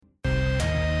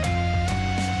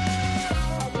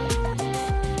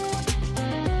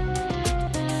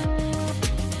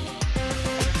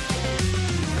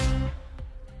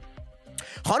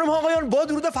خانم آقایان، با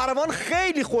درود فراوان،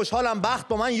 خیلی خوشحالم، بخت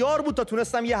با من یار بود تا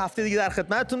تونستم یه هفته دیگه در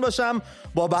خدمتتون باشم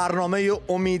با برنامه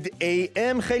امید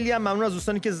AM. خیلی هم ممنون از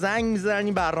دوستانی که زنگ میزنن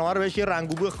این برنامه رو بهش یه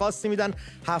رنگ و بوی خاصی میدن.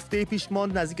 هفته پیش ما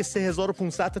نزدیک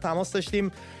 3500 تا تماس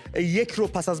داشتیم. یک رو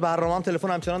پس از برنامه هم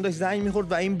تلفن همچنان داشت زنگ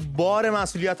میخورد و این بار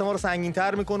مسئولیت ما رو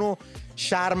سنگین‌تر میکنه و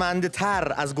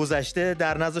شرمنده‌تر از گذشته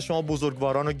در نزد شما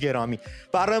بزرگواران و گرامی.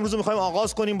 برنامه امروز رو می‌خوایم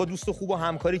آغاز کنیم با دوست خوب و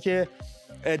همکاری که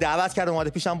دعوت کردم اومده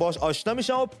پیشم باهاش آشنا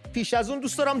میشم و پیش از اون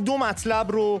دوست دارم دو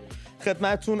مطلب رو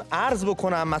خدمتتون عرض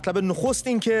بکنم. مطلب نخست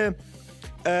این که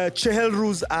 40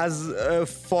 روز از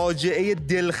فاجعه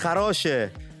دلخراش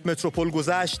متروپول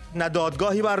گذشت، نه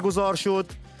دادگاهی برگزار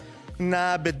شد،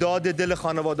 نه به داد دل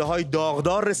خانواده‌های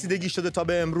داغدار رسیدگی شده تا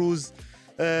به امروز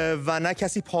و نه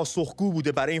کسی پاسخگو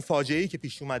بوده برای این فاجعه‌ای که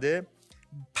پیش اومده.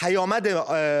 پیامد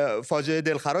فاجعه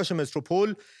دلخراش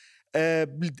متروپول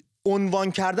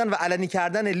عنوان کردن و علنی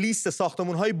کردن لیست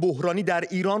ساختمان‌های بحرانی در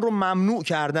ایران رو ممنوع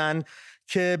کردن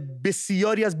که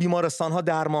بسیاری از بیمارستان‌ها،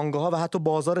 درمانگاه‌ها و حتی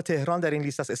بازار تهران در این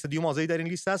لیست است، استادیوم آزادی در این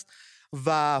لیست است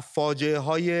و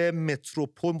فاجعه‌های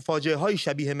متروپول، فاجعه‌های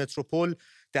شبیه متروپول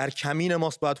در کمین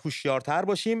ماست. باید هوشیارتر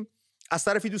باشیم. از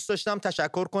طرفی دوست داشتم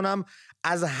تشکر کنم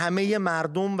از همه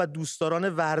مردم و دوستداران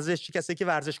ورزش، کسی که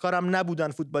ورزشکار هم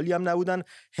نبودن، فوتبالی هم نبودن،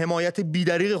 حمایت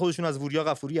بی‌دریغ خودشون از وریا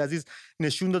غفوری عزیز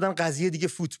نشون دادن. قضیه دیگه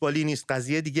فوتبالی نیست،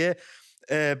 قضیه دیگه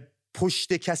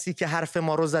پشت کسی که حرف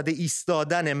ما رو زده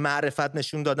ایستادن، معرفت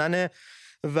نشون دادن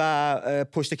و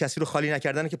پشت کسی رو خالی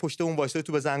نکردن که پشت اون وایساده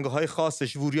تو بزنگاه‌های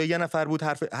خاصش. وریا یه نفر بود،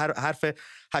 حرف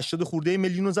 80 خورده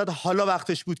میلیون رو زد. حالا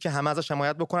وقتش بود که همه ازش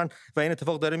حمایت بکنن و این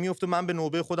اتفاق داره میفته. من به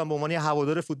نوبه خودم به عنوان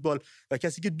هوادار فوتبال و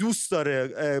کسی که دوست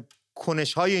داره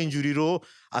کنش‌های اینجوری رو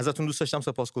ازتون دوست داشتم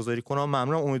سپاسگزاری کنم.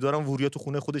 ممنونم. امیدوارم وریا تو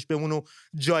خونه خودش بمونه و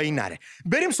جایی نره.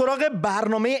 بریم سراغ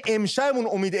برنامه امشبمون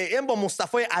امید AM با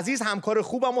مصطفی عزیز، همکار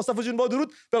خوبم. مصطفی جون با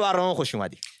درود، به برنامه خوش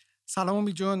اومدی. سلام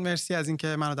امید جون، مرسی از اینکه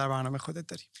منو در برنامه خودت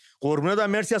داری. قربونت برم،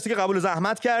 مرسی از تو که قبول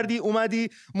زحمت کردی اومدی.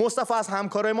 مصطفی از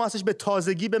همکارای ما هستش، به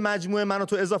تازگی به مجموعه من و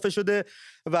تو اضافه شده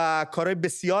و کارهای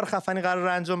بسیار خفنی قرار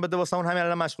انجام بده واسه اون. همین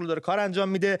الان مشغول داره کار انجام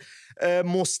میده.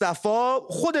 مصطفی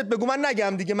خودت بگو، من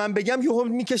نگم دیگه، من بگم یهو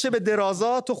میکشه به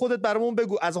درازا. تو خودت برامون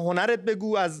بگو، از هنرت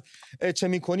بگو، از چه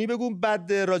میکنی بگو،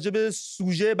 بعد راجع به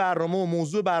سوژه برنامه و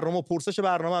موضوع برنامه و پرسش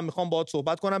برنامه هم میخوام باهات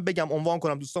صحبت کنم، بگم، عنوان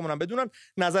کنم، دوستامونم بدونن،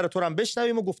 نظر تو رو هم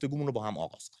بشنویم و گفتگومون رو با هم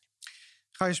آغاز کنیم.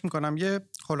 خواهش میکنم. یه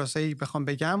خلاصه‌ای بخوام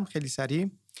بگم خیلی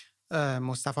سریع.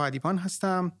 مصطفی ادیبان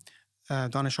هستم،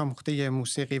 دانش آموخته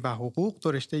موسیقی و حقوق،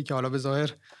 دو رشته‌ای که حالا به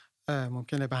ظاهر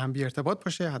ممکنه به هم بی ارتباط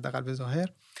باشه، حداقل به ظاهر،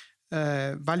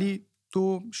 ولی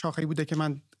دو شاخه‌ای بوده که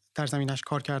من در زمینش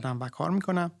کار کردم و کار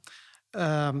میکنم.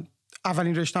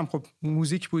 اولین رشته‌ام خب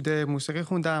موزیک بوده، موسیقی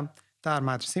خوندم در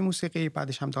مدرسه موسیقی،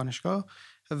 بعدش هم دانشگاه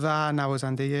و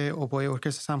نوازنده اوبوی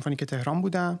ارکستر سمفونیک تهران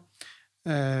بودم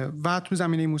و تو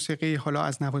زمینه موسیقی حالا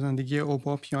از نوازندگی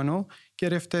اوبو، پیانو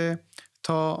گرفته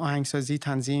تا آهنگسازی،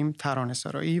 تنظیم،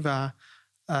 ترانه‌سرایی و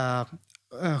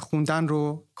خوندن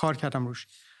رو کار کردم روش.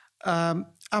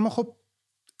 اما خب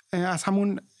از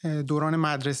همون دوران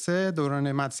مدرسه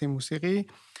موسیقی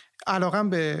علاقم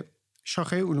به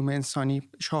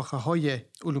شاخه های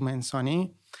علوم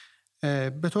انسانی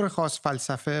به طور خاص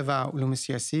فلسفه و علوم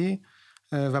سیاسی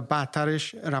و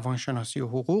بعدترش روانشناسی و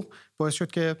حقوق باعث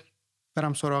شد که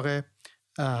برم سراغ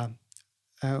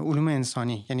علوم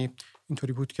انسانی. یعنی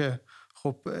اینطوری بود که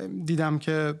خب دیدم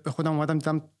که به خودم اومدم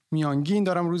دیدم میانگین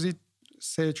دارم روزی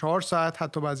 3-4 ساعت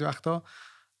حتی بعضی وقتا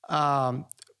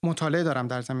مطالعه دارم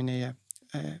در زمینه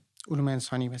علوم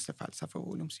انسانی مثل فلسفه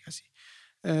و علوم سیاسی.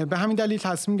 به همین دلیل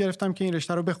تصمیم گرفتم که این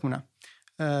رشته رو بخونم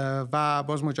و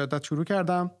باز مجدد شروع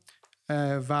کردم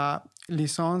و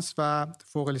لیسانس و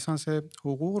فوق لیسانس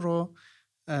حقوق رو،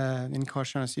 یعنی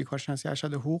کارشناسی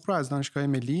ارشد حقوق رو از دانشگاه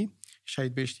ملی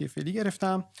شهید بهشتی فعلی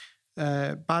گرفتم.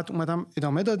 بعد اومدم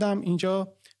ادامه دادم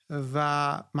اینجا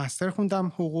و مستر خوندم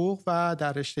حقوق و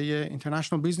در رشته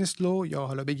اینترنشنال بیزنس لو یا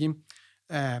حالا بگیم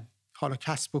حالا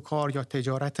کسب و کار یا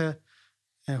تجارت،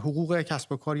 حقوق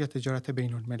کسب و کار یا تجارت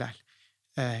بین الملل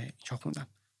اینجا خوندم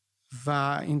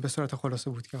و این به صورت خلاصه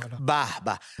بود که حالا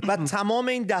به و تمام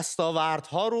این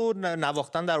دستاوردها رو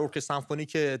نواختن در ارکستر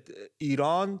سمفونیک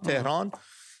ایران تهران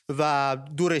و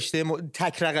دو رشته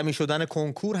تک رقمی شدن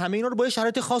کنکور، همه اینا رو با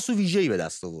شرایط خاص و ویژه‌ای به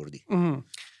دست آوردی.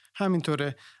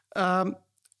 همینطوره.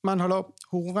 من حالا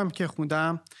حقوقم که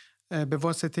خوندم به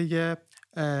واسطه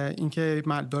اینکه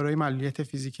دارای معلولیت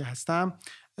فیزیکی هستم،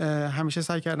 همیشه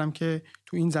سعی کردم که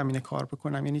تو این زمینه کار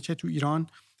بکنم. یعنی چه تو ایران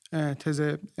تز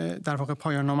در واقع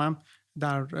پایان نامم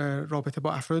در رابطه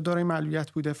با افراد دارای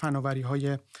معلولیت بوده،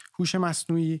 فناوری‌های هوش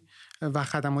مصنوعی و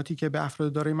خدماتی که به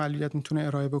افراد دارای معلولیت میتونه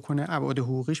ارائه بکنه، ابعاد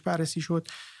حقوقیش بررسی شد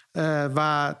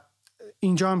و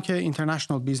اینجا هم که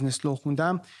اینترنشنال بیزنس لو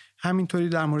خوندم، همینطوری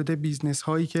در مورد بیزنس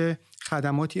هایی که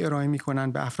خدماتی ارائه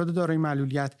میکنن به افراد دارای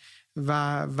معلولیت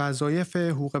و وظایف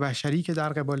حقوق بشری که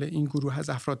در قبال این گروه از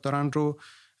افراد دارن رو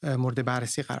مورد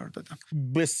بررسی قرار دادم.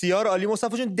 بسیار عالی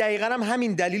مصطفی جون. دقیقاً هم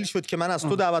همین دلیل شد که من از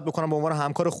تو دعوت بکنم به عنوان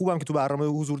همکار خوبم که تو برنامه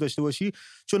حضور داشته باشی،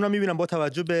 چون من میبینم با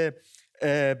توجه به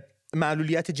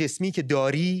معلولیت جسمی که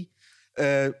داری،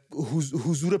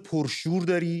 حضور پرشور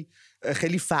داری،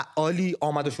 خیلی فعالی،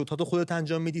 آمد و شدات خودت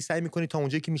انجام میدی، سعی میکنی تا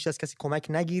اونجایی که میشه از کسی کمک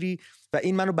نگیری و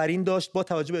این منو بر این داشت با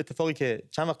توجه به اتفاقی که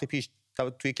چند وقت پیش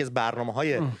توی یکی از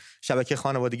برنامه‌های شبکه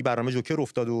خانوادگی برنامه جوکر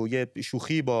افتاد و یه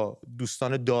شوخی با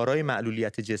دوستان دارای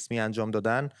معلولیت جسمی انجام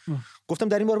دادن، گفتم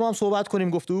در این باره ما هم صحبت کنیم،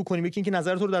 گفتگو کنیم، یکی اینکه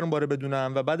نظر تو رو در اون باره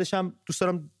بدونم و بعدش هم دوست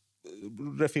دارم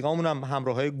رفیقامونم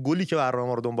همراهای گلی که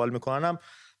برنامه رو دنبال میکننم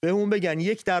بهمون بگن،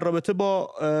 یک در رابطه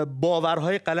با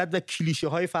باورهای غلط و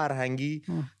کلیشه‌های فرهنگی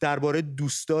درباره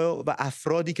دوستا و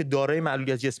افرادی که دارای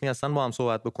معلولیت جسمی هستن با هم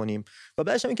صحبت بکنیم و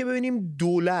بعدش هم این که ببینیم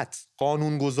دولت،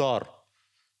 قانونگذار،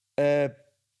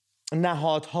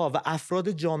 نهادها و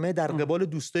افراد جامعه در قبال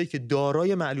دوستایی که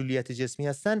دارای معلولیت جسمی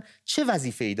هستن چه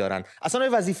وظیفه‌ای دارن. اصلا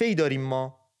وظیفه‌ای داریم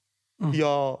ما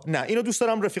یا نه؟ اینو دوست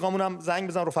دارم رفیقامونم زنگ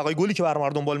بزنن، رفقای گلی که برنامه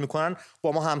رو دنبال میکنن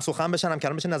با ما هم سخن بشن، هم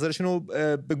کلام بشن، نظرشون رو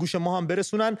به گوش ما هم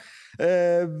برسونن.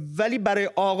 ولی برای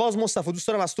آغاز مصطفی دوست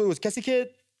دارم از تو، کسی که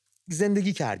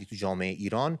زندگی کردی تو جامعه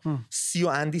ایران 30 و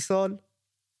اندی سال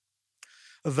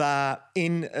و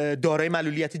این دارای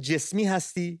معلولیت جسمی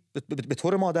هستی به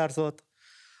طور مادرزاد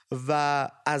و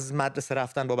از مدرسه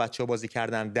رفتن، با بچه‌ها بازی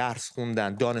کردن، درس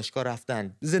خوندن، دانشگاه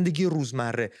رفتن، زندگی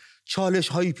روزمره، چالش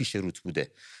هایی پیش روت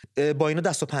بوده، با اینا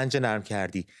دست و پنجه نرم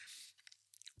کردی،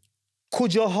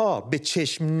 کجاها به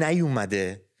چشم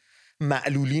نیومده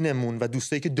معلولینمون و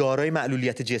دوستایی که دارای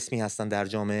معلولیت جسمی هستن در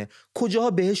جامعه،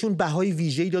 کجاها بهشون بهای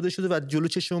ویژه‌ای داده شده و جلو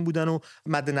چشمون بودن و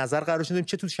مد نظر قرار شدیم،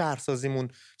 چه تو شهرسازیمون،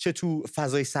 چه تو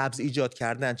فضای سبز ایجاد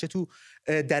کردن، چه تو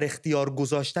در اختیار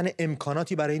گذاشتن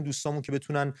امکاناتی برای این دوستامون که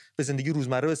بتونن به زندگی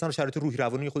روزمره برسن و شرایط روحی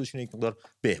روانی خودشون یک مقدار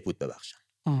بهبود ببخشن.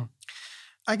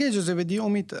 اگه اجازه بدی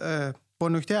امید، با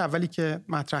نکته اولی که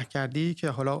مطرح کردی که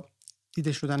حالا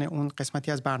دیده شدن اون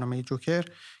قسمتی از برنامه جوکر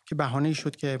که بهانه‌ای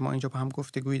شد که ما اینجا با هم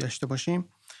گفتگویی داشته باشیم،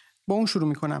 با اون شروع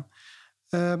میکنم.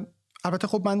 البته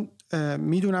خب من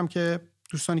میدونم که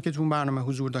دوستانی که تو اون برنامه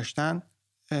حضور داشتن،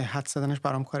 حد زدنش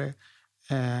برام کار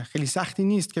خیلی سختی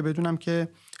نیست که بدونم که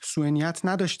سوء نیت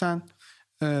نداشتن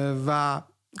و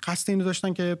قصد اینو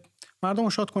داشتن که مردم رو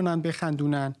شاد کنن،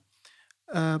 بخندونن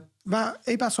و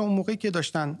ای بسا اون موقعی که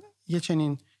داشتن یه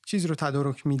چنین چیزی رو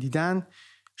تدارک میدیدن،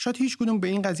 شاید هیچ کدوم به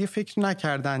این قضیه فکر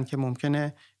نکردن که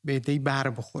ممکنه به عده‌ای بر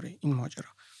بخوره این ماجرا.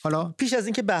 حالا پیش از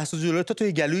اینکه بحث و جلوی تو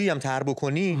توی گلویی هم تر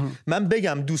بکنی، من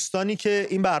بگم دوستانی که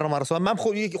این برنامه رو من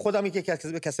خودم یک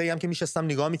کسایی هم که میشستم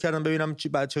نگاه میکردم ببینم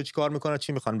بچه‌ها چی کار میکنن،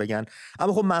 چی میخوان بگن،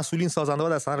 اما خب مسئولین، سازنده و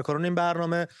دستاندرکاران این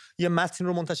برنامه یه متن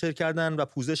رو منتشر کردن و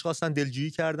پوزش خواستن،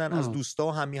 دلجویی کردن از دوستا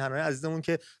و هم میهنان عزیزمون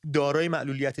که دارای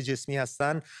معلولیت جسمی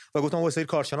هستن و گفتم واسه سری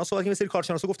کارشناس صحبت کنیم. سری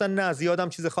کارشناسا گفتن نه زیادم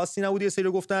چیز خاصی نبود، یه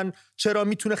سری گفتن چرا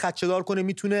میتونه خدشه‌دار کنه،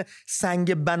 میتونه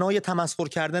سنگ بنای تمسخر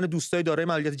کردن دوستای دارای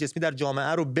معلولیت جسمی در جامعه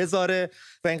رو بذاره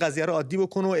و این قضیه رو عادی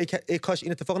بکنه و ای کاش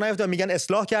این اتفاق نیفته. میگن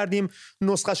اصلاح کردیم،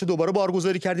 نسخه‌شو دوباره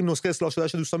بارگذاری کردیم، نسخه اصلاح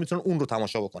شدهش دوستان میتونن اون رو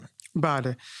تماشا بکنن.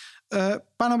 بله،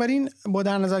 بنابراین با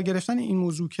در نظر گرفتن این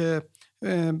موضوع که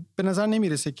به نظر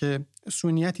نمیرسه که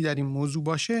سنیتی در این موضوع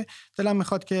باشه، دلم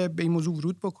میخواد که به این موضوع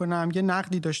ورود بکنم، یه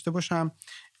نقدی داشته باشم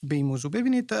به این موضوع.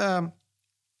 ببینید،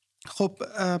 خب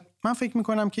من فکر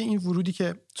میکنم که این ورودی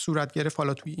که صورت گرفت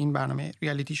حالا توی این برنامه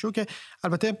ریالیتی شو، که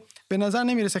البته به نظر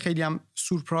نمیرسه خیلی هم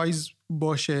سورپرایز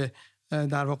باشه،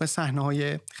 در واقع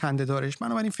صحنه‌های خنده‌دارش،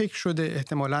 بنابراین فکر شده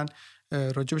احتمالاً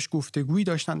راجبش گفتگویی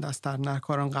داشتن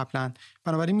دستاندرکاران قبلا،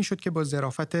 بنابراین میشد که با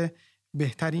ظرافت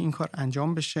بهتری این کار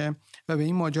انجام بشه و به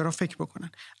این ماجرا فکر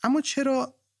بکنن. اما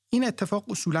چرا این اتفاق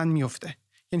اصولاً میفته؟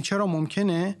 یعنی چرا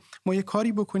ممکنه ما یه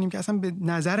کاری بکنیم که اصلا به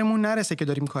نظرمون نرسه که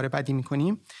داریم کار بدی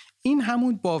میکنیم؟ این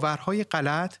همون باورهای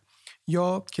غلط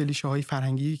یا کلیشه‌های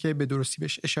فرهنگی که به درستی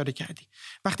بهش اشاره کردی.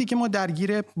 وقتی که ما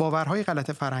درگیر باورهای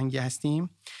غلط فرهنگی هستیم،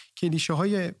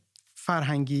 کلیشه‌های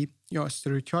فرهنگی یا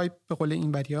استریوتایپ به قول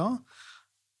این بریا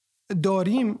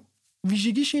داریم،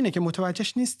 ویژگیش اینه که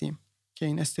متوجهش نیستیم که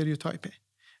این استریوتایپه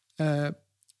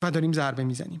و داریم ضربه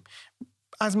میزنیم.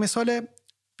 از مثال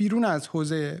بیرون از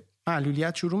حوزه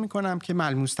معلولیت شروع میکنم که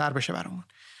ملموس‌تر بشه برامون.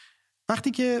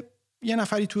 وقتی که یه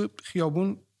نفری تو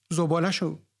خیابون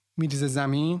زباله‌شو میریزه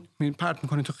زمین، پرت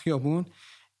میکنه تو خیابون،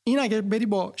 این اگر بری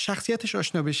با شخصیتش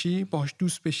آشنا بشی، باهاش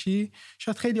دوست بشی،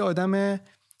 شاید خیلی آدم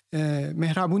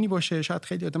مهربونی باشه، شاید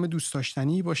خیلی آدم دوست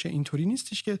داشتنی باشه. اینطوری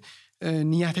نیستش که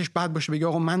نیتش بد باشه بگه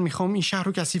آقا من میخوام این شهر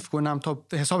رو کثیف کنم تا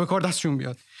حساب کار دستشون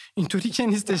بیاد. اینطوری که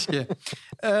نیستش که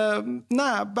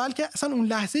نه، بلکه اصلا اون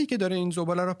لحظه‌ای که داره این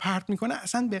زباله رو پرت میکنه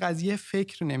اصلا به قضیه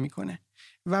فکر نمیکنه.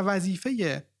 و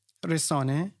وظیفه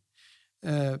رسانه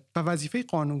و وظیفه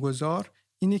قانونگذار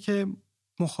اینه که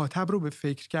مخاطب رو به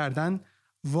فکر کردن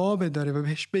وابداره و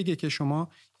بهش بگه که شما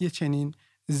یه چنین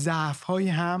ضعف‌هایی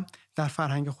هم در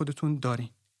فرهنگ خودتون دارین.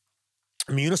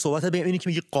 میونه صحبت به اینی که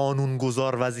میگه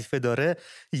قانونگذار وظیفه داره،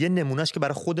 یه نمونهش که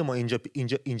برای خود ما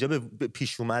اینجا به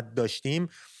پیش اومد داشتیم.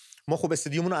 ما خب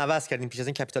استودیومون رو عوض کردیم، پیش از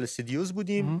این کپیتال استودیوز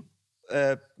بودیم،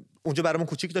 اونجا برامون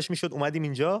کوچیک داشت میشد، اومدیم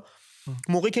اینجا.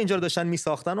 موقعی که اینجا رو داشتن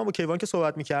میساختن و با کیوان که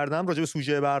صحبت میکردم راجع به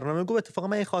سوژه برنامه، گفت اتفاقا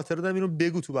من این خاطره دارم، اینو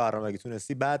بگو تو برنامه اگه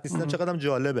تونستی، بعد نیستم. چقدرم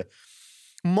جالبه.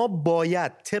 ما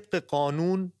باید طبق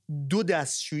قانون 2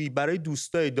 دستشویی برای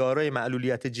دوستای دارای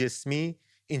معلولیت جسمی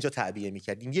اینجا تعبیه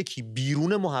میکردیم. یکی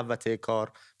بیرون محوطه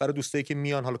کار برای دوستایی که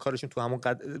میان، حالا کارشون تو همون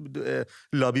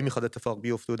لابی میخواد اتفاق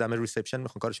بیفته و دم ریسپشن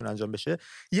میخوان کارشون انجام بشه.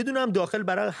 یه دونه هم داخل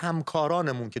برای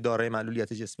همکارانمون که دارای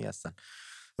معلولیت جسمی هستن.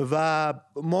 و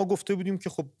ما گفته بودیم که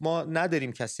خب ما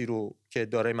نداریم کسی رو که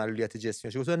دارای معلولیت جسمی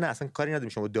باشه. گفتن نه اصلا کاری نداریم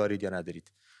شما دارید یا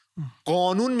ندارید.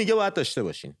 قانون میگه باید داشته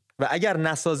باشین و اگر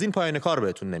نسازین پایان کار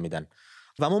بهتون نمیدن.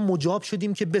 و ما مجاب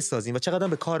شدیم که بسازیم و چقدر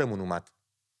به کارمون اومد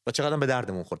و چقدر به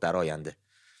دردمون خورد در آینده.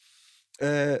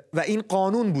 و این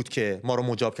قانون بود که ما رو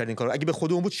مجاب کرد این کارو. اگه به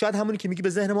خودمون بود شاید همونی که میگی به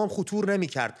ذهن ما هم خطور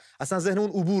نمیکرد، اصلا ذهنمون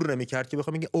عبور نمیکرد که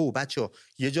بخوام بگیم او بچا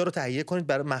یه جا رو تهیه کنید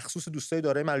برای مخصوص دوستای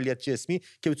دارای معلولیت جسمی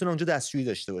که بتونن اونجا دستشویی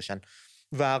داشته باشن.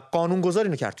 و قانونگذار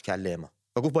اینو کرد تو کله ما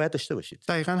و گفت باید داشته باشید.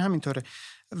 دقیقاً همینطوره.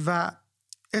 و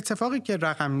اتفاقی که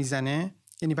رقم میزنه،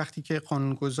 یعنی وقتی که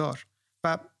قانونگذار،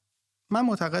 و من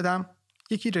معتقدم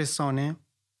یکی رسانه،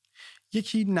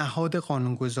 یکی نهاد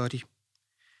قانونگذاری،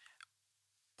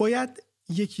 باید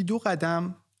 1-2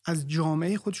 قدم از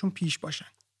جامعه خودشون پیش باشن.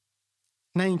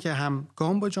 نه اینکه هم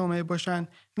گام با جامعه باشن،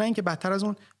 نه اینکه بدتر از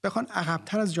اون بخوان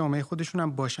عقب‌تر از جامعه خودشون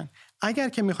هم باشن، اگر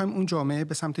که میخوایم اون جامعه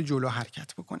به سمت جلو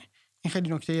حرکت بکنه. این خیلی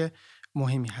نکته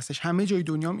مهمی هستش. همه جای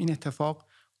دنیا هم این اتفاق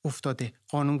افتاده.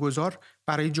 قانونگذار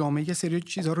برای جامعه یه سری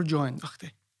چیزا رو جا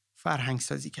انداخته، فرهنگ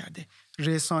سازی کرده.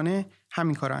 رسانه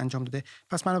همین کار رو انجام داده.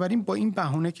 پس بنابراین با این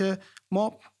بهونه که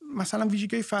ما مثلا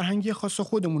ویژگی فرهنگی خاص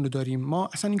خودمون رو داریم، ما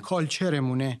اصلا این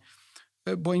کالچرمونه،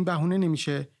 با این بهونه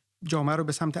نمیشه جامعه رو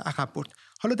به سمت عقب برد.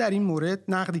 حالا در این مورد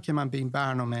نقدی که من به این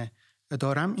برنامه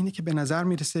دارم اینه که به نظر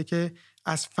میرسه که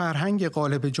از فرهنگ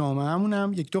غالب جامعه‌مون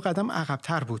هم 1-2 قدم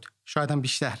عقب‌تر بود، شاید هم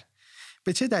بیشتر.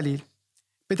 به چه دلیل؟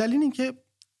 به دلیل اینکه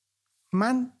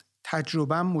من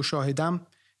تجربم، مشاهدم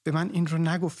به من این رو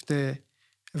نگفته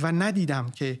و ندیدم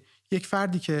که یک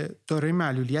فردی که دارای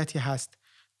معلولیتی هست،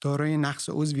 دارای نقص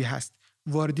عضوی هست،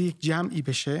 وارد یک جمعی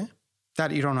بشه، در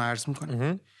ایران رو عرض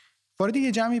میکنه، وارد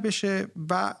یک جمعی بشه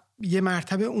و یه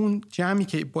مرتبه اون جمعی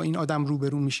که با این آدم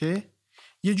روبرو میشه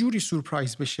یه جوری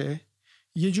سورپرایز بشه،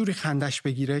 یه جوری خندش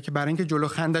بگیره که برای اینکه جلو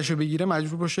خندش رو بگیره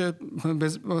مجبور باشه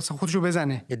خودشو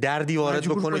بزنه، یه دردی وارد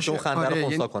بکنه که اون خنده رو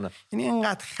خنثی کنه. یعنی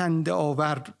اینقدر خنده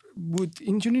آور بود.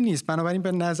 اینجوری نیست. بنابراین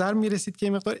به نظر میرسید که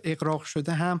مقدار اغراق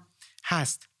شده هم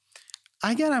هست.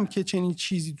 اگر هم که چنین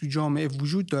چیزی تو جامعه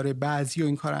وجود داره، بعضیا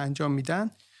این کار انجام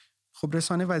میدن، خب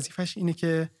رسانه وظیفش اینه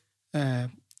که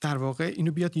در واقع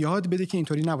اینو بیاد یاد بده که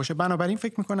اینطوری نباشه. بنابراین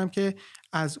فکر میکنم که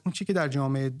از اون چیزی که در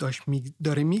جامعه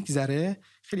داره میگذره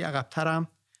خیلی عقب‌ترم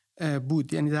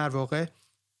بود. یعنی در واقع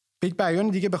به یک بیان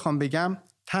دیگه بخوام بگم،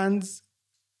 طنز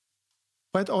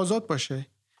باید آزاد باشه.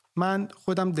 من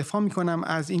خودم دفاع میکنم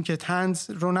از این که طنز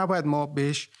رو نباید ما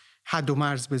بهش حد و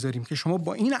مرز بذاریم که شما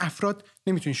با این افراد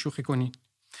نمیتونید شوخی کنید،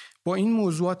 با این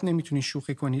موضوعات نمیتونید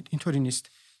شوخی کنید. اینطوری نیست.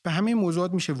 به همه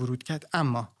موضوعات میشه ورود کرد.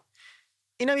 اما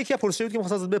اینم یکی از پرسشایی بود که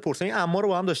می‌خواستم ازت بپرسم، این اما رو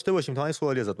با هم داشته باشیم تا این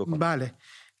سوالی ازت بکنم. بله.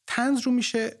 طنز رو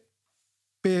میشه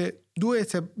به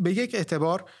یک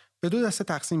اعتبار به 2 دسته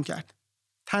تقسیم کرد.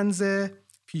 طنز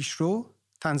پیشرو،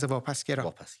 طنز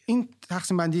واپسگرا. این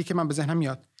تقسیم بندیه که من به ذهنم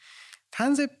میاد.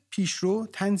 طنز پیشرو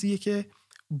طنزیه که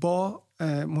با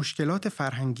مشکلات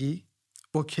فرهنگی،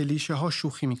 با کلیشه ها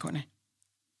شوخی میکنه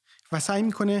و سعی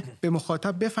میکنه به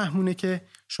مخاطب بفهمونه که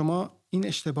شما این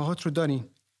اشتباهات رو دارین،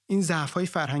 این ضعف‌های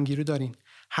فرهنگی رو دارین.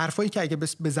 حرفایی که اگه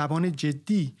به زبان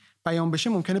جدی بیان بشه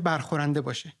ممکنه برخورنده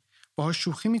باشه، باهاش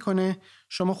شوخی میکنه.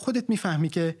 شما خودت میفهمی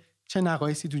که چه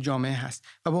نقایصی تو جامعه هست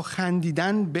و با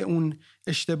خندیدن به اون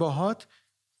اشتباهات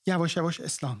یواش یواش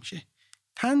اصلاح میشه.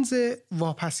 طنز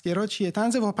واپسگرا چیه؟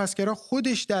 طنز واپسگرا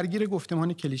خودش درگیر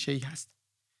گفتمان کلیشه‌ای هست.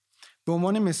 به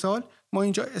عنوان مثال ما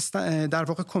اینجا در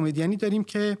واقع کمدیانی داریم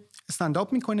که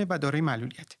استندآپ میکنه و دارای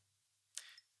معلولیت،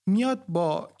 میاد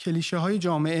با کلیشه های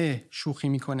جامعه شوخی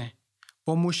میکنه،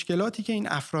 با مشکلاتی که این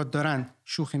افراد دارن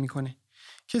شوخی میکنه.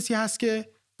 کسی هست که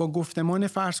با گفتمان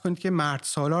فرض کنید که مرد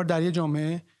سالار در یه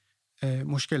جامعه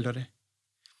مشکل داره،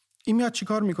 این میاد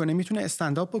چیکار میکنه؟ میتونه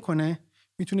استندآپ بکنه،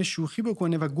 میتونه شوخی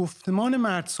بکنه و گفتمان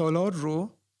مرد سالار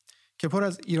رو که پر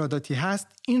از ایراداتی هست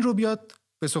این رو بیاد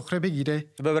به سخره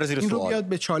بگیره، این رو بیاد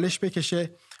به چالش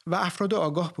بکشه و افراد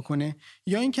آگاه بکنه.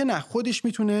 یا اینکه نه، خودش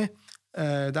میتونه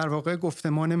در واقع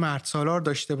گفتمان مرد سالار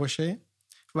داشته باشه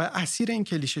و اسیر این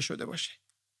کلیشه شده باشه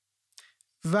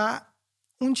و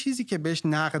اون چیزی که بهش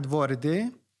نقد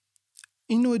وارده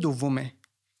این نوع دومه،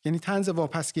 یعنی طنز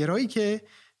واپسگرایی که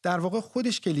در واقع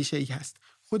خودش کلیشه ای هست،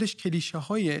 خودش کلیشه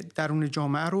های درون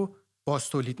جامعه رو باز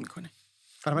تولید میکنه.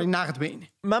 بنابراین نقد به اینه.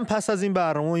 من پس از این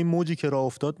برنامه، این موجی که راه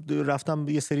افتاد، رفتم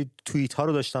یه سری توییت ها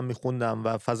رو داشتم میخوندم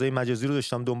و فضای مجازی رو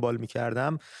داشتم دنبال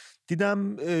میکردم،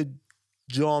 دیدم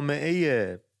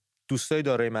جامعه دوستای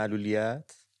دارای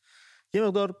معلولیت یه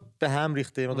مقدار به هم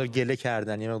ریخته، یه مقدار گله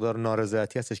کردن، یه مقدار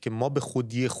نارضایتی هستش که ما به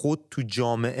خودی خود تو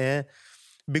جامعه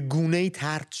به گونه‌ای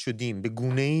طرد شدیم، به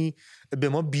گونه‌ای به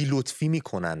ما بی‌لطفی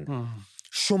میکنن.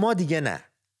 شما دیگه نه،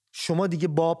 شما دیگه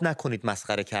باب نکنید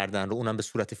مسخره کردن رو، اونم به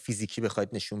صورت فیزیکی بخواید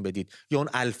نشون بدید یا اون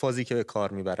الفاظی که به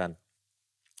کار میبرن.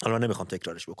 الان نمیخوام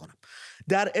تکرارش بکنم.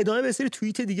 در ادامه به سری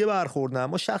توییت دیگه برخوردم.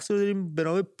 ما شخصی رو داریم به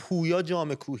نام پویا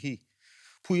جام کوهی.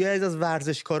 پویا از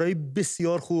ورزشکارای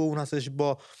بسیار خوب اون هستش،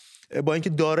 با اینکه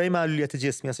دارای معلولیت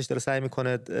جسمی هستش، داره سعی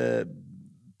میکنه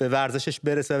به ورزشش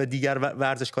برسه و به دیگر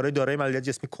ورزشکارای دارای معلولیت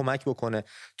جسمی کمک بکنه.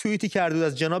 توییتی کرده بود،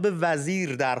 از جناب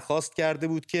وزیر درخواست کرده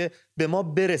بود که به ما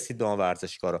برسید، به ما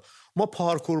ورزشکارا. ما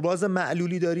پارکورباز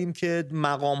معلولی داریم که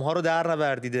مقام‌ها رو در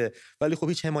نوردیده ولی خب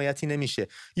هیچ حمایتی نمیشه.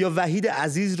 یا وحید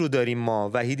عزیز رو داریم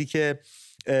ما، وحیدی که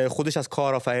خودش از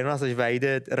کارآفرینان هستش، وحید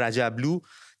رجبلو.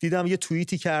 دیدم یه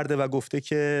توییتی کرده و گفته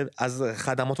که از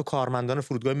خدمات و کارمندان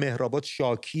فرودگاه مهرآباد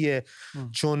شاکیه،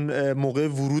 چون موقع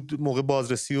ورود، موقع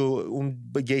بازرسی و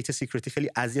اون گیت سیکریتی خیلی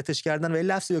اذیتش کردن و یه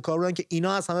لفظی به کار بردن که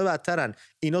اینا از همه بدترن،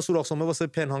 اینا سوراخ‌سنبه واسه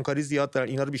پنهانکاری زیاد دارن،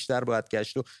 اینا رو بیشتر باید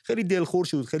گشت. و خیلی دلخور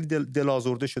شد، خیلی دل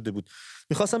آزرده شده بود.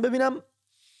 میخواستم ببینم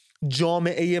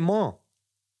جامعه ما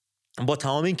با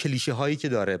تمام این کلیشه هایی که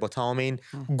داره، با تمام این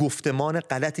گفتمان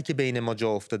غلطی که بین ما جا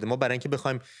افتاده، ما برای اینکه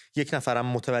بخوایم یک نفرم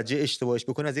متوجه اشتباهش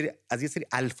بکنه از یه سری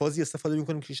الفاظی استفاده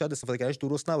میکنیم که شاید استفاده کردنش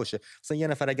درست نباشه. مثلا یه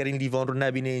نفر اگر این لیوان رو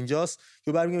نبینه اینجاست،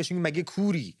 یا برمیگه مگه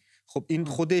کوری، خب این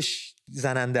خودش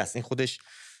زننده است، این خودش.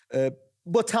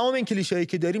 با تمام این کلیشه هایی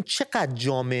که داریم، چقدر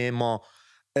جامعه ما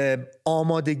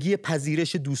آمادگی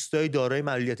پذیرش دوستای دارای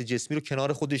معلولیت جسمی رو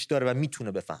کنار خودش داره و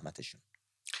میتونه بفهمتشون؟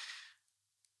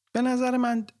 به نظر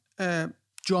من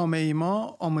جامعه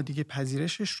ما آمادگی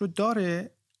پذیرشش رو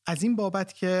داره، از این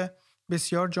بابت که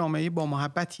بسیار جامعه با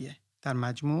محبتیه، در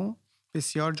مجموع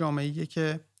بسیار جامعه‌ایه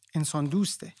که انسان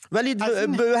دوسته. ولی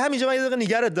به همینجا من یه دقیقه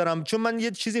نگرت دارم، چون من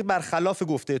یه چیزی برخلاف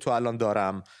گفته تو الان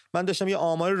دارم. من داشتم یه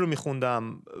آماری رو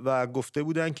میخوندم و گفته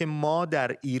بودن که ما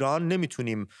در ایران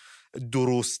نمیتونیم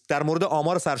درست در مورد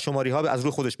آمار سرشماری ها از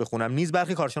روی خودش بخونم. نیز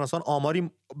برخی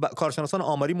کارشناسان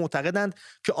آماری معتقدند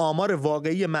که آمار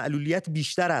واقعی معلولیت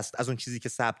بیشتر است از اون چیزی که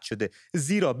ثبت شده،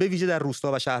 زیرا به ویژه در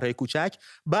روستا و شهرهای کوچک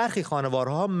برخی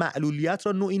خانوارها معلولیت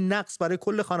را نوعی نقص برای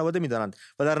کل خانواده می‌دانند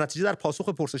و در نتیجه در پاسخ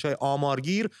پرسش‌های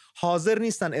آمارگیر حاضر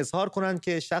نیستند اظهار کنند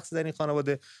که شخص در این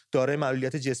خانواده دارای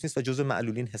معلولیت جسمی است و جزو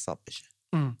معلولین حساب بشه.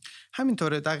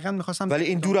 همینطوره دقیقاً. می‌خواستم، ولی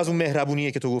این دور از اون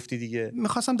مهربونیه که تو گفتی دیگه.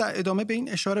 می‌خواستم در ادامه به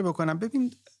این اشاره بکنم.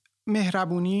 ببین،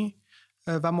 مهربونی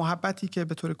و محبتی که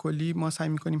به طور کلی ما سعی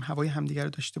می‌کنیم هوای همدیگر رو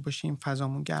داشته باشیم،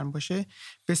 فضامون گرم باشه،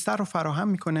 بستر رو فراهم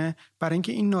می‌کنه برای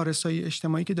اینکه این نارسایی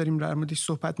اجتماعی که داریم در موردش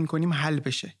صحبت می‌کنیم حل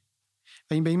بشه.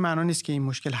 و این به این معنا نیست که این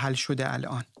مشکل حل شده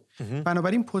الان.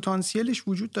 بنابراین پتانسیلش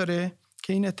وجود داره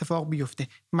که این اتفاق بیفته،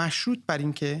 مشروط بر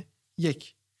اینکه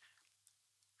یک،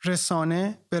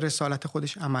 رسانه به رسالت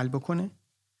خودش عمل بکنه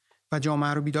و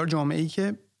جامعه رو بیدار، جامعه‌ای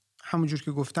که همونجور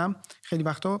که گفتم خیلی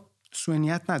وقتا سوء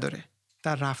نیت نداره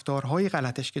در رفتارهای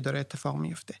غلطش که داره اتفاق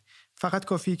میفته، فقط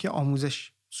کافیه که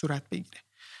آموزش صورت بگیره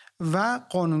و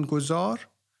قانونگذار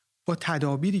با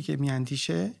تدابیری که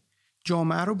میاندیشه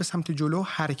جامعه رو به سمت جلو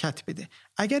حرکت بده.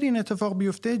 اگر این اتفاق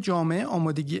بیفته، جامعه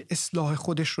آمادگی اصلاح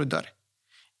خودش رو داره.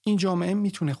 این جامعه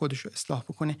میتونه خودش رو اصلاح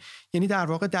بکنه، یعنی در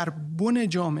واقع در بن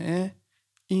جامعه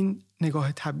این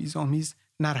نگاه تبعیض‌آمیز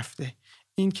نرفته.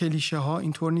 این کلیشه ها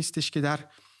اینطور نیستش که در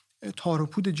تار و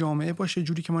پود جامعه باشه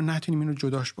جوری که ما نتونیم اینو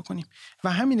جداش بکنیم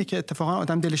و همینه که اتفاقا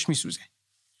آدم دلش میسوزه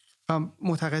و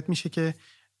معتقد میشه که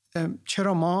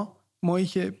چرا مایی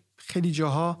که خیلی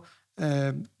جاها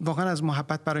واقعا از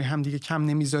محبت برای همدیگه کم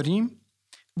نمیذاریم،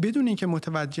 بدون اینکه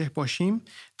متوجه باشیم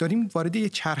داریم وارد یه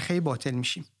چرخه باطل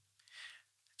میشیم.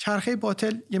 چرخه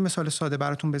باطل، یه مثال ساده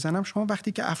براتون بزنم. شما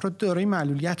وقتی که افراد دارای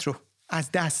معلولیت رو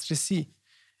از دسترسی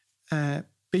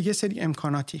به یه سری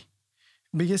امکاناتی،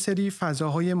 به یه سری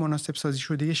فضاهای مناسب سازی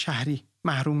شده شهری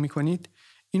محروم میکنید،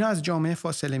 اینا از جامعه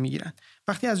فاصله میگیرن.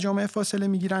 وقتی از جامعه فاصله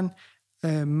میگیرن،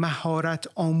 مهارت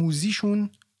آموزیشون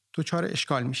دچار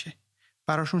اشکال میشه،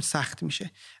 براشون سخت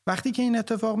میشه. وقتی که این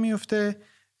اتفاق میفته،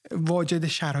 واجد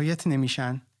شرایط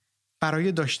نمیشن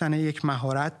برای داشتن یک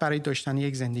مهارت، برای داشتن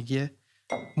یک زندگی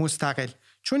مستقل.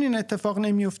 چون این اتفاق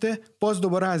نمیفته، باز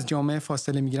دوباره از جامعه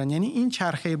فاصله میگیرن. یعنی این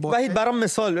چرخه وحید برام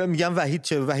مثال میگم،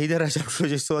 وحید رجب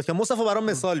راجعش صحبت کنم. مصطفی برام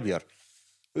مثال بیار،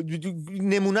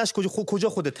 نمونهش کجا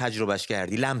خودت تجربهش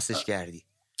کردی، لمسش کردی؟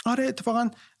 آره اتفاقا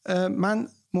من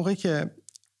موقعی که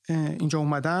اینجا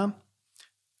اومدم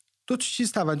 2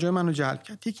 چیز توجه منو جلب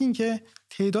کرد. یکی این که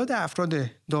تعداد افراد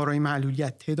دارای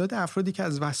معلولیت، تعداد افرادی که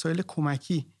از وسایل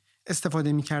کمکی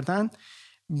استفاده میکردن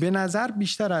به نظر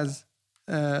بیشتر از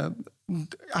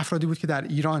افرادی بود که در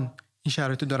ایران این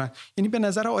شرایط دارن. یعنی به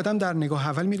نظر آدم در نگاه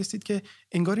اول میرسید که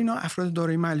انگار اینا افراد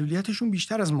دارای معلولیتشون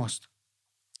بیشتر از ماست.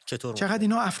 چطور؟ چقدر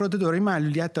اینا افراد دارای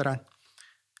معلولیت دارن.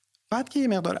 بعد که یه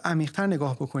مقدار عمیق‌تر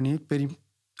نگاه بکنید، بریم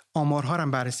آمارها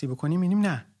رو بررسی بکنیم، می‌بینیم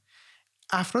نه،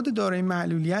 افراد دارای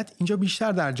معلولیت اینجا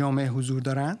بیشتر در جامعه حضور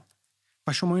دارن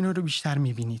و شما اینا رو بیشتر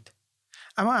می‌بینید.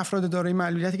 اما افراد دارای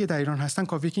معلولیتی که در ایران هستن،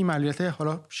 کافیه که این معلولیت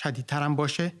حالا شدیدتر هم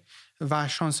باشه و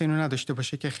شانس اینو نداشته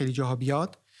باشه که خیلی جاها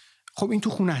بیاد. خب این تو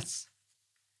خونه است،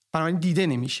 بنابراین دیده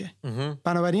نمیشه.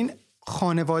 بنابراین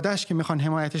خانواده‌اش که میخوان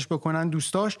حمایتش بکنن،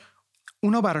 دوستاش،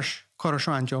 اونا براش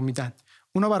کاراشو انجام میدن،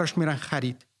 اونا براش میرن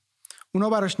خرید، اونا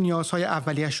براش نیازهای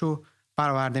اولیه‌شو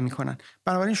برآورده میکنن.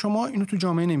 بنابراین شما اینو تو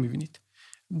جامعه نمیبینید،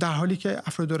 در حالی که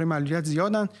افراد دارای معلولیت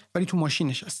زیادن ولی تو ماشین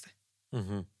نشسته،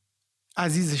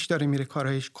 عزیزش داره میره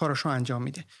کاراشو انجام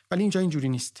میده. ولی اینجا اینجوری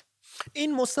نیست.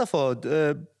 این مصطفی،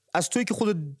 از تویی که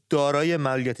خود دارای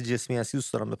معلولیت جسمی هستی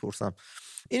دوست دارم بپرسم،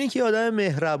 اینی که آدم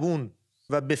مهربون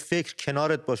و به فکر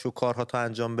کنارت باشه و کارها تا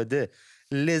انجام بده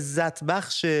لذت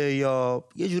بخشه یا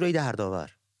یه جورایی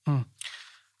دردآور؟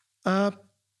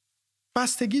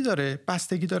 بستگی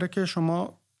داره که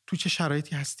شما تو چه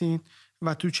شرایطی هستین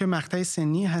و تو چه مقطع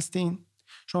سنی هستین.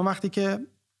 شما وقتی که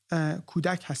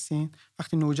کودک هستین،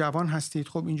 وقتی نوجوان هستید،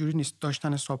 خب اینجوری نیست.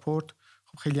 داشتن ساپورت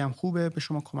خب خیلی هم خوبه، به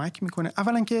شما کمک میکنه.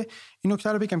 اولا که این نکته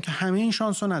رو بگم که همه این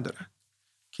شانس رو ندارن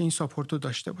که این ساپورت رو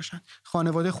داشته باشن.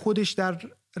 خانواده خودش در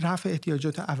رفع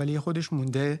احتیاجات اولیه خودش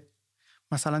مونده،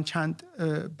 مثلا چند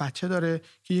بچه داره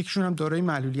که یکیشون هم دارای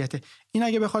معلولیته. این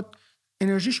اگه بخواد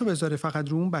انرژیشو بذاره فقط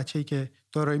رو اون بچه‌ای که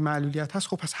دارای معلولیت هست،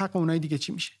 خب پس حق اونای دیگه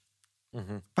چی میشه؟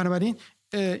 بنابراین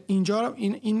اینجا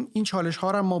این چالش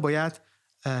ها رو ما باید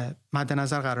مد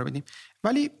نظر قرار بدیم.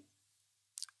 ولی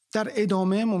در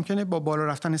ادامه ممکنه با بالا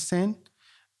رفتن سن،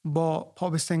 با پا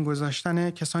به سن گذاشتن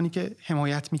کسانی که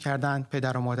حمایت میکردن،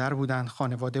 پدر و مادر بودن،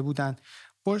 خانواده بودن،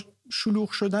 با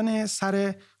شلوغ شدن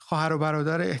سر خواهر و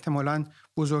برادر احتمالاً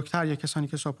بزرگتر یا کسانی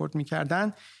که ساپورت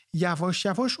میکردن، یواش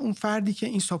یواش اون فردی که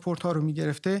این ساپورت ها رو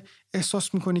میگرفته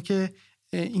احساس میکنه که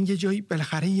این یه جایی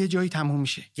بالاخره یه جایی تموم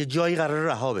میشه، یه جایی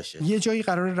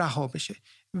قرار رها بشه.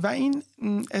 و این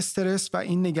استرس و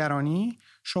این نگرانی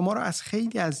شما رو از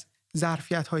خیلی از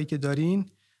ظرفیت هایی که دارین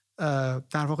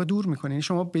در واقع دور میکنه. یعنی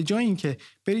شما به جای اینکه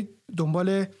برید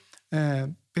دنبال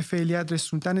به فعالیت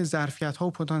رسوندن ظرفیت ها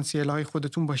و پتانسیل های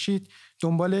خودتون باشید،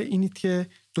 دنبال اینید که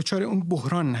دچار اون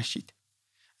بحران نشید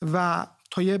و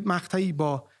تا یه مقطعی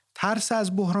با ترس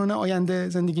از بحران آینده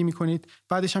زندگی میکنید.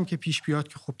 بعدش هم که پیش بیاد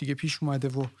که خب دیگه پیش اومده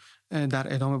و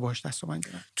در ادامه باش دست و پنجه.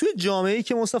 توی جامعه‌ای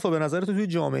که مصطفی به نظرت، توی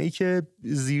جامعه‌ای که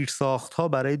زیرساخت‌ها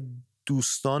برای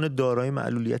دوستان دارای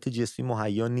معلولیت جسمی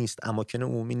مهیا نیست، اماکن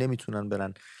عمومی نمیتونن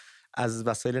برن، از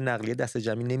وسایل نقلیه دست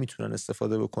جمعی نمیتونن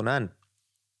استفاده بکنن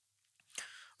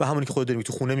و همونی که خودت داری میگی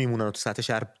تو خونه میمونن و تو سطح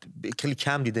شهر خیلی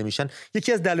کم دیده میشن،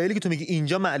 یکی از دلایلی که تو میگی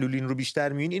اینجا معلولین رو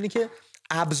بیشتر میبینی اینه که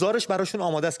ابزارش براشون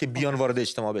آماده است که بیان وارد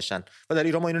اجتماع بشن و در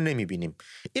ایران ما اینو نمیبینیم.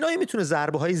 اینا میتونه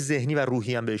ضربه های ذهنی و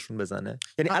روحی هم بهشون بزنه،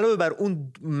 یعنی علاوه بر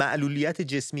اون معلولیت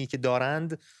جسمی که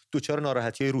دارند دچار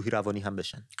ناراحتی های روحی روانی هم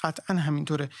بشن. قطعا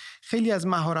همینطوره. خیلی از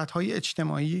مهارت های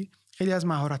اجتماعی، خیلی از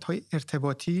مهارت های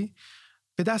ارتباطی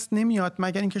به دست نمیاد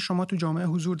مگر اینکه شما تو جامعه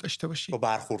حضور داشته باشید. با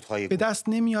برخوردهای به دست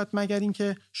نمیاد مگر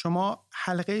اینکه شما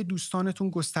حلقه دوستانتون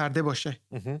گسترده باشه.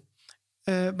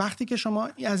 وقتی که شما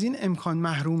از این امکان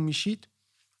محروم میشید،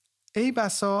 ای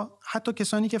بسا حتی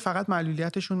کسانی که فقط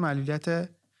معلولیتشون معلولیت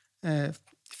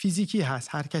فیزیکی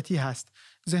هست، حرکتی هست،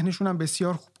 ذهنشون هم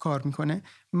بسیار خوب کار میکنه،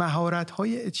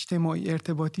 مهارت‌های اجتماعی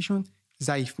ارتباطیشون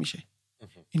ضعیف میشه.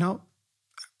 اینا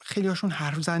خیلی هاشون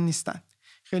حرف زن نیستن،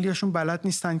 خیلی هاشون بلد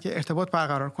نیستن که ارتباط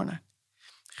برقرار کنن،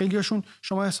 خیلی هاشون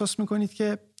شما احساس میکنید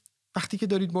که وقتی که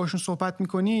دارید باشون صحبت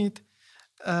میکنید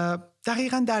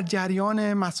دقیقاً در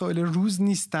جریان مسائل روز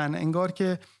نیستن، انگار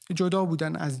که جدا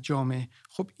بودن از جامعه.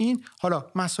 خب این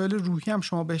حالا مسائل روحی هم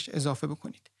شما بهش اضافه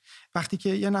بکنید. وقتی که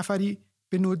یه نفری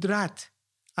به ندرت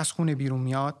از خونه بیرون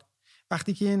میاد،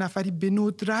 وقتی که یه نفری به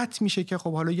ندرت میشه که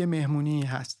خب حالا یه مهمونی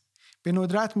هست، به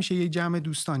ندرت میشه یه جمع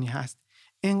دوستانی هست،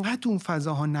 انقدر اون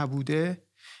فضاها نبوده،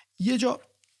 یه جا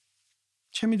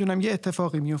چه میدونم یه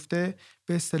اتفاقی میفته،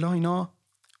 به اصطلاح اینا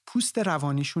پوست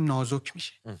روانیشون نازک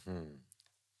میشه.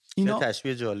 اینا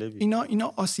تشبیه جالبی.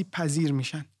 اینا آسیب پذیر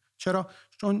میشن. چرا؟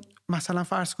 چون مثلا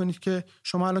فرض کنید که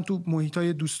شما الان تو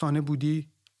محیطای دوستانه بودی،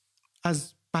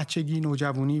 از بچگی،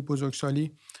 نوجوانی،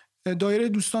 بزرگسالی دایره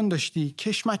دوستان داشتی،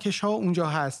 کشمکش ها اونجا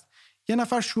هست، یه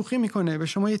نفر شوخی میکنه به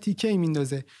شما یه تیکه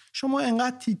میندازه، شما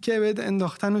انقدر تیکه بهت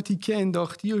انداختن و تیکه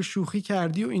انداختی و شوخی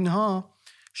کردی و اینها،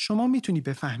 شما میتونی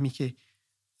بفهمی که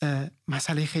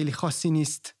مسئله خیلی خاصی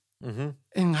نیست.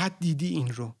 انقدر دیدی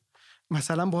این رو،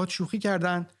 مثلا باهات شوخی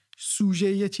کردن،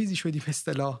 سوژه یه چیزی شدی به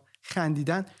اصطلاح،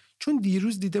 خندیدن، چون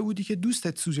دیروز دیده بودی که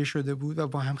دوستت سوژه شده بود و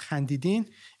با هم خندیدین،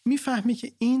 میفهمی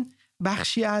که این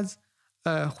بخشی از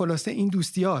خلاصه این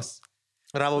دوستی هاست،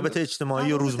 روابط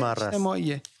اجتماعی و روزمره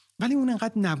است. ولی اون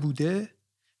انقدر نبوده،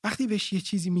 وقتی بهش یه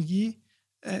چیزی میگی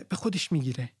به خودش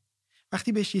میگیره،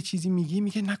 وقتی بهش یه چیزی میگی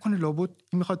میگه نکنه لابد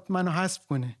این میخواد منو حذف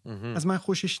کنه، از من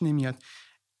خوشش نمیاد.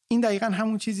 این دقیقاً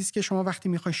همون چیزیه که شما وقتی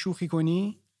میخوای شوخی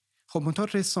کنی، خب منتها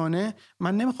رسانه،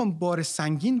 من نمیخوام بار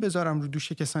سنگین بذارم رو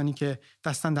دوش کسانی که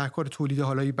دستن در کار تولید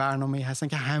حالای برنامه‌ای هستن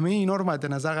که همه اینا رو مد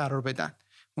نظر قرار بدن.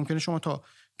 ممکنه شما تا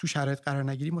تو شرایط قرار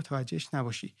نگیری متوجهش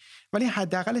نباشی، ولی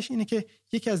حداقلش اینه که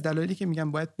یکی از دلایلی که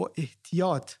میگم باید با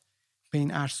احتیاط به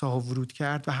این عرصه‌ها ورود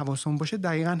کرد و حواسمون باشه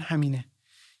دقیقاً همینه.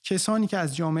 کسانی که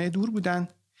از جامعه دور بودن،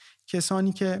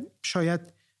 کسانی که شاید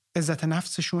عزت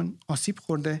نفسشون آسیب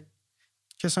خورده،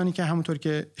 کسانی که همونطور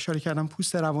که اشاره کردم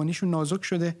پوست روانیشون نازک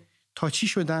شده، تاچی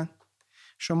شدن،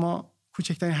 شما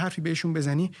کوچکترین حرفی بهشون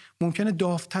بزنی ممکنه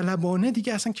داوطلبانه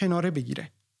دیگه اصلا کناره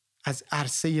بگیره از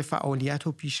عرصه فعالیت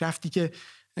و پیشرفتی که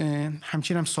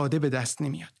همچین هم ساده به دست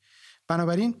نمیاد.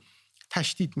 بنابراین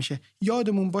تشدید میشه.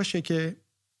 یادمون باشه که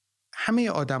همه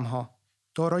آدم ها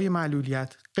دارای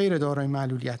معلولیت، غیر دارای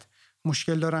معلولیت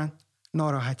مشکل دارن،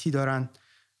 ناراحتی دارن،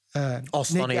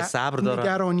 آستانه صبر دارن،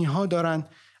 نگرانی ها دارن،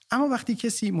 اما وقتی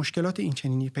کسی مشکلات این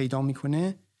چنینی پیدا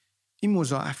میکنه این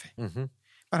مضاعفه.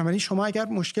 بنابراین شما اگر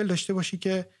مشکل داشته باشی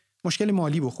که مشکل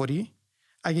مالی بخوری،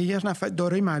 اگه یه نفر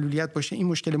دارای معلولیت باشه این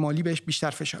مشکل مالی بهش بیشتر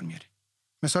فشار میاره.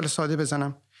 مثال ساده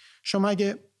بزنم، شما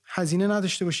اگه هزینه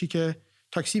نداشته باشی که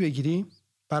تاکسی بگیری،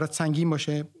 برات سنگین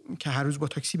باشه که هر روز با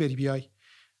تاکسی بری بیای،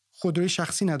 خودروی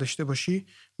شخصی نداشته باشی،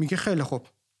 میگه خیلی خوب،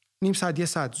 نیم ساعت یه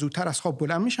ساعت زودتر از خواب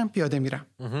بلند میشم پیاده میرم.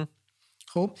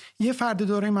 خب یه فرد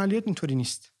دارای معلولیت اینطوری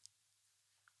نیست،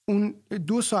 اون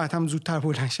 2 ساعت هم زودتر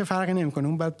بلند شه فرقی نمیکنه،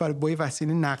 اون باید با یه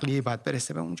وسیله نقلیه باید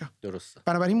برسه به اونجا. درسته.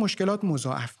 بنابراین مشکلات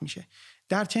مضاعف میشه.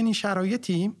 در چنین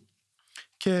شرایطی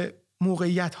که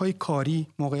موقعیت‌های کاری،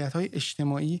 موقعیت‌های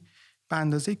اجتماعی به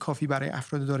اندازه کافی برای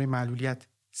افراد دارای معلولیت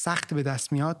سخت به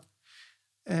دست میاد،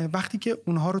 وقتی که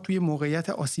اونها رو توی موقعیت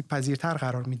آسیب پذیرتر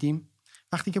قرار میدیم،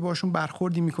 وقتی که باشون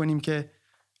برخوردی میکنیم که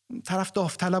طرف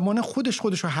داوطلبانه خودش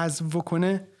رو حذف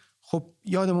کنه، خب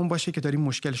یادمون باشه که داریم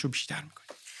مشکلش رو بیشتر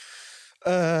میکنیم.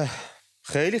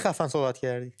 خیلی خفن صحبت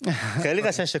کردی، خیلی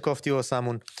قشنگ شکافتی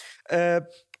واسمون.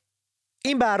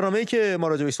 این برنامه‌ای که ما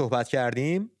راجع بهش صحبت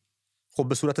کردیم خب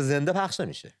به صورت زنده پخش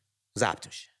نمیشه، ضبط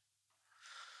میشه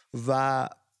و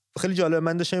خیلی جالب،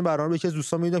 من داشتم این برنامه رو یکی از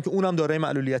دوستان میدیدم که اونم دارای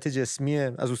معلولیت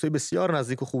جسمیه، از دوستای بسیار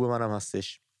نزدیک و خوب منم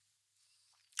هستش.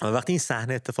 و وقتی این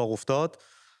صحنه اتفاق افتاد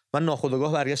من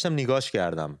ناخودآگاه برگشتم نگاهش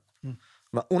کردم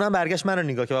و اونم برگشت من رو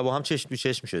نگاه کرد و با هم چشم تو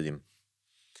چشم شدیم.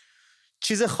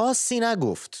 چیز خاصی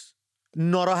نگفت،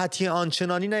 ناراحتی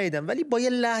آنچنانی ندیدم، ولی با یه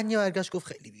لحنی برگشت گفت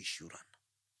خیلی بیشورن.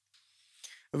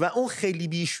 و اون خیلی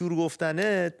بیشور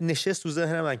گفتنه نشست تو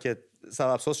ذهن من که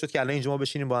سبب ساز شد که الان اینجا ما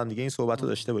بشینیم با هم دیگه این صحبت رو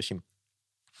داشته باشیم.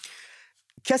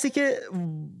 کسی که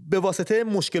به واسطه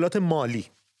مشکلات مالی،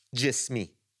 جسمی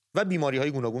و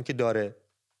بیماری‌های گوناگون که داره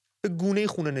به گونه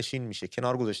خونه نشین میشه،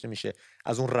 کنار گذاشته میشه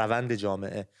از اون روند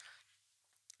جامعه،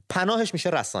 پناهش میشه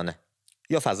رسانه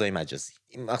یا فضای مجازی.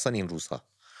 مثلا این روزها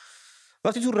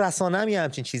وقتی تو رسانه هم یه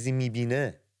همچین چیزی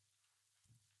میبینه،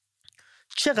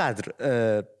 چقدر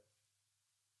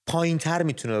پایین تر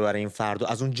میتونه برای این فرد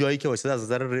از اون جایی که واسه از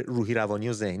نظر روحی، روانی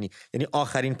و ذهنی، یعنی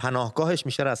آخرین پناهگاهش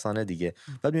میشه رسانه دیگه،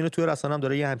 بعد میونه توی رسانه هم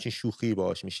داره یه همچین شوخی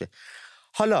باهاش میشه.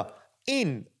 حالا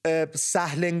این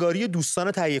سهلنگاری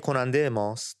دوستان تهیه کننده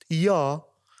ماست یا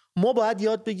ما باید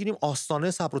یاد بگیریم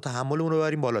آستانه صبر و تحملمون رو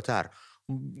ببریم بالاتر،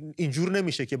 اینجور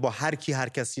نمیشه که با هر کی هر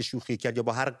کسی شوخی کرد یا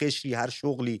با هر قشری، هر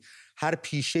شغلی، هر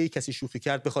پیشه‌ای کسی شوخی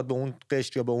کرد بخواد به اون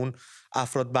قشر یا به اون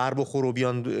افراد بر بخوره و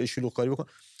بیان شلوغ‌کاری بکن.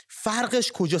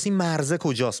 فرقش کجاست؟ این مرزه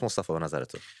کجاست مصطفی به نظر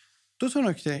تو؟ دو تا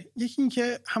نکته. یکی این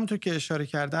که همونطور که اشاره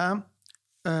کردم،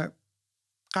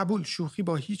 قبول شوخی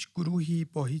با هیچ گروهی،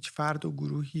 با هیچ فرد و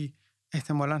گروهی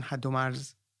احتمالاً حد و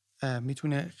مرز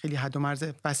میتونه خیلی حد و مرز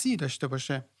وسیعی داشته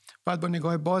باشه. باید با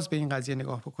نگاه باز به این قضیه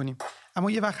نگاه بکنیم.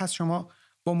 اما یه وقت هست شما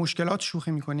با مشکلات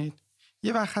شوخی میکنید،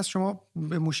 یه وقت هست شما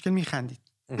به مشکل میخندید.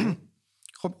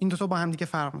 خب این دوتا با هم دیگه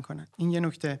فرق میکنن. این یه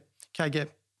نکته که اگه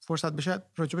فرصت بشه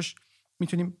راجبش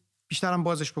میتونیم بیشتر هم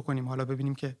بازش بکنیم، حالا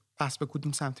ببینیم که بحث به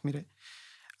کدوم سمت میره.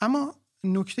 اما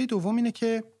نکته دوم اینه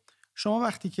که شما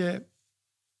وقتی که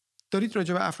دارید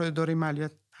راجب افراد دارای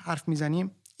معلولیت حرف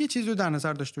میزنیم، یه چیزی رو در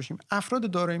نظر داشته باشیم.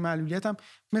 افراد دارای معلولیت هم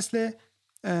مثل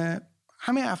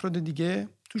همه افراد دیگه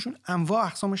توشون انواع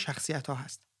اقسام شخصیت ها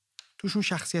هست. توشون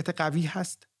شخصیت قوی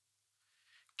هست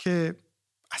که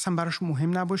اصلا براش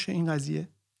مهم نباشه این قضیه،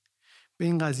 به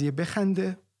این قضیه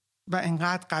بخنده و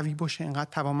انقدر قوی باشه،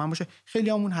 انقدر توانمند باشه. خیلی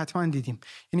همون حتما دیدیم،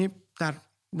 یعنی در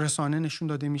رسانه نشون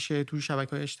داده میشه، توی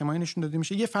شبکه‌های اجتماعی نشون داده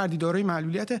میشه، یه فردی دارای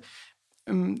معلولیت،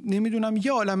 نمیدونم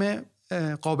یه عالمه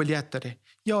قابلیت داره،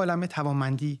 یه عالمه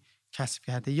توانمندی کسب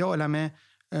کرده، یه عالمه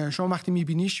شما وقتی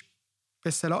میبینیش به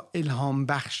اصطلاح الهام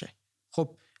بخشه.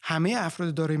 خب همه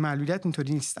افراد دارای معلولیت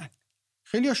اینطوری نیستن.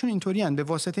 خیلی هاشون اینطوری هستن، به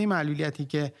واسطه معلولیتی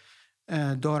که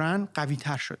دارن قوی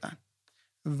تر شدن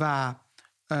و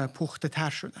پخته تر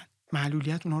شدن.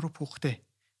 معلولیت اونا رو پخته،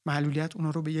 معلولیت اونا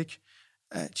رو به یک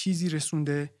چیزی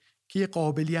رسونده که یه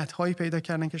قابلیت هایی پیدا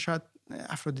کردن که شاید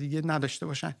افراد دیگه نداشته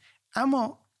باشن.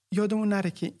 اما یادمون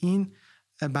نره که این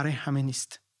برای همه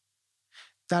نیست.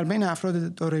 در بین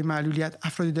افراد دارای معلولیت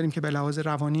افرادی داریم که به لحاظ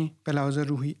روانی، به لحاظ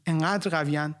روحی انقدر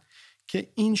قویان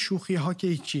که این شوخی ها که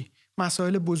هیچی،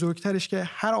 مسائل بزرگترش که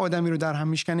هر آدمی رو در هم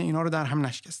میشکنه اینا رو در هم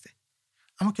نشکسته.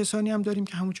 اما کسانی هم داریم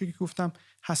که همونجوری که گفتم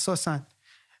حساسن،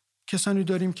 کسانی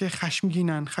داریم که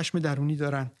خشمگینن، خشم درونی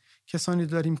دارن، کسانی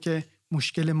داریم که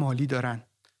مشکل مالی دارن.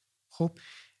 خب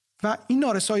و این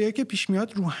نارسایی‌هایی که پیش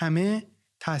میاد رو همه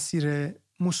تأثیر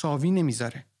مساوی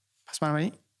نمیذاره. پس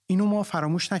بنابراین اینو ما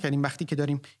فراموش نکردیم وقتی که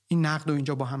داریم این نقد رو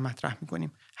اینجا با هم مطرح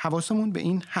میکنیم. حواسمون به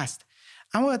این هست.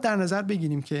 اما باید در نظر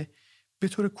بگیریم که به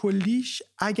طور کلیش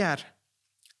اگر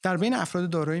در بین افراد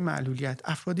دارای معلولیت،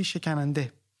 افرادی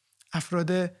شکننده،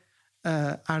 افراد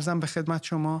ارزم به خدمت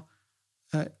شما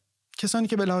کسانی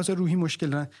که به لحاظ روحی مشکل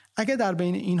دارن، اگر در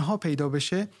بین اینها پیدا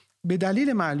بشه، به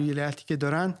دلیل معلولیتی که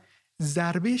دارن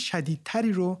ضربه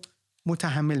شدیدتری رو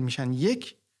متحمل میشن.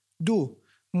 یک، دو،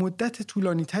 مدت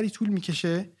طولانی تری طول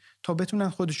میکشه تا بتونن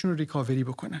خودشون رو ریکاوری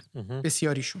بکنن.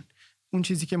 بسیاریشون. اون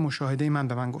چیزی که مشاهده من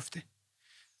به من گفته.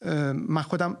 من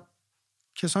خودم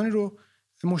کسانی رو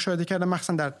مشاهده کردم،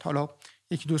 مخصوصا در حالا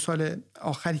 1-2 سال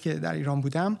آخری که در ایران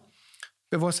بودم،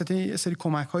 به واسطه یه سری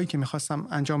کمک هایی که میخواستم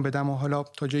انجام بدم و حالا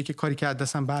تا جایی که کاری که از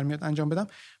دستم برمیاد انجام بدم،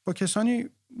 با کسانی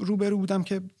روبرو بودم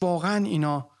که واقعا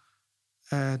اینا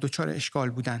دچار اشکال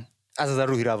بودن. از نظر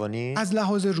روحی روانی؟ از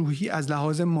لحاظ روحی، از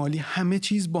لحاظ مالی، همه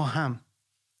چیز با هم.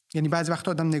 یعنی بعضی وقت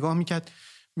آدم نگاه میکرد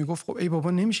میگفت خب ای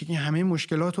بابا نمیشه که همه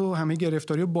مشکلات و همه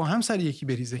گرفتاری با هم سر یکی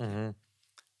بریزه.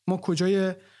 ما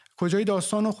کجای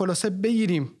داستان رو خلاصه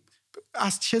بگیریم،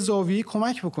 از چه زاویه‌ای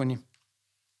کمک بکنیم.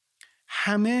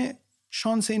 همه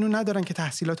شانس اینو ندارن که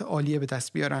تحصیلات عالیه به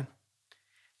دست بیارن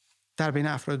در بین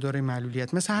افراد دارای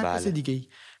معلولیت، مثل هر کس دیگه‌ای.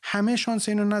 همه شانس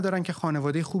اینو ندارن که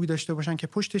خانواده خوبی داشته باشن که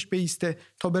پشتش بیسته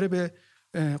تا بره به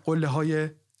قله‌های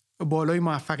بالای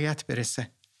موفقیت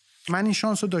برسه. من این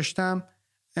شانس رو داشتم،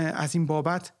 از این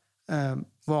بابت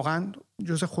واقعا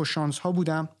جز خوش شانس ها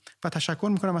بودم و تشکر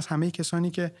میکنم از همه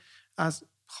کسانی که از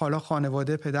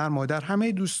خانواده، پدر، مادر،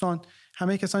 همه دوستان،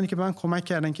 همه کسانی که به من کمک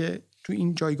کردن که تو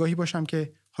این جایگاهی باشم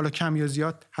که حالا کم یا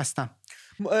زیاد هستم.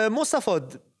 مصطفی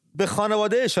به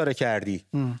خانواده اشاره کردی.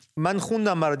 من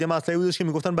خوندم برات یه مطلبی بودش که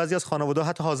میگفتن بعضی از خانواده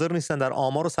حتی حاضر نیستن در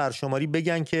آمار و سرشماری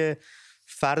بگن که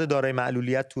فرد دارای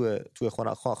معلولیت توی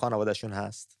خانوادهشون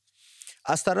هست.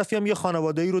 از طرفی هم یه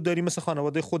خانواده‌ای رو داری مثل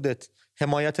خانواده خودت،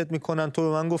 حمایتت میکنن. تو به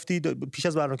من گفتی پیش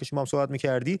از برنامه که شما هم صحبت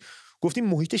میکردی، گفتی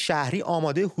محیط شهری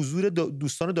آماده حضور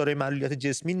دوستان دارای معلولیت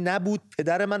جسمی نبود،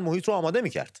 پدر من محیط رو آماده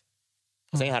میکرد.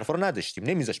 مثلا این حرفا رو نداشتیم،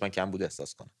 نمیذاش من کم بود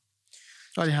احساس کنم.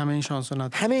 ولی همه این شانس رو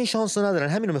ندارن. همه این شانس رو ندارن.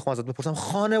 همین رو میخوام ازت بپرسم،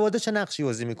 خانواده چه نقشی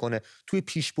بازی میکنه توی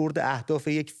پیشبرد اهداف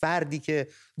یک فردی که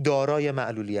دارای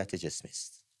معلولیت جسمی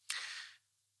است؟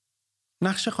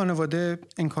 نقش خانواده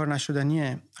انکار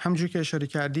نشدنیه. همونجوری که اشاره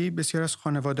کردی بسیار از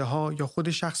خانواده ها یا خود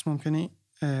شخص ممکنه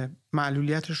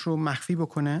معلولیتش رو مخفی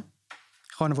بکنه،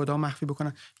 خانواده ها مخفی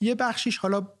بکنن. یه بخشیش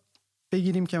حالا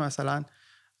بگیریم که مثلا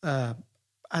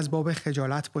از باب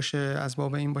خجالت باشه، از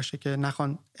باب این باشه که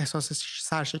نخوان احساس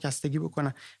سرشکستگی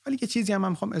بکنن. ولی یه چیزی هم من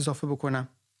میخوام اضافه بکنم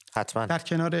حتما در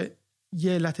کنار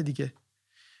یه علت دیگه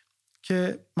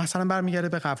که مثلا برمیگرده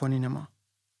به قوانین ما.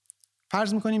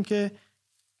 فرض میکنیم که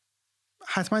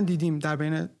حتما دیدیم در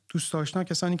بین دوست آشنا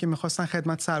کسانی که میخواستن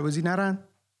خدمت سربازی نرن،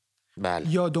 بله.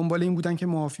 یا دنبال این بودن که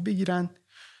معافی بگیرن.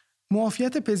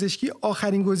 معافیت پزشکی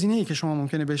آخرین گزینه‌ای که شما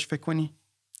ممکنه بهش فکر کنی.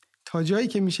 تا جایی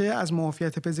که میشه از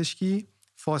معافیت پزشکی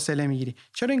فاصله میگیری.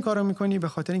 چرا این کارو میکنی؟ به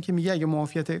خاطر اینکه میگه اگه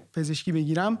معافیت پزشکی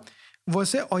بگیرم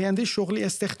واسه آینده شغلی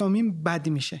استخدامی بد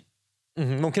میشه،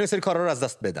 ممکنه سری کارا رو از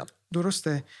دست بدم.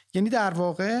 درسته؟ یعنی در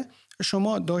واقع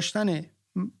شما داشتن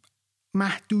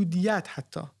محدودیت،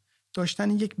 حتی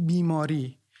داشتن یک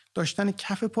بیماری، داشتن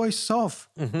کف پای صاف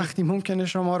وقتی ممکنه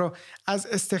شما رو از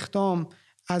استخدام،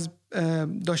 از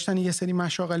داشتن یه سری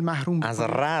مشاغل محروم بکنه. از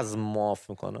رزم معاف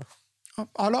میکنه.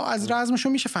 حالا از رزمشو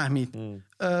میشه فهمید،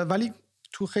 ولی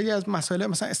تو خیلی از مسائل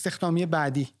مثلا استخدامی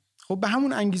بعدی، خب به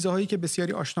همون انگیزه هایی که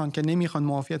بسیاری آشنان که نمیخوان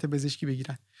معافیت پزشکی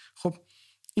بگیرن. خب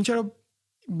این چرا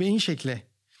به این شکله؟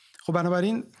 خب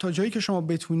بنابراین تا جایی که شما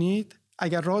بتونید،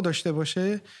 اگر راه داشته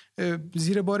باشه،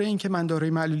 زیر بار این که من دارای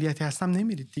معلولیتی هستم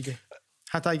نمیرید دیگه،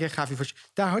 حتی اگه خفیف باشه.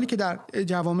 در حالی که در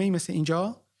جوامعی مثل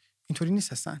اینجا اینطوری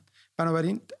نیست هستن.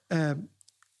 بنابراین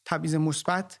تبعیض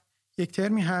مثبت یک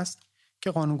ترمی هست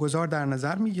که قانونگذار در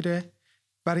نظر میگیره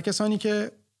برای کسانی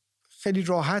که خیلی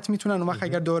راحت میتونن اون وقت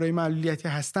اگر دارای معلولیتی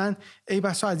هستن ای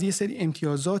بسا از یه سری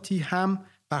امتیازاتی هم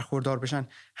برخوردار بشن،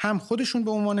 هم خودشون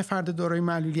به عنوان فرد دارای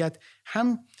معلولیت،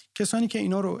 هم کسانی که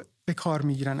اینا رو به کار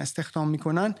میگیرن، استخدام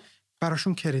میکنن،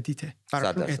 براشون کردیته،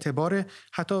 براشون اعتباره.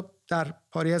 حتی در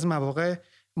پاری از مواقع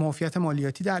معافیت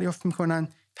مالیاتی دریافت میکنن،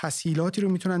 تسهیلاتی رو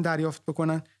میتونن دریافت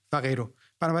بکنن و غیره.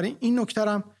 بنابراین این نکته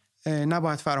هم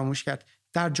نباید فراموش کرد.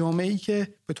 در جامعه‌ای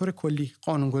که به طور کلی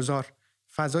قانونگذار،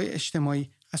 فضای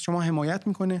اجتماعی از شما حمایت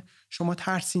میکنه، شما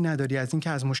ترسی نداری از اینکه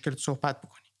از مشکلت صحبت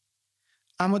بکنی.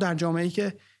 اما در جامعه‌ای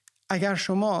که اگر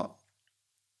شما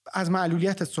از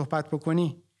معلولیتت صحبت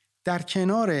بکنی، در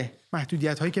کنار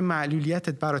محدودیت‌هایی که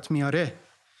معلولیتت برات میاره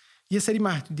یه سری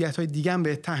محدودیت‌های دیگه هم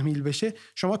به تحمیل بشه،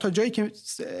 شما تا جایی که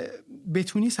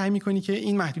بتونی سعی میکنی که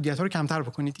این محدودیت‌ها رو کمتر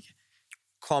بکنی دیگه.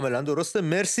 کاملا درسته.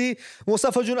 مرسی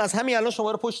مصطفی جون. از همین الان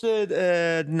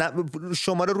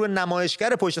شماره روی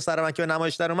نمایشگر پشت سر من که به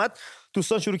نمایش در اومد،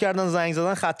 دوستان شروع کردن زنگ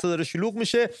زدن، خط داره شلوغ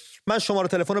میشه. من شماره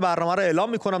تلفن برنامه رو اعلام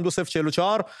میکنم: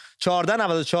 2044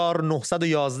 1494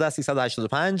 911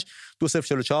 385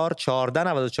 2044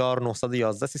 1494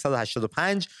 911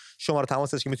 385 شماره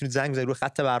تماس است که میتونید زنگ بزنید روی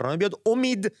خط برنامه بیاد.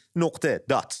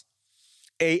 امید.dot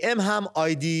AM هم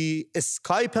آیدی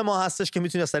اسکایپ ما هستش که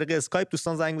میتونید از طریق اسکایپ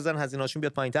دوستان زنگ بزنن، هزینه‌هاشون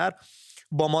بیاد پایین‌تر،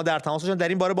 با ما در تماس باشن، در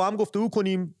این باره با هم گفتگو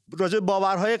کنیم، راجع به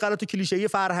باورهای غلط و کلیشه‌ای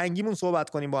فرهنگیمون صحبت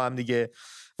کنیم با هم دیگه.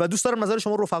 و دوست دارم نظر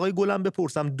شما رفقای گلم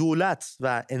بپرسم: دولت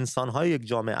و انسان‌های یک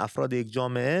جامعه، افراد یک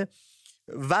جامعه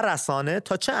و رسانه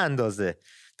تا چه اندازه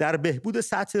در بهبود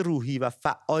سطح روحی و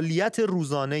فعالیت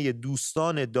روزانه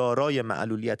دوستان دارای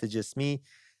معلولیت جسمی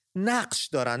نقش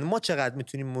دارن؟ ما چقدر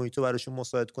میتونیم محیط رو براشون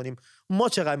مساعد کنیم؟ ما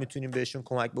چقدر میتونیم بهشون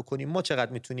کمک بکنیم؟ ما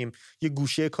چقدر میتونیم یه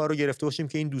گوشه کار رو گرفته باشیم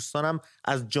که این دوستانم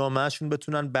از جامعهشون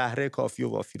بتونن بهره کافی و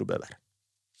وافی رو ببرن؟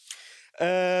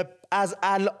 از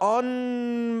الان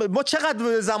ما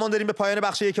چقدر زمان داریم به پایان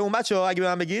بخش یکمون بچه‌ها؟ اگه به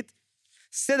من بگید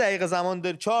 3 دقیقه زمان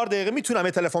داریم، 4 دقیقه. میتونم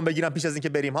یه تلفن بگیرم پیش از اینکه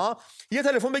بریم ها؟ یه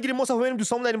تلفن بگیریم مصطفی، ببینیم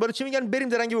دوستامون در این باره چی میگن، بریم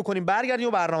درنگی بکنیم، برگردیم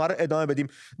و برنامه رو ادامه بدیم.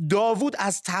 داوود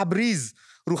از تبریز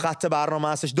رو خط برنامه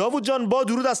هستش. داوود جان، با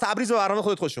درود از تبریز به برنامه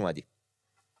خودت خوش اومدی.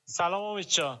 سلام امید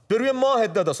جان. به روی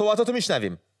ماهت دادا، صحبتاتو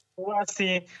میشنویم. خوب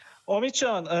هستی امید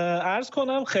جان؟ عرض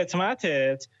کنم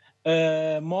خدمتت،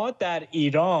 ما در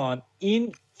ایران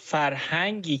این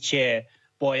فرهنگی که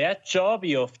باید جا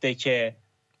بیفته که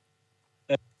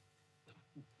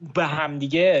به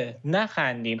همدیگه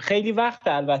نخندیم، خیلی وقت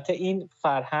البته این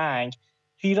فرهنگ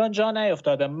تو ایران جا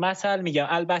نیفتاده. مثل میگم،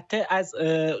 البته از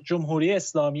جمهوری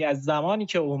اسلامی از زمانی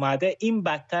که اومده این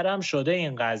بدتر هم شده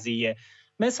این قضیه.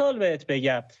 مثال بهت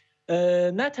بگم،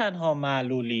 نه تنها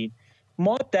معلولین،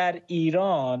 ما در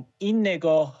ایران این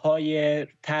نگاه‌های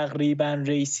تقریبا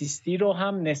ریسیستی رو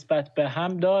هم نسبت به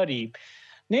هم داریم.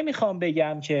 نمیخوام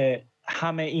بگم که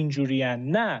همه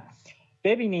اینجورین، نه.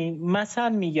 ببینین مثلا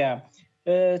میگم،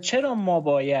 چرا ما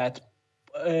باید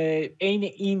عین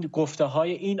این گفته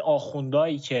های این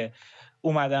آخوندایی که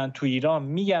اومدن تو ایران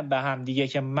میگن به هم دیگه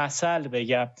که مثل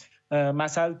بگم،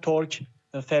 مثل ترک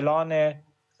فلانه،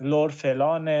 لور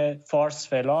فلانه، فارس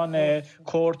فلانه،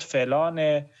 کرد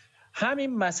فلانه،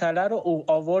 همین مسئله رو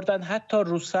آوردن حتی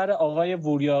رو سر آقای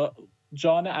وریا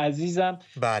جان عزیزم.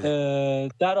 بله.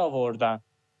 در آوردن.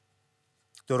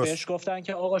 بهش گفتن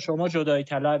که آقا شما جدایی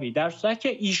طلبی، در صورتی که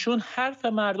ایشون حرف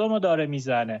مردم رو داره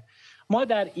میزنه. ما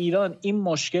در ایران این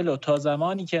مشکل رو تا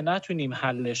زمانی که نتونیم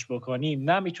حلش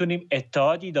بکنیم، نمیتونیم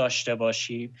اتحادی داشته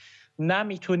باشیم،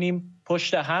 نمیتونیم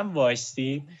پشت هم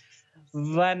وایستیم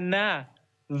و نه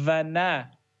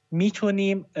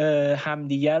میتونیم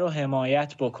همدیگر رو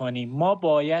حمایت بکنیم. ما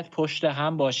باید پشت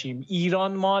هم باشیم.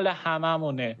 ایران مال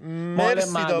هممونه، مال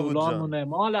معلولانمونه،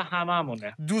 مال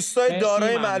هممونه. دوستای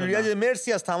دارای معلولیت،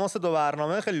 مرسی از تماس دو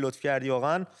برنامه، خیلی لطف کردی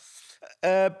واقعا.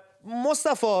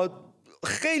 مصطفی،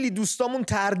 خیلی دوستامون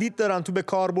تردید دارن تو به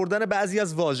کار بردن بعضی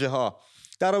از واژه‌ها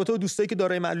در رابطه با دوستایی که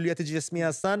دارای معلولیت جسمی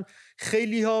هستن.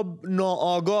 خیلی ها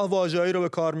ناآگاه واژه‌ای رو به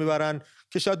کار میبرن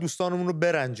که شاید دوستانمون رو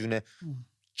برنجونه.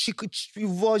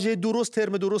 واژه درست،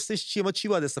 ترم درستش چیه؟ ما چی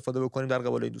باید استفاده بکنیم در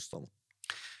قبال دوستامون؟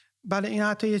 بله، این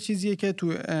حتی یه چیزیه که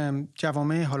تو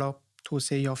جوامع حالا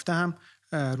توسعه یافته هم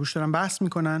روش دارن بحث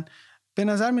میکنن. به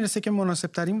نظر میرسه که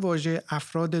مناسب ترین واژه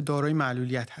افراد دارای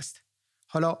معلولیت هست.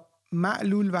 حالا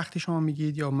معلول وقتی شما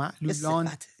میگید یا معلولان،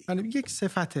 یک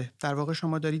صفته. در واقع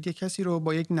شما دارید یک کسی رو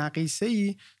با یک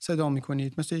نقیصه‌ای صدا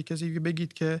میکنید، مثل یک کسی که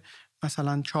بگید که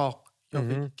مثلا چاق یا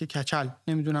بگید که کچل،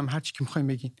 نمیدونم هر چی که میخوایم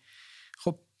بگین.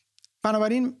 خب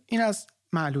بنابراین این از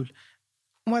معلول.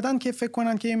 اومدن که فکر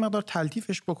کنن که این مقدار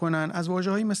تلطیفش بکنن، از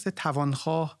واژه‌هایی مثل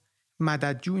توانخواه،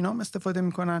 مددجو اینا هم استفاده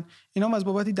میکنن. اینا هم از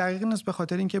بابتی دقیق نیست، به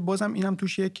خاطر اینکه بازم اینم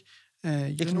توش یک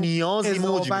نیازی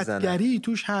موج میزنه،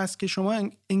 توش هست که شما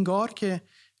انگار که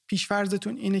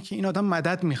پیش‌فرضتون اینه که این آدم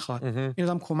مدد میخواد، این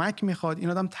آدم کمک میخواد، این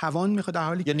آدم توان میخواد، در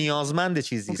حالی یا نیازمند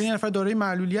چیزی است. این نفر دارای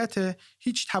معلولیت،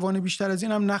 هیچ توان بیشتر از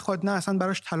این هم نخواد، نه اصلا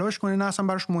براش تلاش کنه، نه اصلا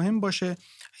براش مهم باشه،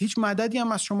 هیچ مددی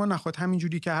هم از شما نخواد،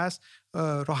 همینجوری که هست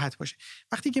راحت باشه.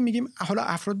 وقتی که میگیم حالا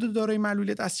افراد دارای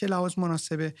معلولیت از چه لحاظ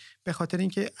مناسبه، به خاطر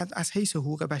اینکه از حیث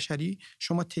حقوق بشری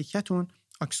شما تکیتون،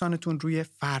 اکسانتون روی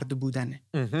فرد بودنه.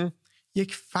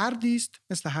 یک فردی است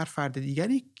مثل هر فرد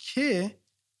دیگری که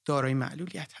دارای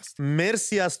معلولیت هست.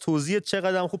 مرسی از توضیح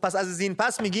چقدر خوب. پس از این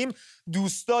پس میگیم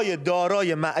دوستای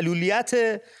دارای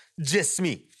معلولیت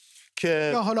جسمی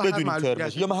که بدونیم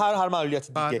ترمش، یا هر معلولیت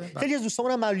دیگه. خیلی از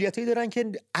دوستامون هم معلولیتایی دارن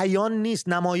که عیان نیست،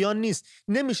 نمایان نیست،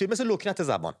 نمیشه، مثل لکنت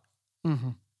زبان.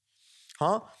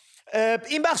 ها،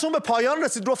 این بخشمون به پایان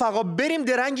رسید رفقا. بریم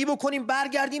درنگی بکنیم،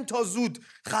 برگردیم تا زود.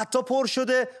 خطا پر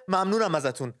شده. ممنونم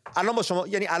ازتون. الان با شما،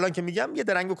 یعنی الان که میگم یه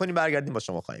درنگ بکنیم برگردیم با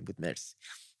شما خواهیم بود. مرسی.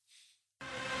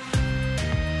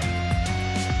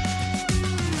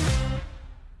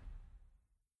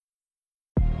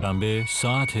 شنبه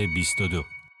ساعت 22.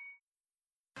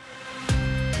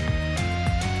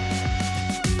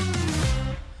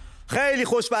 خیلی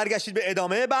خوش برگشتید به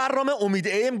ادامه برنامه امید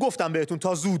ایم. گفتم بهتون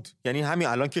تا زود، یعنی همین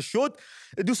الان که شد.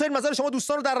 دوست دارید نظر شما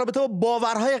دوستان رو در رابطه با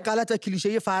باورهای غلط و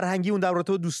کلیشه‌ای فرهنگی اون در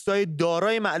رابطه با دوستای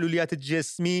دارای معلولیت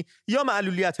جسمی یا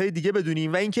معلولیت‌های دیگه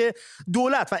بدونیم، و اینکه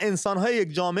دولت و انسان‌های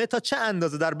یک جامعه تا چه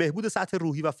اندازه در بهبود سطح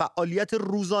روحی و فعالیت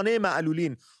روزانه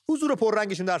معلولین، حضور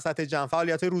پررنگشون در سطح جمع،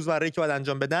 فعالیت‌های روزمره‌ای که باید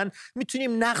انجام بدن،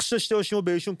 میتونیم نقش داشته باشیم و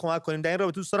بهشون کمک کنیم. در این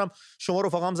رابطه دوست دارم شما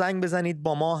رفقام زنگ بزنید،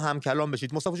 با ما هم کلام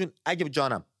بشید. مصطفی جون اگه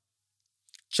جانم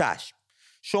چشم،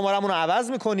 شمارمون رو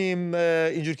عوض میکنیم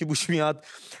اینجور که بوش میاد.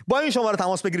 با این شماره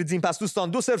تماس بگیرید. زین پس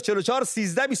دوستان 2044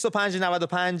 13 25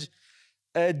 95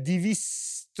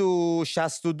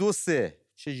 262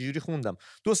 چجوری خوندم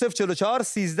 2044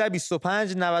 13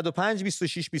 25 95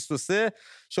 26 23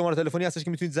 شماره تلفنی هستش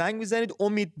که میتونید زنگ بزنید.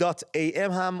 امید.am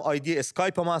هم آیدی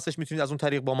اسکایپ ما هستش، میتونید از اون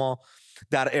طریق با ما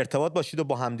در ارتباط باشید و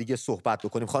با همدیگه صحبت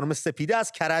بکنیم. خانم سپیده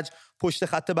از کرج پشت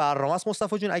خط برنامه است.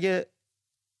 مصطفی جون اگه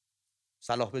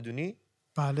صلاح بدونی.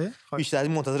 بله، بیشتر از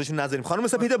این منتظرشون نذاریم. خانم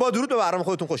سپیده با درود به برنامه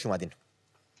خودتون خوش اومدین.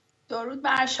 درود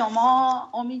بر شما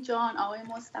امید جان، آقای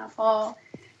مصطفی.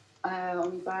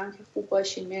 امیدوارم که خوب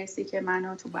باشین. مرسی که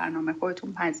منو تو برنامه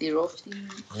خودتون پذیرفتین.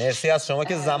 مرسی از شما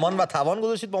که زمان و توان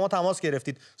گذاشتید با ما تماس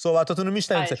گرفتید. صحبتاتون رو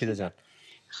میشنویم سپیده جان.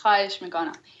 خواهش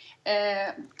میکنم.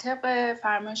 طبق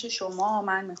فرمایش شما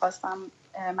من میخواستم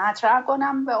مطرح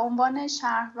کنم به عنوان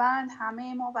شهروند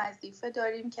همه ما وظیفه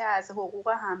داریم که از حقوق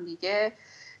همدیگه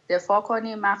دفاع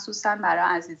کنیم، مخصوصا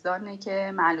برای عزیزانی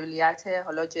که معلولیت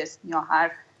حالا جسمی یا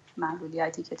هر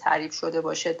معلولیتی که تعریف شده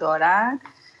باشه دارن.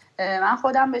 من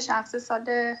خودم به شخص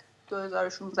سال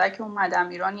 2016 که اومدم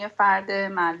ایران یه فرد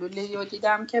معلولی رو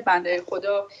دیدم که بنده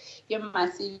خدا یه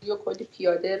مسیری و کلی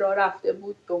پیاده راه رفته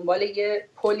بود، دنبال یه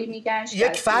پلی میگشت.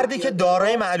 یک فردی که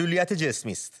دارای معلولیت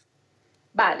جسمی است.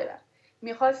 بله.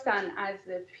 میخواستن از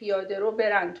پیاده رو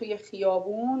برن توی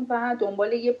خیابون و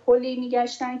دنبال یه پلی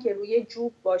میگشتن که روی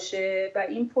جوب باشه و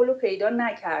این پل رو پیدا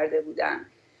نکرده بودن.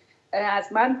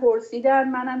 از من پرسیدن،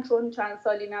 منم چون چند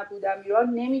سالی نبودم ایران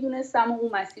نمیدونستم و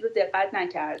اون مسیر رو دقت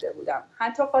نکرده بودم.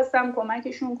 حتی خواستم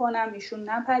کمکشون کنم، ایشون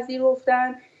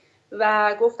نپذیرفتن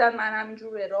و گفتن من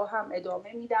همینجور به راهم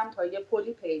ادامه میدم تا یه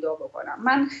پلی پیدا بکنم.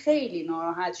 من خیلی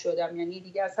ناراحت شدم، یعنی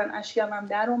دیگه اصلا اشکم هم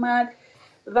در اومد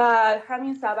و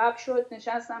همین سبب شد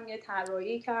نشستم یه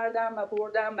طراحی کردم و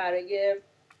بردم برای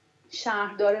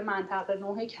شهردار منطقه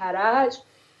 9 کرج،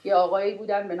 یه آقایی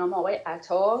بودن به نام آقای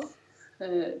عطا،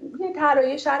 یه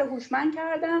طراحی شهر هوشمند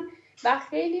کردم و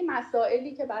خیلی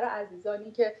مسائلی که برای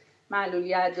عزیزانی که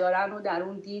معلولیت دارن رو در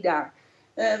اون دیدم.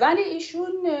 ولی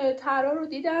ایشون طرح رو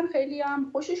دیدن، خیلی هم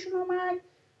خوششون اومد،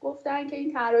 گفتن که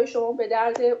این طرح شما به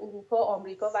درد اروپا،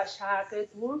 آمریکا و شرق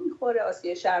دور میخوره،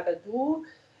 آسیا شرق دور،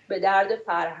 به درد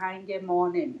فرهنگ ما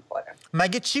نمیخوره.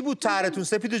 مگه چی بود طرحتون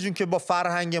سپیده جون که با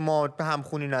فرهنگ ما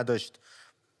همخونی نداشت؟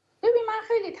 ببین من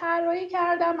خیلی طراحی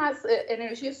کردم، از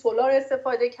انرژی سولار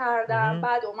استفاده کردم،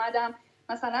 بعد اومدم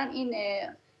مثلا این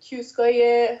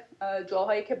کیوسکای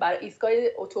جاهایی که برای ایستگاه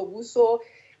اتوبوس و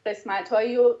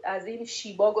قسمت‌هایی رو از این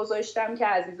شیبا گذاشتم که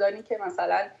عزیزانی که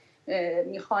مثلا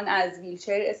میخوان از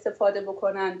ویلچر استفاده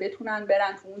بکنن بتونن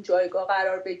برن تو اون جایگاه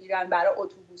قرار بگیرن. برای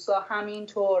اتوبوس‌ها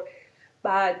همینطور.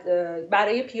 بعد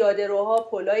برای پیاده روها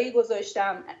پلایی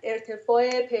گذاشتم،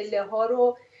 ارتفاع پله‌ها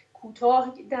رو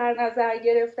کوتاه در نظر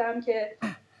گرفتم که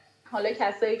حالا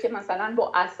کسایی که مثلا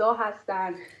با عصا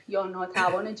هستن یا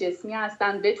ناتوان جسمی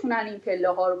هستن بتونن این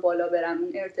پله‌ها رو بالا برن.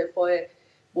 اون ارتفاع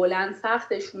بلند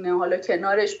سختشونه. حالا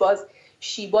کنارش باز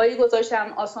شیبایی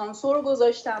گذاشتم، آسانسور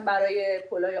گذاشتم برای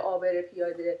پلای عابر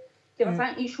پیاده که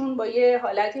مثلا ایشون با یه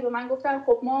حالتی به من گفتن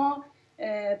خب ما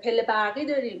پله برقی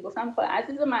داریم. گفتم خب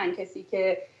عزیز من، کسی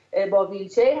که با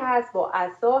ویلچر هست، با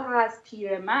عصا هست،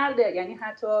 پیرمرده، یعنی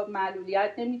حتی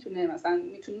معلولیت نمیتونه، مثلا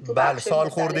میتونه تو بله سال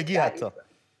خوردگی حتی.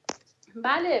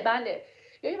 بله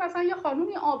یعنی مثلا یه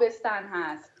خانومی آبستن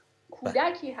هست،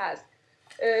 کودکی هست،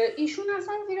 ایشون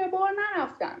اصلا زیر بار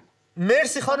نرفتن.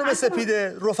 مرسی خانم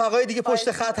سپیده. رفقای دیگه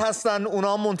پشت خط هستن،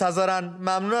 اونا هم منتظرن.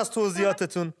 ممنون از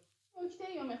توضیحاتتون.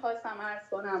 نکته‌ای رو میخواستم عرض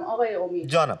کنم آقای امید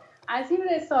جانم. از این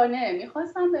رسانه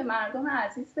میخواستم به مردم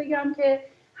عزیز بگم که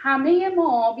همه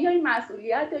ما بیاییم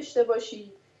مسئولیت داشته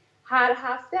باشیم. هر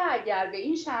هفته اگر به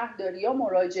این شهرداری‌ها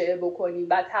مراجعه بکنیم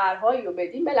و طرح‌هایی رو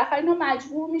بدیم، بالاخره اینا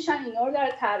مجبور میشن اینا رو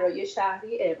در طراحی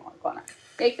شهری اعمال کنن.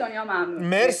 یک دنیا ممنون.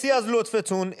 مرسی از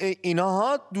لطفتون.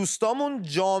 اینها دوستامون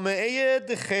جامعه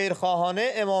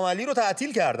خیرخواهانه امام علی رو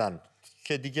تعطیل کردن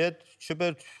که دیگه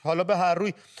چه حالا به هر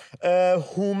روی.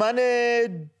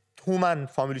 هومن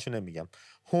فامیلیشو نمیگم،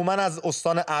 هومن از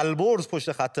استان البرز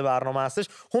پشت خط برنامه هستش.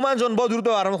 هومن جان با درود به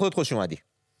برنامه خودت خوش اومدی.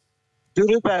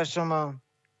 درود بر شما.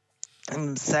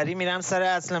 سری میرم سر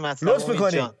اصل مطلب. لطف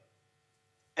میکنی.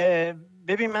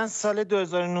 ببین من سال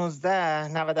 2019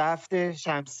 97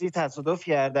 شمسی تصادف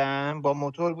کردم، با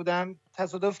موتور بودم،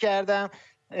 تصادف کردم.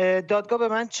 دادگاه به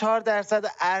من 4%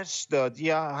 ارش داد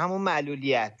یا همون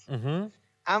معلولیت.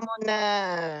 اما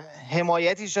نه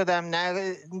حمایتی شدم،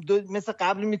 نه مثل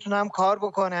قبل میتونم کار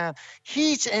بکنم.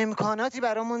 هیچ امکاناتی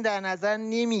برامون در نظر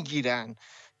نمیگیرن.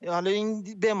 حالا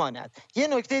این بماند. یه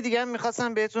نکته دیگه هم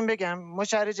میخواستم بهتون بگم. ما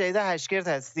شهر جدید هشکرت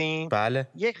هستیم. بله.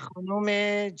 یک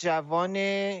خانم جوان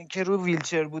که رو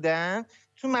ویلچر بودن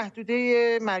تو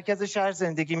محدوده مرکز شهر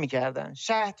زندگی میکردن.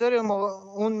 شهردار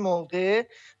اون موقع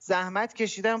زحمت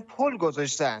کشیدن، پل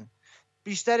گذاشتن.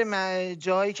 بیشتر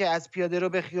جایی که از پیاده رو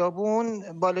به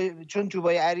خیابون بالا، چون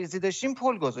جوبای عریضی داشتیم،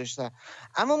 پل گذاشتن.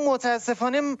 اما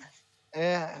متاسفانه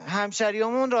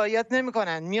همشریامون رعایت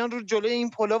نمیکنن، میان رو جلوی این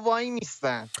پلا وای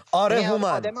میستن. آره هومن،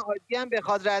 آدم عادی هم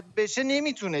بخواد رد بشه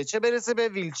نمیتونه، چه برسه به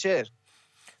ویلچر.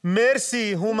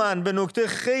 مرسی هومن، به نکته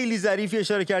خیلی ظریفی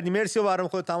اشاره کردی. مرسی و برام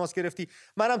خودت تماس گرفتی.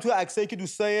 منم تو عکسایی که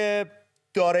دوستای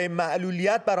دارای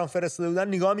معلولیت برام فرستاده بودن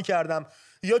نگاه می‌کردم.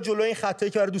 یا جلوی این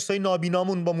خطایی که برای دوستای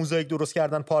نابینامون با موزاییک درست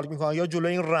کردن پارک میکنن، یا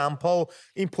جلوی این رمپا و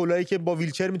این پلایی که با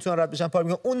ویلچر میتونن رد بشن پارک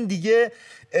میکنن. اون دیگه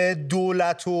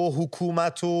دولت و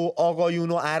حکومت و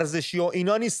آقایون و ارزشی و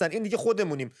اینا نیستن. این دیگه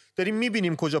خودمونیم، داریم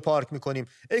میبینیم کجا پارک میکنیم.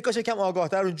 ای کاش یکم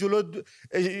آگاه‌تر جلو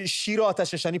شیر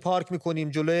آتش نشانی پارک میکنیم،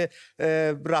 جلوی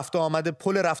رفت آمد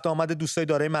پل رفت آمد دوستای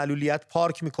دارای معلولیت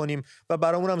پارک میکنیم و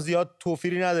برامون هم زیاد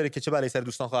توفیری نداره که چه بلایی سر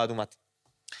دوستان خواهد اومد.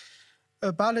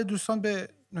 بله دوستان به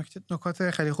نکات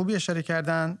خیلی خوبی اشاره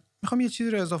کردن. میخوام یه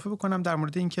چیزی رو اضافه بکنم در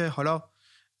مورد اینکه حالا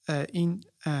این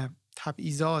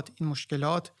تبعیضات، این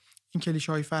مشکلات، این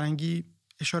کلیشه‌های فرهنگی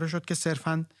اشاره شد که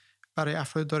صرفاً برای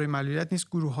افراد دارای معلولیت نیست،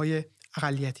 گروه‌های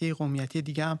اقلیتی قومیتی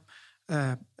دیگه هم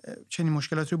چنین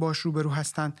مشکلاتی رو باهاش روبرو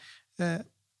هستن.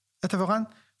 اتفاقاً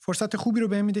فرصت خوبی رو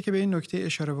بهم میده که به این نکته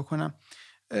اشاره بکنم.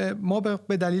 ما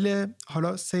به دلیل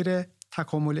حالا سیر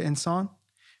تکامل انسان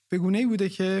به گونه‌ای بوده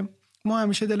که ما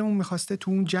همیشه دلمون میخواسته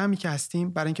تو اون جمعی که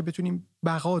هستیم برای اینکه بتونیم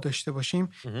بقا داشته باشیم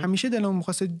همیشه دلمون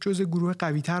میخواسته جزء گروه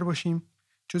قوی تر باشیم،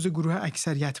 جزء گروه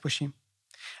اکثریت باشیم.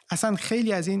 اصلا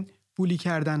خیلی از این بولی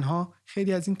کردنها،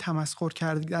 خیلی از این تمسخر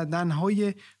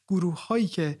کردنهای گروه هایی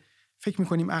که فکر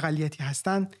میکنیم اقلیتی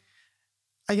هستن،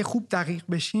 اگه خوب دقیق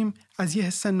بشیم از یه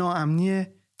حس ناامنی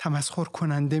تمسخر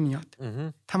کننده میاد.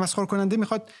 تمسخر کننده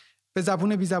میخواد به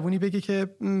زبون بی زبونی بگه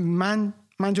که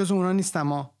من جزء اونا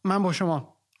نیستم، من با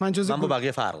شما، من با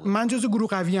بقیه فرق دارم، من جزء گروه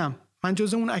قویم، من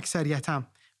جزء اون اکثریتم،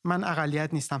 من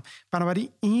اقلیت نیستم. بنابراین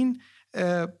این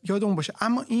یادمون باشه.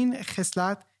 اما این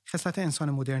خصلت انسان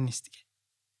مدرن نیست دیگه.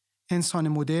 انسان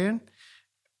مدرن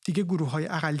دیگه گروه‌های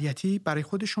اقلیتی برای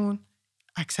خودشون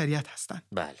اکثریت هستن.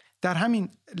 بله. در همین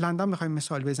لندن بخوایم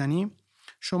مثال بزنیم،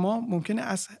 شما ممکنه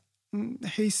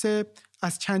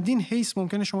از چندین حیث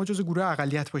ممکنه شما جزء گروه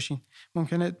اقلیت باشین.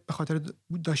 ممکنه به خاطر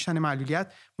داشتن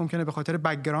معلولیت، ممکنه به خاطر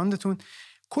بک‌گراندتون.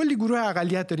 کلی گروه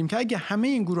اقلیت داریم که اگه همه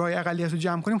این گروه‌های اقلیت رو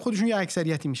جمع کنیم خودشون یه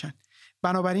اکثریتی میشن.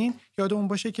 بنابراین یادمون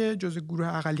باشه که جزء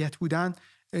گروه اقلیت بودن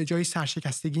جایی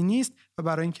سرشکستگی نیست و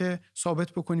برای اینکه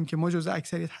ثابت بکنیم که ما جزء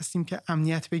اکثریت هستیم که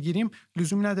امنیت بگیریم،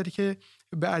 لزومی نداره که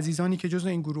به عزیزانی که جزء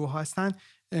این گروه هستن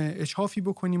اجحافی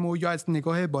بکنیم و یا از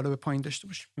نگاه بالا به پایین داشته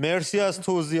باشیم. مرسی از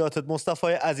توضیحاتت مصطفی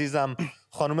عزیزم.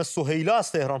 خانم سهیلا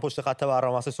از تهران پشت خط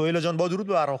برنامه است. سهیلا جان با درود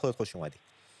به برنامه خودت خوش اومدی.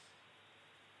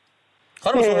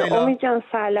 خانم سهیلا، امید جان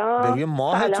سلام. به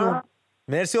ماهتون.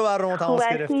 مرسی و برنامه تماس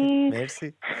گرفتی.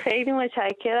 مرسی. خیلی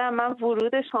متشکرم. من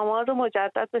ورود شما رو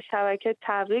مجدد به شبکه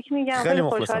تبریک میگم. خیلی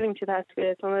خوشحالیم که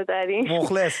تصویرتون رو داریم.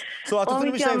 مخلص. صحبتتون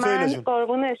رو میشنویم سهیلا جون.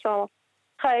 قربون شما.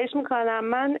 خواهش میکنم.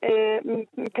 من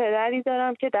پدری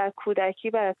دارم که در کودکی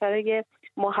بر اثر یه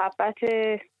محبت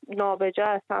نابجا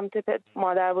از سمت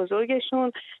مادر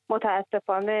بزرگشون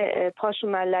متاسفانه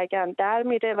پاشون لگن در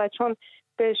میره و چون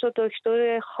بهش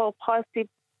دکتر خوب خاصی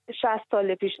 60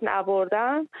 سال پیش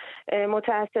نبردن،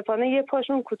 متاسفانه یه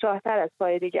پاشون کوتاه‌تر از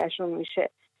پای دیگرشون میشه.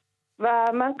 و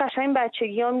من قشنگ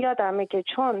بچگیام یادمه که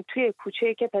چون توی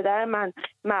کوچه‌ای که پدر من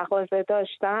مغازه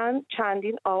داشتن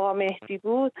چندین آقا مهدی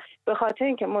بود، به خاطر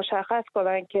اینکه مشخص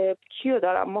کنن که کیو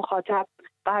دارم مخاطب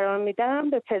قرار میدم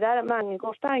به پدر من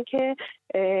میگفتن که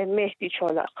مهدی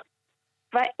چلاق.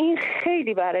 و این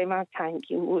خیلی برای من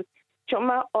سنگین بود چون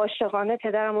من عاشقانه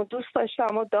پدرم رو دوست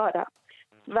داشتم و دارم.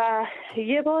 و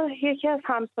یه بار یکی از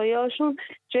همسایه‌هاشون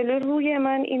جلوی روی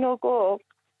من اینو گفت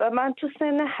و من تو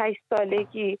سن 8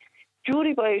 سالگی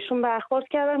جوری با ایشون برخورد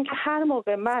کردم که هر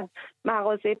موقع من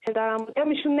مغازه پدرم بودم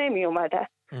ایشون نمی اومدن.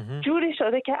 جوری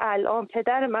شده که الان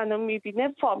پدر منو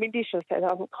میبینه فامیلیشو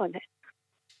صدا میکنه.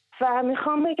 و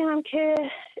میخوام بگم که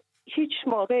هیچ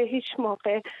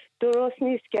موقع درست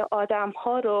نیست که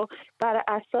آدم‌ها رو بر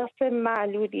اساس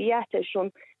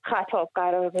معلولیتشون خطاب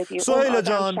قرار بدیم. سهیلا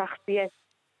جان،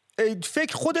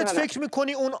 فکر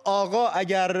میکنی اون آقا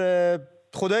اگر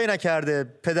خدایی نکرده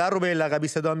پدر رو به لقبی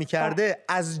صدا میکرده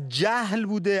از جهل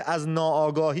بوده، از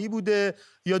ناآگاهی بوده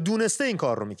یا دونسته این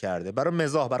کار رو میکرده برای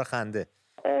مزاح، برای خنده؟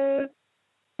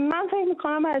 من فکر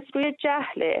میکنم از روی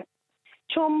جهله،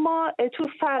 چون ما تو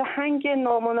فرهنگ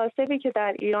نامناسبی که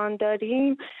در ایران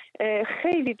داریم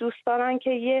خیلی دوست دارن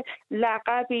که یه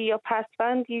لقبی یا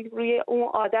پسوندی روی اون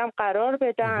آدم قرار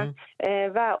بدن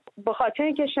و به خاطر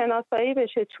اینکه شناسایی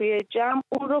بشه توی جمع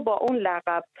اون رو با اون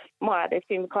لقب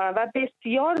معرفی میکنن و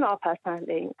بسیار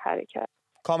ناپسنده این حرکت.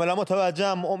 کاملا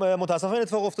متوجهم. متاسفم این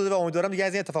اتفاق افتاده و امیدوارم دیگه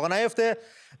از این اتفاقا نیفته.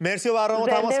 مرسی و برنامه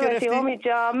تماس گرفتی.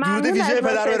 درود ویژه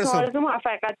پدر برسون.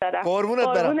 قربونت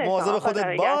برم. مواظب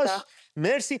خودت باش.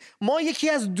 مرسی. ما یکی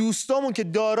از دوستامون که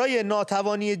دارای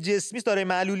ناتوانی جسمی است، دارای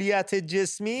معلولیت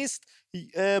جسمی است،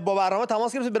 با برنامه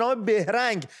تماس گرفت به نام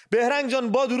بهرنگ. بهرنگ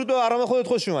جان با درود به برنامه خودت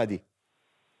خوش اومدی.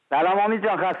 سلام امید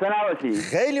جان، خسته نباشی.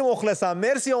 خیلی مخلصم.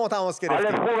 مرسی و تماس گرفتی.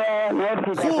 حالت خوبه؟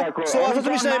 مرسی. خوب.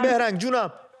 صحبتاتو میشنویم بهرنگ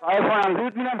جونم.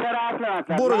 زود میرم سر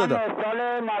اصل. برو دادا. من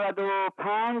سال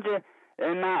 95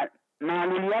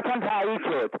 معلولیتم تایید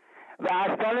شد و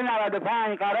از سال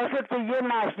 95 قرار شد که یه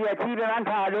مشروطیتی به من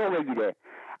تعلق بگیره.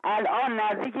 الان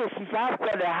نزدیک 6-7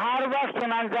 ساله هر وقت که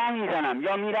من زنگ میزنم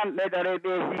یا میرم به اداره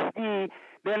بهزیستی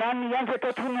به من میگن که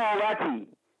تو نوبتی.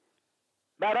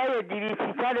 برای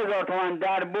 200-300 هزار تومان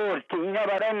در برج که اینا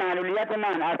برای معلولیت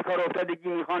من از کار افتادگی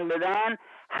میخوان بدن،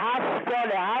 7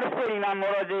 ساله هر سری من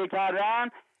مراجعه کردم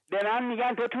به من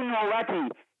میگن تو نوبتی.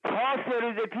 تا 3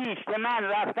 روز پیش که من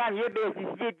رفتن یه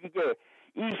بهزیستی دیگه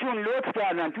ایشون لطف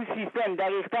کردن تو سیستم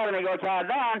دقیق‌تر نگاه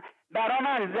کردن برا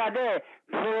من زده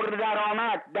پر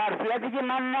درآمد، در صورتی که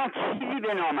من نه چیزی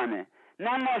به ناممه،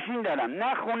 نه ماشین دارم،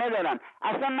 نه خونه دارم،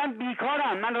 اصلا من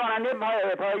بیکارم، من راننده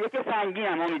پایک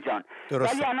سنگینم امید جان.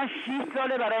 ولی الان 6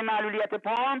 ساله برای معلولیت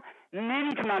پام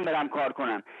نمیتونم برم کار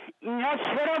کنم. اینا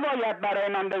چرا باید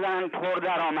برای من بزنن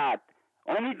پردرآمد؟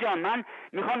 امید جان من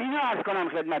میخوام اینو عرض کنم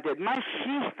خدمتت، من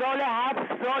 6 ساله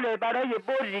 7 ساله برای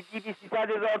برج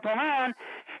 200,000 تومان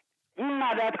این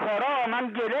مددکارا من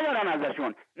گله دارم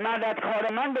ازشون.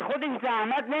 مددکار من به خودش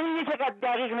زحمت نمیگه چقدر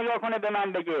دقیق نگاه کنه به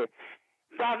من بگه،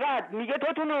 فقط میگه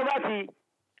تو نوبتی.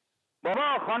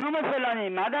 بابا خانم فلانی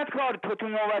مددکار تو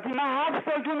نوبتی، من 7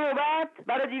 سال تو نوبت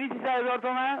برای 200,000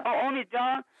 تومان. امید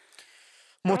جان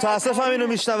متاسفم اینو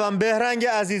میشنوم. بهرنگ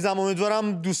عزیزم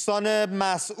امیدوارم دوستان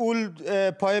مسئول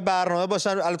پای برنامه باشن،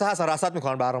 البته حسن رصد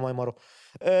میکنن برنامه ما رو،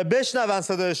 بشنون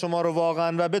صدای شما رو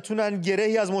واقعا و بتونن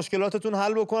گرهی از مشکلاتتون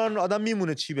حل بکنن. آدم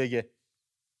میمونه چی بگه.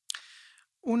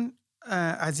 اون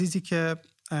عزیزی که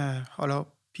حالا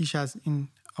پیش از این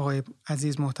آقای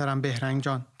عزیز محترم بهرنگ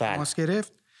جان تماس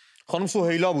گرفت، خانم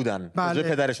سهیلا بودن. راجع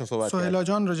پدرشون صحبت کرد. سهیلا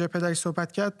جان راجع پدرش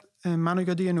صحبت کرد. منو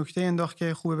یاد یه نکته انداخت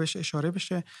که خوبه بهش اشاره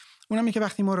بشه. اونم اینه که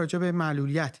وقتی ما راجع به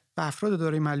معلولیت و افراد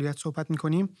دارای معلولیت صحبت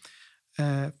می‌کنیم،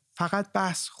 فقط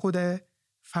بحث خود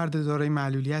فرد دارای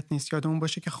معلولیت نیست. یادمون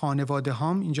باشه که خانواده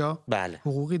هام اینجا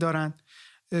حقوقی دارن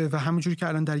و همونجوری که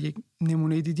الان در یک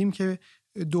نمونه دیدیم که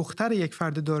دختر یک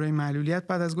فرد دارای معلولیت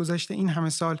بعد از گذشت این همه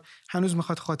سال هنوز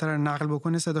میخواد خاطره رو نقل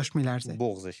بکنه، صداش میلرزه،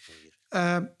 بغضش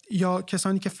میگیره. یا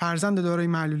کسانی که فرزند دارای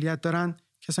معلولیت دارن،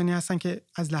 کسانی هستن که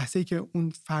از لحظه‌ای که اون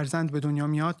فرزند به دنیا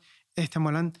میاد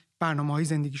احتمالاً برنامه‌های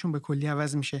زندگیشون به کلی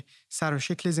عوض میشه، سر و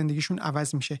شکل زندگیشون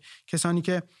عوض میشه. کسانی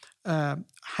که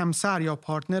همسر یا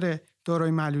پارتنر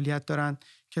دارای معلولیت دارن،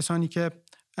 کسانی که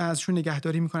ازشون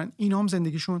نگهداری میکنن، اینا هم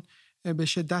زندگیشون به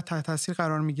شدت تحت تاثیر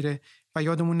قرار میگیره و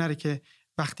یادمون نره که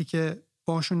وقتی که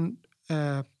باشون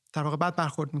در واقع بد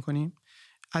برخورد میکنیم،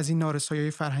 از این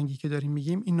نارسایی‌های فرهنگی که داریم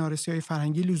میگیم، این نارسایی‌های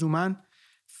فرهنگی لزوماً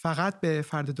فقط به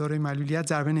فرد دارای معلولیت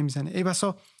ضربه نمیزنه. ای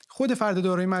بسا خود فرد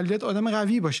دارای معلولیت آدم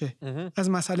قوی باشه، از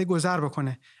مسئله گذر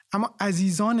بکنه، اما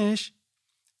عزیزانش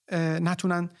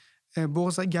نتونن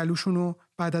بغض گلوشون رو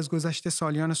بعد از گذشت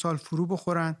سالیان سال فرو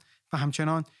بخورن و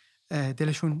همچنان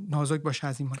دلشون نازک باشه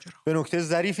از این ماجرا. به نکته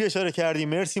ظریفی اشاره کردی.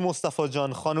 مرسی مصطفی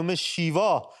جان. خانم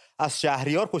شیوا از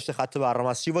شهریار پشت خط برنامه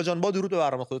است. شیوا جان با درود به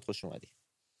برنامه خودت خوش اومدی.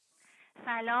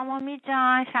 سلام امید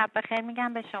جان، شب بخیر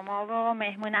میگم به شما و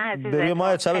مهمون عزیزتون. ببین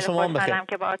ما شب شما هم بخیر.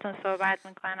 که باهاتون صحبت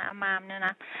میکنم.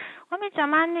 ممنونم. امید جان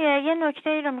من یه نکته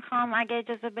ای رو میخوام اگه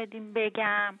اجازه بدیم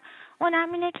بگم.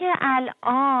 اونم اینه که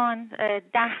الان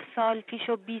 10 سال پیش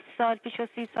و 20 سال پیش و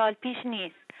 30 سال پیش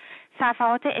نیست.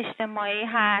 صفحات اجتماعی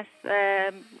هست،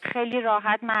 خیلی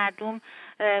راحت مردم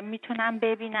میتونن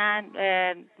ببینن،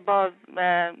 با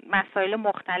مسائل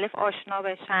مختلف آشنا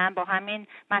بشن، با همین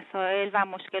مسائل و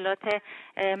مشکلات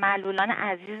معلولان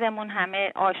عزیزمون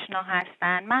همه آشنا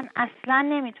هستن. من اصلا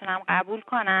نمیتونم قبول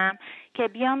کنم که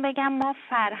بیام بگم ما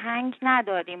فرهنگ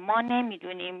نداریم، ما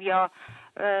نمیدونیم، یا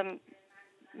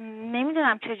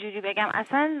نمیدونم چجوری بگم.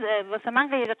 اصلا واسه من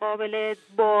غیر قابل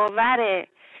باوره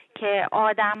که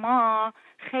آدما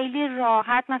خیلی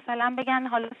راحت مثلا بگن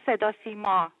حالا صدا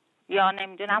سیما یا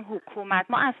نمیدونم حکومت،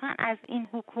 ما اصلا از این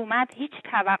حکومت هیچ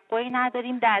توقعی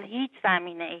نداریم در هیچ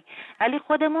زمینه‌ای، ولی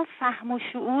خودمون فهم و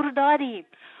شعور داریم،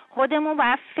 خودمون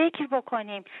باید فکر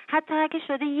بکنیم، حتی اگه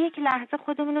شده یک لحظه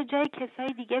خودمون رو جای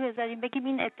کسای دیگه بذاریم، بگیم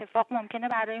این اتفاق ممکنه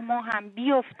برای ما هم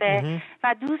بیفته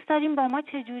و دوست داریم با ما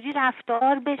چجوری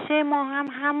رفتار بشه، ما هم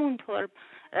همونطور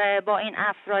با این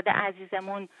افراد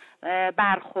عزیزمون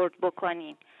برخورد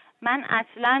بکنیم. من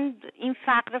اصلا این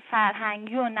فقر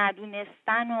فرهنگی و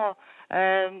ندونستن و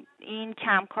این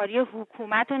کمکاری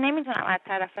حکومت رو نمیتونم از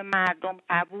طرف مردم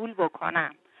قبول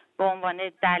بکنم به عنوان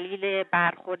دلیل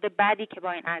برخورد بدی که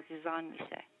با این عزیزان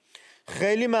میشه.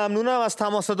 خیلی ممنونم از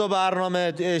تماس دو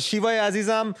برنامه. شیوای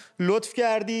عزیزم لطف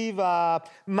کردی و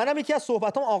منم یکی از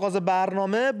صحبتام آغاز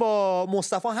برنامه با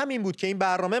مصطفی همین بود که این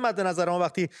برنامه مد نظر ما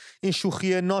وقتی این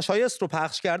شوخی ناشایست رو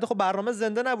پخش کرده، خب برنامه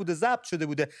زنده نبوده، ضبط شده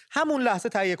بوده. همون لحظه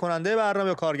تهیه کننده برنامه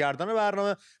یا کارگردان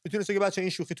برنامه میتونسته که بچه این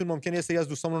شوخیتون ممکنه یه سری از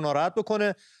دوستامون رو ناراحت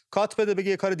بکنه، کات بده، بگه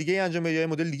یه کار دیگه انجام بده یا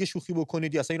مدل دیگه شوخی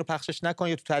بکنید یا اصلا اینو پخشش نکنید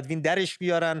یا تو تدوین درش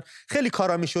بیارن. خیلی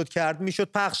کارا میشد کرد،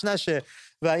 میشد پخش نشه.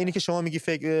 و اینی که شما میگی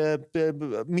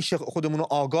میشه خودمون رو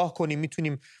آگاه کنیم،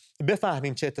 میتونیم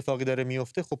بفهمیم چه اتفاقی داره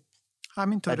میفته، خب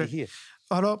همینطوره.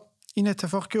 حالا این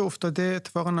اتفاق که افتاده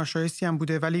اتفاق ناشایستی هم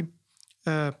بوده، ولی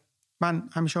من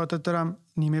همیشه عادت دارم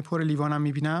نیمه پر لیوانم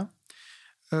میبینم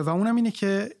و اونم اینه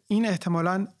که این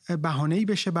احتمالاً بهانه‌ای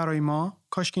بشه برای ما،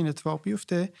 کاش که این اتفاق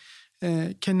بیفته،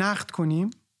 که نقد کنیم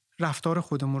رفتار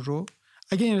خودمون رو.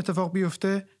 اگه این اتفاق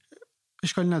بیفته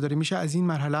اشکالی نداره، میشه از این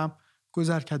مرحله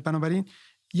گذر کرد. بنابراین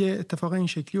یه اتفاق این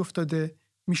شکلی افتاده،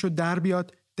 میشد در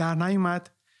بیاد، در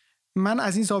نیومد. من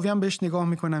از این زاویه هم بهش نگاه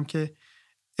میکنم که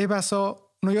ای بسا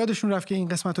اونا یادشون رفت که این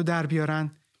قسمت رو در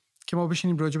بیارن که ما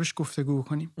بشینیم راجبش گفتگو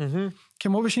کنیم، که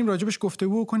ما بشینیم راجبش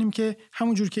گفتگو کنیم که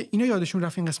همونجور که اینا یادشون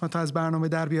رفت این قسمت رو از برنامه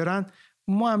در بیارن،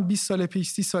 ما هم 20 سال پیش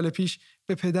 30 سال پیش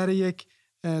به پدر یک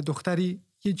دختری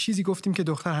یه چیزی گفتیم که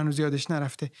دختر هنوز یادش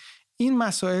نرفته. این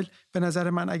مسائل به نظر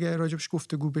من اگه راجبش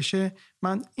گفتگو بشه،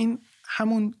 من این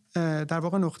همون در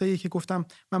واقع نقطه‌ایه که گفتم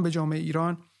من به جامعه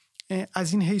ایران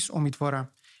از این حیث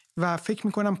امیدوارم و فکر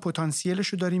میکنم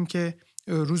پتانسیلشو داریم که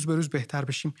روز به روز بهتر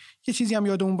بشیم. یه چیزی هم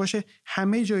یادمون باشه،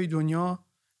 همه جای دنیا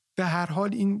به هر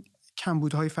حال این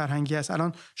کمبودهای فرهنگی است.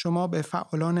 الان شما به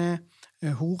فعالان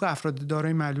حقوق افراد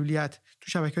دارای معلولیت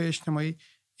تو شبکه‌های اجتماعی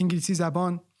انگلیسی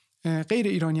زبان غیر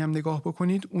ایرانی هم نگاه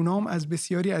بکنید، اونام از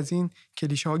بسیاری از این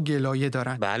کلیشه‌ها گلایه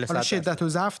دارن. بله، حالا شدت و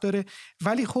ضعف داره،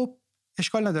 ولی خب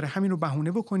اشکال نداره همین رو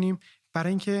بهونه بکنیم برای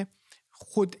اینکه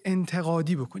خود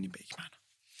انتقادی بکنیم به یک معنا.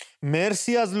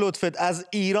 مرسی از لطفت. از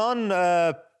ایران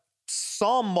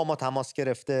سام با ما تماس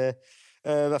گرفته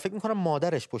و فکر میکنم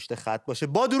مادرش پشت خط باشه.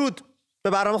 با درود، به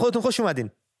برنامه خودتون خوش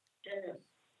اومدین.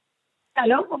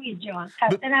 سلام امید جان،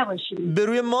 خسته نباشید. به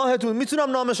روی ماهتون.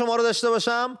 میتونم نام شما رو داشته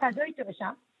باشم؟ فدای تو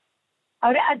بشم.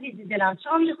 آره عزیز دلم،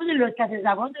 شما یه خود لطفت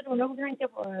زبان داره، اونا بودن که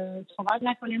صحبت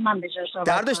نکنین من به جاش صحبت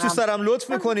کنم. دردش تو سرم، لطف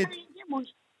میکنید.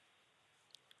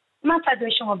 من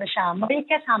فدای شما بشم. ما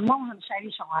یکی از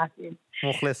همشهری شما هستیم.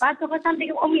 مخلص. بعد بخواستم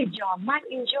بگم امید جان، من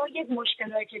اینجا یک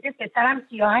مشکلی که پسرم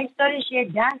 38 سالشه،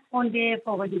 درس خونده،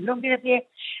 فوق دیپلم گرفته،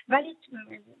 ولی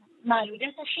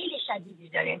معلولیت خیلی شدیدی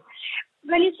داره.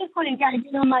 ولی فکر کنین که اگه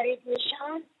اینا مریض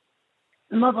میشن،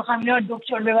 ما بخوایم اینا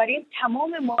دکتر ببریم،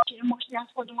 تمام ماشین از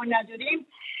خودمون نداریم،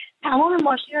 تمام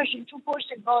ماشیناشون تو پشت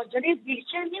گاز داره،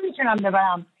 ویلچر نمیتونم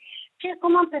ببرم. فکر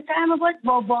کنم پسرم باید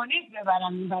با بانک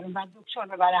ببرم بعد دکتر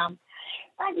ببرم.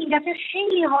 بعد این دفعه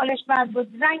خیلی حالش بد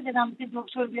بود، زنگ دادم که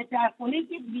دکتر بیاد در خونه،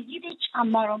 یه ویزیت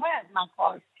چند برابر از من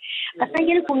خواست. اصلا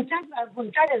یعنی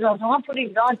 500,000 تومان پول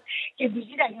ایران که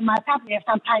ویزیت اگه مطب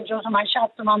گرفتم 50 تومن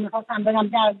 60 تومن میخواستم برم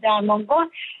در درمانگاه،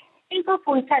 این که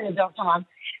 500,000 تومن.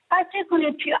 بعد فکر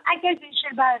کنید اگر بیشتر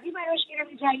برقی براش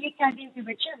گرفتیم که یک کردیم که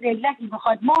به چه ذلتی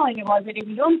بخواد ماه حاضر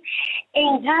بیرون،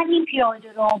 اینقدر این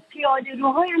پیاده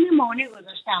روهای همه مانع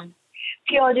گذاشتن.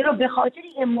 پیاده رو به خاطر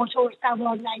این موتور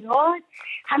سوار نیاد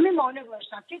همه مانع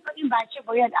گذاشتن. فکر کنیم بچه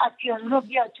باید از پیاده رو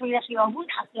بیاد توی خیابون،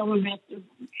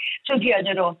 تو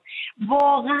پیاده رو.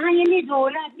 واقعا یعنی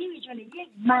دولت نمیتونه یک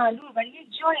معلول برای یک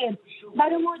جای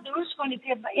برای ما درست کنه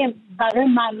که برای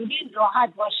معلولین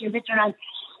راحت باشه، بتونن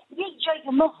یک جایی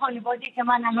که ما خانواده که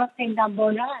من الان سندم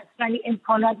بالا است ولی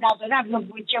امکانات ندارم یا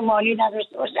بودجه مالی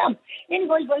نداشته باشم، یعنی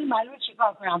باید با این معلول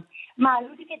چیکار کنم؟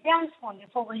 معلولی که درس خونده،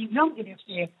 فوق دیپلم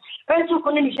گرفته، ولی تو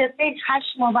خونه نشسته 8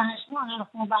 ماه و 8 ماه 9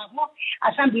 ماه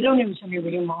اصلا بیرون نمیتونه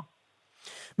بریم. ما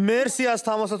مرسی از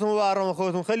تماستون و برنامه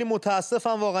خودتون. خیلی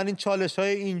متاسفم واقعا این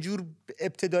چالش‌های اینجور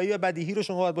ابتدایی و بدیهی رو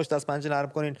شما باید باش دست پنجه نرم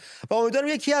کنین و امیدوارم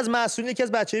یکی از مسئولین، یکی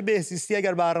از بچه‌های بهزیستی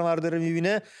اگر برنامه رو داره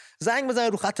می‌بینه زنگ بزنه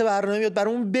رو خط برنامه بیاد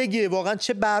برامون بگه واقعا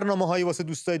چه برنامه‌هایی واسه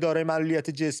دوستای دارای معلولیت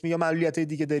جسمی یا معلولیت‌های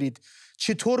دیگه دارید،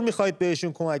 چطور می‌خواید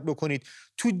بهشون کمک بکنید،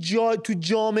 تو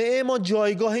جامعه ما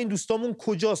جایگاه این دوستامون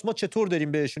کجاست، ما چطور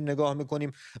داریم بهشون نگاه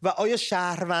می‌کنیم و آیا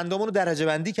شهروندامون رو درجه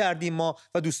بندی کردیم ما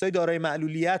و دوستای دارای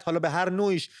معلولیت حالا به هر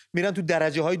نوعیش میرن تو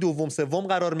درجه‌های دوم سوم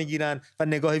قرار میگیرن و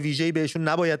نگاه ویژه‌ای بهشون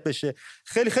نباید بشه.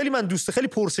 خیلی من خیلی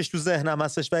پرسش تو ذهنم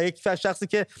هستش و یک شخصی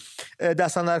که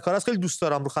دستم در کار است خیلی دوست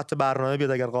دارم رو خط برنامه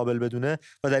بیاد اگر قابل بدونه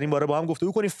و در این باره با هم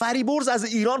گفتگو کنیم. فریبرز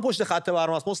از ایران پشت خط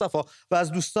برنامه است مصطفی و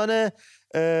از دوستان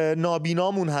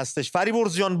نابینامون هستش.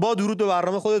 فریبرز جان با درود به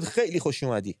برنامه خودت، خیلی خوش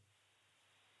اومدی.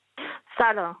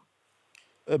 سلام.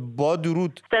 با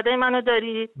درود. صدای منو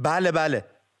داری؟ بله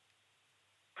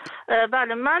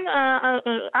من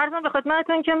عرضم به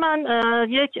خدمتتون که من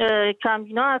یک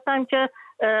کمبینا هستم که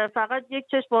فقط یک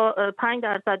چشم با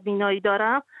 5% بینایی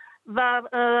دارم و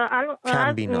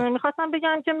میخواستم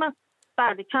بگم که من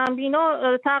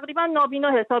کمبینا تقریبا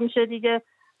نابینا حساب میشه دیگه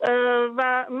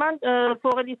و من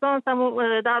فوق لیسانسم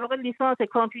در واقع لیسانس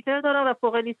کامپیوتر دارم و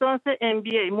فوق لیسانس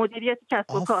MBA مدیریت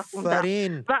کسب و کار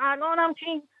خوندم و الان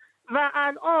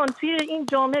توی این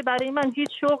جامعه برای من هیچ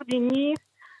شغلی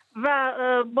نیست و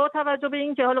با توجه به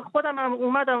اینکه حالا خودم هم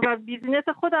اومدم و بیزینس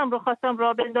خودم رو خواستم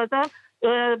راه بندازم،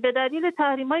 به دلیل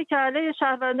تحریم‌هایی که علیه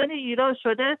شهروندان ایران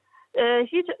شده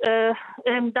هیچ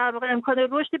در واقع امکان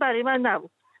رشدی برای من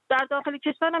نبود. در داخل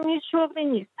کشورم هیچ شغلی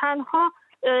نیست، تنها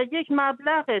یک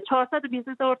مبلغ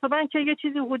 420,000 تومان که یه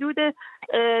چیزی حدود 10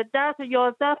 تا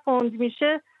 11 پوند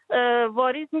میشه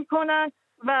واریز میکنن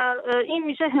و این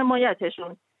میشه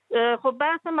حمایتشون. خب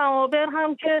بحث معابر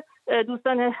هم که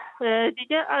دوستان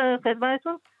دیگه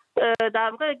خدمتتون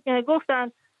در واقع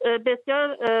گفتن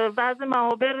بسیار وضع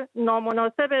معابر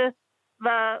نامناسبه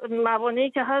و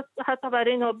موانعی که هست حتی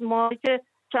برای ما که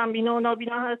کمبینا و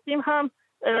نابینا هستیم هم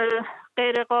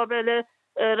غیر قابل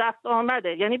رفت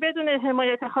آمده. یعنی بدون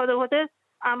حمایت خانواده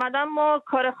عملا ما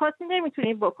کار خاصی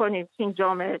نمیتونیم بکنیم این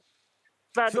جامعه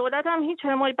و دولت هم هیچ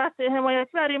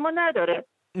حمایتی برای ما نداره.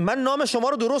 من نام شما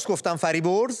رو درست گفتم،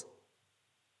 فریبرز؟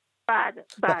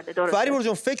 بله درست. فریبرز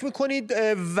جان، فکر میکنید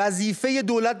وظیفه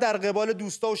دولت در قبال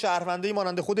دوستا و شهروندای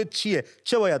مانند خودت چیه؟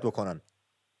 چه باید بکنن؟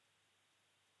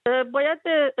 باید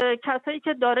به کسایی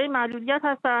که دارای معلولیت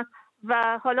هستن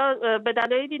و حالا به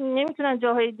دلایلی نمیتونن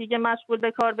جاهای دیگه مشغول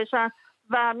به کار بشن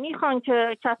و میخوان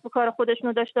که کسب و کار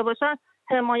خودشونو داشته باشن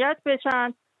حمایت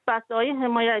بشن، بسته‌های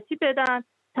حمایتی بدن،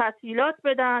 تسهیلات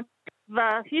بدن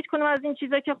و هیچ کنون از این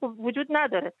چیزا که خب وجود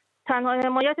نداره. تنها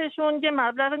حمایتشون یه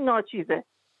مبلغ ناچیزه.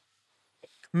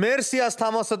 مرسی از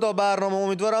تماس تا برنامه.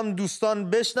 امیدوارم دوستان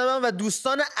بشنون و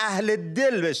دوستان اهل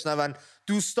دل بشنون،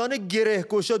 دوستان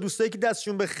گره‌گشا، دوستایی که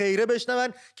دستشون به خیره بشنون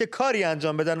که کاری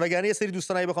انجام بدن، وگرنه یه سری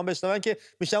دوستان اگه بخوام بشنون که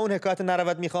میشه اون حکایت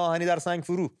نرود میخواه آهنی در سنگ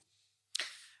فرو.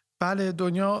 بله،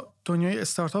 دنیای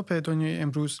استارتاپ دنیای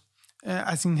امروز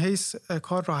از این حیث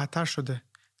کار راحت‌تر شده،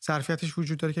 ظرفیتش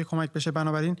وجود داره که کمک بشه.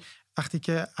 بنابراین وقتی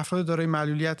که افراد دارای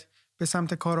معلولیت به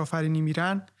سمت کارآفرینی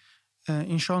میرن،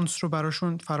 این شانس رو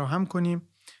براشون فراهم کنیم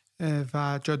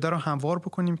و جاده رو هموار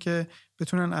بکنیم که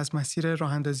بتونن از مسیر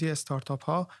راه اندازی استارتاپ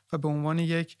ها و به عنوان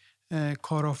یک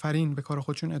کارآفرین به کار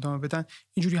خودشون ادامه بدن.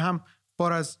 اینجوری هم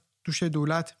بار از دوش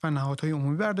دولت و نهادهای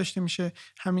عمومی برداشته میشه،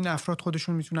 همین افراد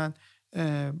خودشون میتونن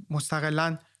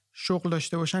مستقلاً شغل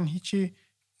داشته باشن، هیچی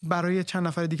برای چند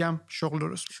نفر دیگه هم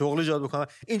شغل ایجاد بکنن.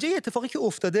 اینجا یه اتفاقی که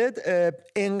افتاده،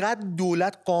 انقدر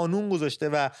دولت قانون گذاشته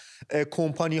و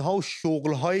کمپانی ها و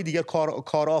شغل های دیگه،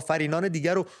 کارآفرینان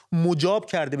دیگر رو مجاب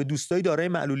کرده به دوستای دارای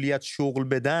معلولیت شغل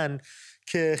بدن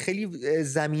که خیلی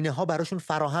زمینه ها براشون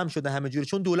فراهم شده همه جوره،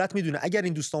 چون دولت میدونه اگر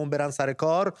این دوستامون برن سر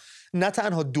کار، نه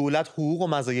تنها دولت حقوق و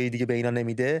مزایای دیگه به اینا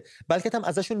نمیده، بلکه هم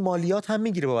ازشون مالیات هم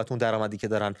میگیره بابت اون درآمدی که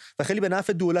دارن و خیلی به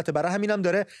نفع دولته. برای همینم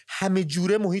داره همه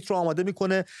جوره محیط رو آماده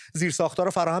میکنه، زیرساخت‌ها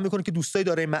رو فراهم میکنه که دوستای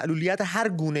دارای معلولیت هر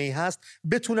گونه‌ای هست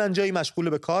بتونن جایی مشغول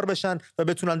به کار بشن و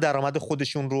بتونن درآمد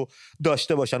خودشون رو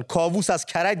داشته باشن. کاووس از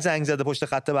کرج زنگ زده، پشت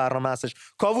خط برنامه هستش.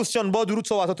 کاووس جان، با درود،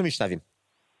 صحبتاتو میشنویم.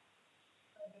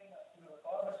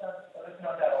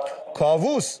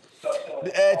 کاووس،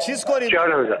 چیز کنیم،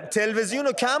 تلویزیون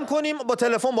رو کم کنیم، با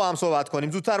تلفن با هم صحبت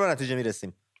کنیم، زودتر به نتیجه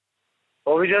میرسیم.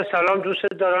 بابی جان سلام،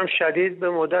 دوستت دارم شدید به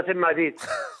مدت مدید.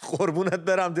 قربونت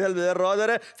برم، دل به راه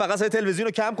داره. فقط سای تلویزیون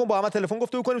رو کم کن، با هم تلفن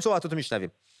گفتگو کنیم، صحبتاتو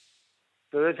میشنویم.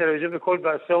 تلویزیون به کل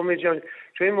بسته. امید جان،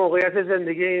 چون این موقعیت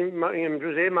زندگی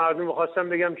امروزه مردم می‌خواستم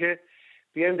بگم که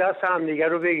بیایم دست همدیگه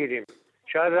رو بگیریم.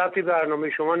 شاید ربطی برنامه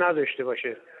شما نداشته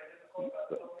باشه،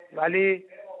 ولی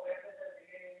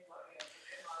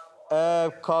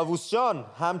کاووس جان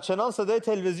همچنان صدای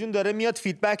تلویزیون داره میاد،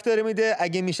 فیدبک داره میده.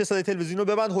 اگه میشه صدای تلویزیون رو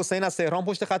ببند. حسین از تهران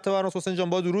پشت خط برنامه. حسین جان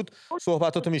با درود،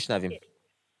 صحبتاتو میشنویم.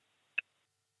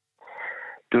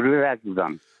 درود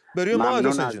عزیزان،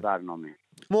 ممنون از برنامه.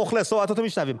 مخلص، صحبتاتو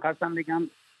میشنویم.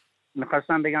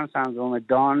 میخواستم بگم سندروم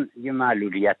دان یه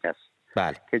معلولیت است.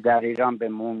 بله. که در ایران به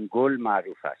مونگول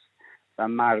معروف است و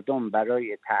مردم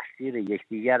برای تحقیر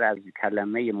یکدیگر از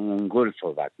کلمه مونگول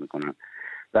صحبت میکنن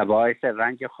و باعث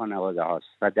رنج خانواده هاست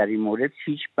و در این مورد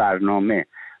هیچ برنامه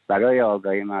برای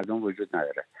آگاهی مردم وجود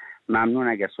نداره. ممنون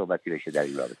اگر صحبتی بشه در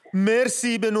این رابطه.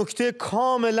 مرسی، به نکته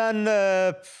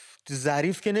کاملا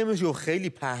ظریف که نمیشه و خیلی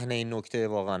پهنه این نکته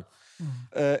واقعا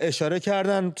اشاره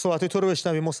کردن. صحبت تو رو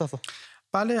بشنویم مصطفی.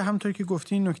 بله، همونطور که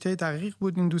گفتی این نکته دقیق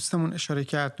بود. این دوستمون اشاره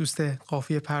کرد، دوست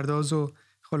قافیه پرداز و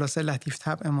خلاصه لطیف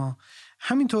طبع ما.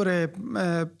 همینطوره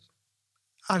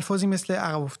الفاظی مثل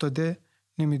عقب افتاده،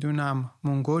 نمیدونم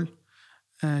مونگول،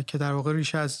 که در واقع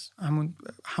ریشه از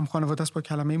هم خانواده است با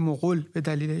کلمه مغول به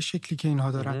دلیل شکلی که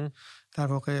اینها دارن، در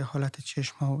واقع حالت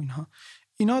چشم ها و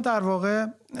اینا در واقع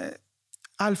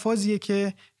الفاظیه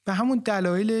که به همون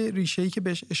دلایل ریشه‌ای که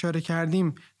بهش اشاره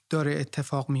کردیم داره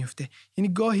اتفاق میفته.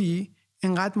 یعنی گاهی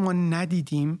انقدر ما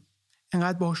ندیدیم،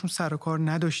 انقدر باهاشون سر و کار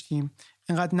نداشتیم،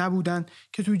 انقدر نبودن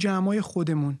که توی جمعای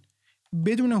خودمون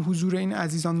بدون حضور این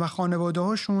عزیزان و خانواده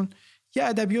هاشون یه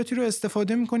ادبیاتی رو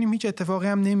استفاده میکنیم، هیچ اتفاقی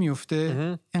هم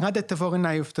نمیفته. انقدر اتفاقی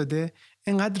نیفتاده،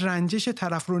 انقدر رنجش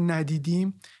طرف رو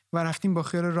ندیدیم و رفتیم با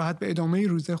خیال راحت به ادامه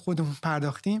روز خودمون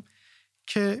پرداختیم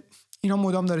که اینا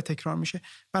مدام داره تکرار میشه.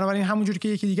 بنابراین همونجوری که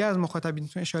یکی دیگه از مخاطبین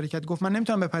اشاره کرد، گفت من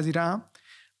نمیتونم بپذیرم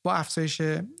با افزایش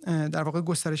در واقع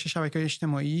گسترش شبکه‌های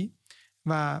اجتماعی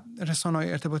و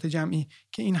رسانه‌های ارتباط جمعی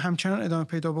که این همچنان ادامه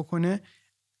پیدا بکنه.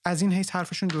 از این حیث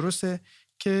حرفشون درسته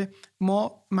که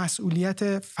ما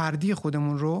مسئولیت فردی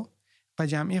خودمون رو و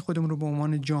جمعی خودمون رو به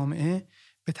عنوان جامعه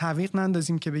به به تعویق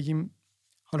نندازیم که بگیم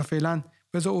حالا فعلا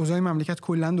بذار اوضاع مملکت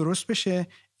کلا درست بشه،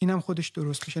 اینم خودش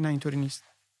درست بشه. نه، اینطوری نیست.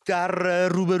 در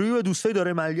روبرویی با دوستای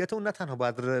دارای معلولیت اون نه تنها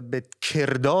باید به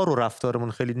کردار و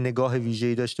رفتارمون خیلی نگاه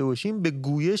ویژه‌ای داشته باشیم، به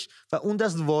گویش و اون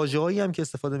دست واژه‌هایی هم که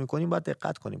استفاده می‌کنیم باید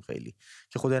دقت کنیم خیلی،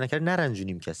 که خدای نکرده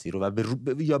نرنجونیم کسی رو و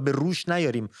یا به روش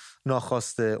نیاریم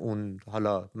ناخواسته اون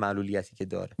حالا معلولیتی که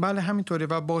داره. بله همینطوره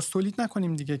و باز تولید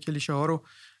نکنیم دیگه کلیشه ها رو.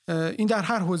 این در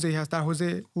هر حوزه‌ای هست، در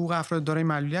حوزه حقوق افراد دارای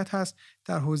معلولیت هست،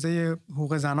 در حوزه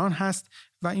حقوق زنان هست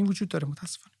و این وجود داره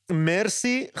متاسفانه.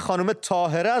 مرسی. خانم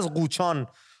طاهره از قوچان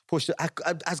پشت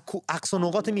از اقصا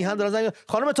نقاط میهن دارن زنگ.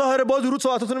 خانم طاهره با درود،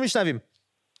 صحبتاتون رو میشنویم.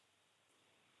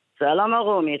 سلام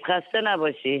آقا امید، خسته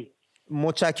نباشی.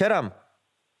 متشکرم.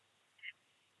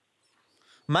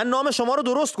 من نام شما رو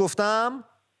درست گفتم؟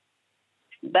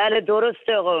 بله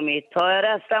درسته آقا امید، طاهره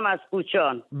هستم از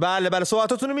قوچان. بله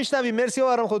صحبتاتون رو میشنویم. مرسی و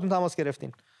برام خودتون تماس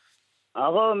گرفتین.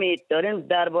 آقا امید دارین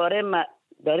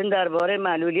درباره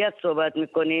معلولیت صحبت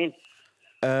میکنین؟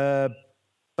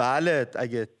 بله،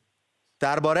 اگه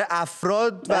درباره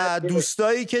افراد و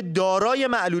دوستایی که دارای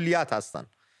معلولیت هستن.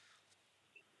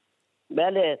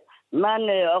 بله من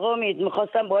آقا امید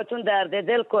میخواستم باهاتون درد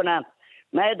دل کنم.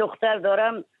 من دختر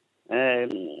دارم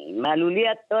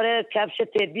معلولیت داره، کفش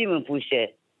طبی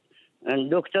میپوشه،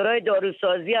 دکترای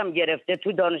داروسازی هم گرفته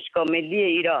تو دانشگاه ملی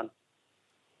ایران.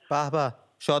 به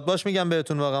شاد باش میگم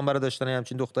بهتون واقعا برای داشتن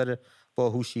همچین دختر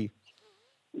باهوشی.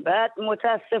 بعد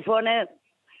متاسفانه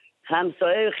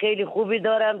همسایه خیلی خوبی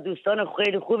دارم، دوستان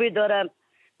خیلی خوبی دارم،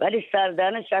 ولی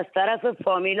سردرنش از طرف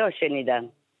فامیلا شنیدم،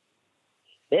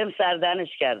 بهم سردرنش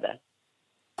کردن.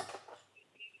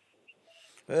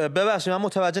 ببخشید من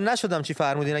متوجه نشدم چی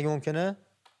فرمودین، اگه ممکنه؟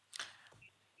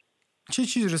 چه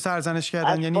چیزی رو سرزنش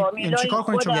کردن؟ یعنی چیکار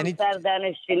کنید؟ یعنی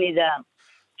سردرنش شنیدم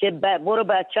که برو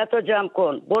بچه‌تو جمع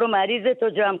کن، برو مریضتو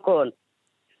جمع کن.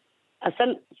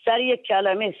 اصلا سر یک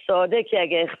کلمه ساده که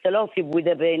اگه اختلافی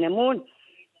بوده بینمون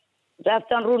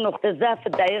رفتن رو نقطه ضعف،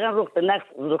 دقیقا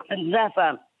نقطه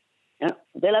ضعفم.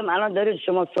 دلم الان دارید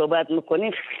شما صحبت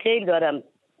میکنین خیلی دارم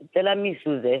دلم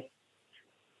میسوزه،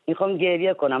 میخوام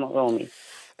گریه کنم آقا امید.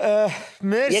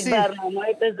 مرسی. یک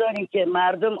برنامه‌ای بذارین که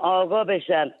مردم آگاه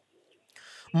بشن،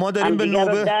 ما داریم به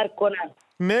نوبه درک کنن.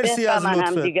 مرسی از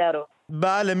لطفت.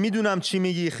 بله میدونم چی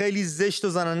میگی، خیلی زشت و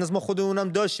زننده. ما خودمونم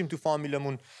داشتیم تو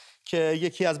فامیلمون که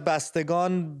یکی از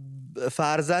بستگان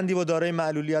فرزندی با دارای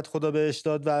معلولیت خدا بهش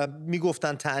داد و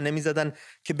میگفتن طعنه میزدن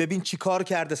که ببین چی کار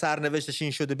کرده، سرنوشتش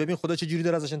این شده، ببین خدا چه جوری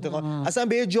داره ازش انتقام. اصلا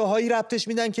به یه جاهایی ربطش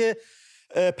میدن که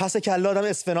پس کله آدم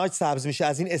اسفناج سبز میشه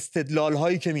از این استدلال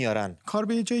هایی که میارن. کار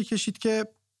به یه جایی کشید که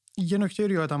یه نکته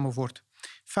رو یادم آورد.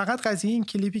 فقط قضیه این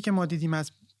کلیپی که ما دیدیم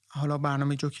از حالا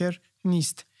برنامه جوکر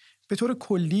نیست. به طور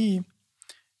کلی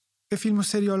به فیلم و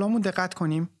سریالامون دقت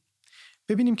کنیم،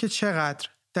 ببینیم که چقدر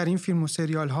در این فیلم و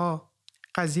سریال ها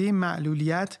قضیه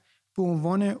معلولیت به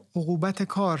عنوان عقوبت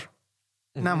کار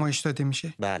نمایش داده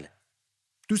میشه. بله.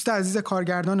 دوست عزیز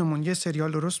کارگردانمون یه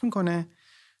سریال درست میکنه،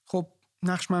 خب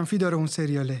نقش منفی داره اون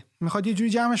سریاله، میخواد یه جوری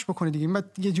جمعش بکنه دیگه،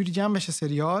 بعد یه جوری جمع بشه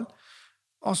سریال.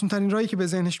 آسان ترین راهی که به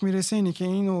ذهنش میرسه اینه که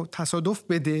اینو تصادف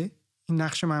بده، این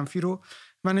نقش منفی رو،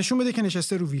 و نشون بده که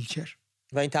نشسته رو ویلچر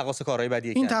و این تقاص کارهای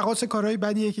بدیه این تقاص کارهای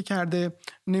بدیه که کرده.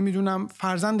 نمیدونم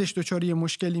فرزندش دچار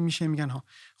مشکلی میشه، میگن ها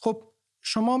خب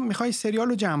شما میخوای سریال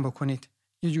رو جمع بکنید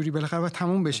یه جوری بالاخره باید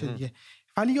تموم بشه دیگه،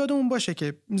 ولی یادمون باشه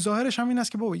که ظاهرش هم این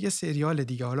است که بابا یه سریال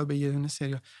دیگه، حالا به یه دونه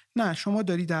سریال. نه، شما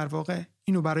داری در واقع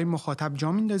اینو برای مخاطب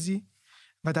جا میندازی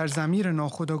و در ضمیر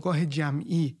ناخودآگاه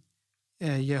جمعی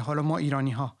یه حالا ما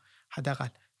ایرانی ها حداقل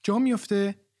جا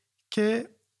میفته که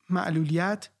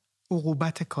معلولیت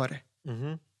عقوبت کاره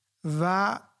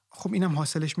و خب اینم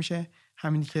حاصلش میشه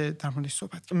همینی که در موردش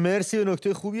صحبت کردیم. مرسی، به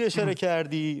نکته خوبی اشاره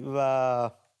کردی و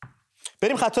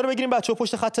بریم خطا رو بگیریم. بچه‌ها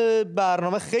پشت خط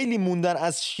برنامه خیلی موندن.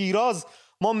 از شیراز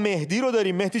ما مهدی رو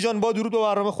داریم. مهدی جان با درود به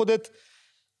برنامه خودت،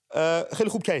 خیلی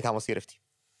خوب کردی تماس گرفتی.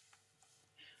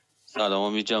 سلام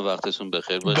امید جان، وقتتون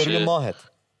بخیر باشه. درود ماهت.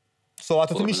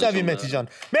 صحبتاتو میشنویم مهدی جان.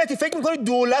 مهدی فکر می‌کنی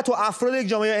دولت و افراد یک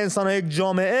جامعه یا انسان‌های یک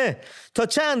جامعه تا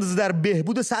چند اندازه در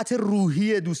بهبود سطح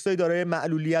روحی دوستای دارای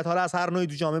معلولیت حالا از هر نوعی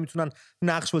تو جامعه میتونن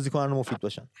نقش بازی کنن و مفید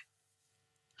باشن؟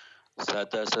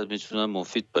 100% میتونن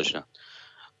مفید باشن.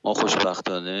 ما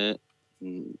خوشبختانه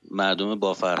مردم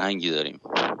با فرهنگی داریم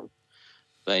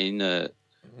و این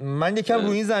من یکم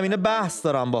روی این زمینه بحث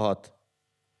دارم باهات.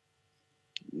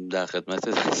 در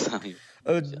خدمتت هستم.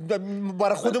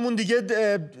 برای خودمون دیگه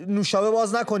نوشابه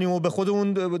باز نکنیم و به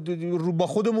خودمون با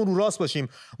خودمون رو راست باشیم.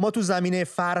 ما تو زمینه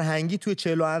فرهنگی توی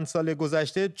 40 سال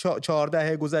گذشته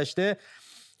 14 گذشته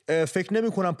فکر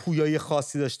نمی کنم پویایی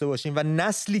خاصی داشته باشیم و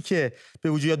نسلی که به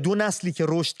وجود یا دو نسلی که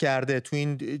رشد کرده تو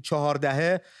این 4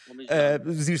 دهه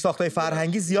زیرساخت‌های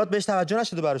فرهنگی زیاد بهش توجه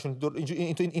نشده براشون.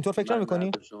 اینطور فکر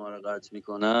نمی‌کنی؟ شما رو قطع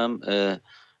می‌کنم.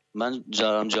 من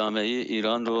جامعه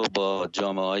ایران رو با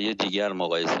جامعه‌های دیگر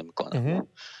مقایسه می‌کنم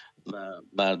و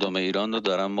مردم ایران رو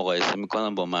دارم مقایسه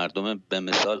می‌کنم با مردم به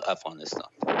مثال افغانستان،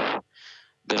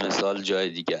 به مثال جای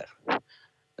دیگر.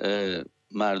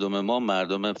 مردم ما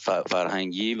مردم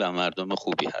فرهنگی و مردم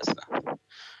خوبی هستن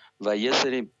و یه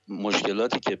سری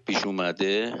مشکلاتی که پیش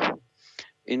اومده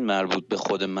این مربوط به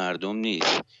خود مردم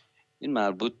نیست، این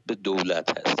مربوط به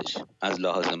دولت هستش. از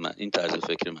لحاظ من این طرز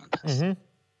فکر من هست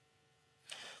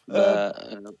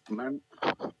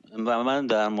و من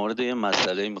در مورد یه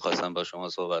مسئله میخواستم با شما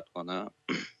صحبت کنم.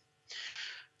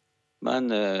 من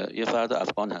یه فرد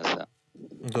افغان هستم،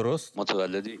 درست،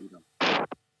 متولد ایران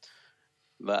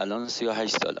و الان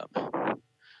 38 سالمه.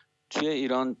 توی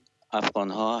ایران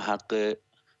افغان‌ها حق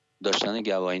داشتن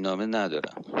گواهینامه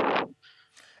ندارن.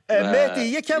 مهدی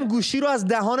یکم گوشی رو از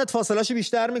دهانت فاصله‌شو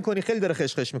بیشتر میکنی، خیلی داره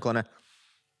خشخش میکنه.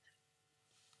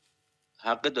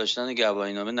 حق داشتن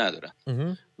گواهینامه ندارن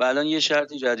و الان یه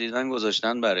شرطی جدیداً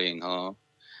گذاشتن برای اینها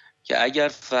که اگر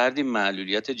فردی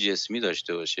معلولیت جسمی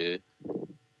داشته باشه،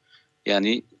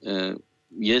 یعنی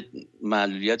یه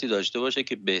معلولیتی داشته باشه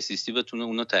که بهزیستی بتونه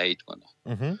اونو تایید کنه،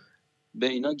 به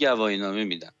اینا گواهینامه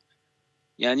میدن.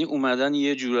 یعنی اومدن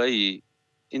یه جورایی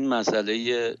این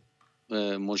مسئله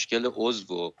مشکل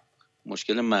عضو و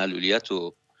مشکل معلولیت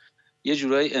رو یه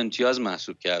جورایی امتیاز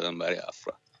محسوب کردن برای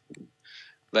افراد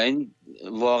و این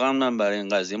واقعا من برای این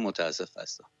قضیه متاسف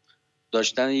هستم.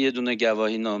 داشتن یه دونه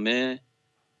گواهینامه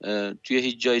توی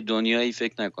هیچ جای دنیایی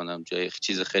فکر نکنم جای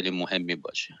چیز خیلی مهمی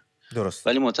باشه. درست.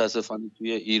 ولی متاسفانه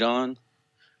توی ایران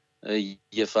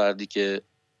یه فردی که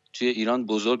توی ایران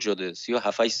بزرگ شده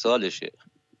 37 سالشه،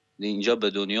 اینجا به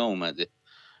دنیا اومده،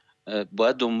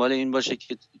 باید دنبال این باشه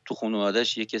که تو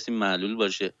خانواده‌اش یه کسی معلول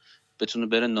باشه بتونه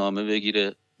بره نامه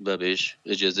بگیره و بهش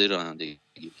اجازه رانندگی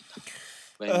بده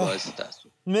و این باعث تأسف.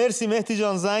 مرسی مهدی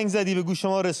جان، زنگ زدی به گوش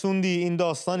ما رسوندی این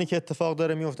داستانی که اتفاق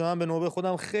داره میفته. من به نوبه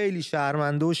خودم خیلی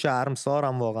شرمنده و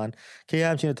شرمسارم واقعا که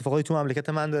همچین اتفاقایی تو مملکت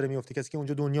من داره میفته. کسی که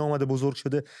اونجا دنیا اومده بزرگ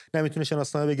شده نمیتونه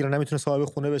شناسنامه بگیره، نمیتونه صاحب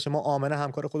خونه بشه. ما آمنه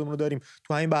همکار خودمون رو داریم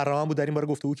تو همین برنامه بود، در این باره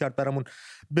گفتگو کرد برامون.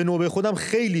 به نوبه خودم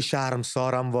خیلی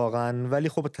شرمسارم واقعا، ولی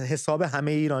خب حساب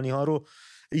همه ایرانی ها رو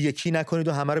یکی نکنید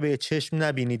و همه رو به چشم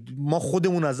نبینید. ما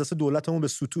خودمون از دست دولتمون به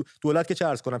سطوح، دولت که چه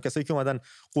عرض کنم، کسایی که اومدن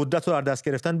قدرت رو در دست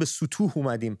گرفتن، به سطوح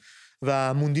اومدیم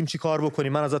و موندیم چی کار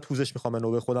بکنیم. من ازت پوزش میخوام به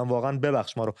نوبه خودم، واقعا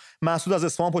ببخش ما رو. مسعود از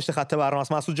اصفهان پشت خط برنامه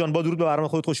است. مسعود جان با درود به برنامه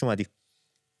خودت خوش اومدی.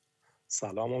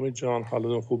 سلام امید جان،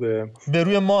 حالتون خوبه؟ به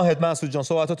روی ماهت مسعود جان،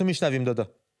 صحبتاتو میشنویم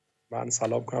دادا. من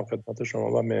سلام کنم خدمت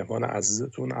شما و مهمان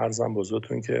عزیزتون. عرضم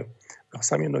بزرگتون که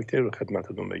خواستم یه نکته رو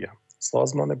خدمتتون بگم.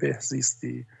 سازمان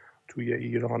بهزیستی توی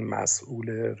ایران مسئول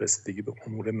رسیدگی به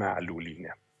امور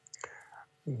معلولینه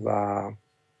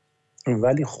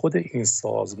ولی خود این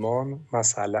سازمان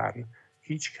مثلا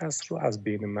هیچ کس رو از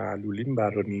بین معلولین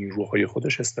برای نیروهای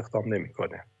خودش استخدام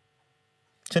نمیکنه.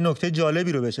 چه نکته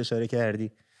جالبی رو بهش اشاره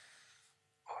کردی.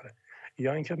 آره.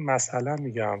 یا اینکه مثلا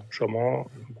میگم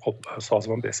شما خب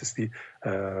سازمان بهزیستی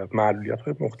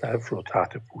معلولیت‌های مختلف رو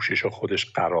تحت پوشش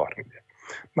خودش قرار میده.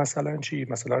 مثلا چی؟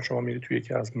 مثلا شما میرید توی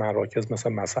یکی از مراکز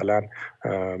مثلا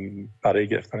برای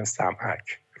گرفتن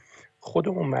سمعک، خود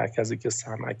اون مرکزی که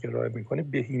سمعک ارائه میکنه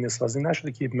بهینه سازی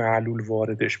نشده که معلول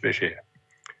واردش بشه.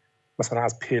 مثلا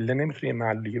از پله نمیتونه یه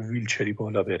معلولی ویلچری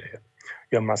بالا بره،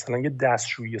 یا مثلا یه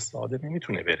دستشویی ساده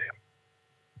نمیتونه بره.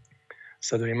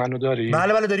 صدای منو داری؟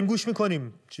 بله داریم گوش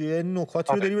میکنیم. چیه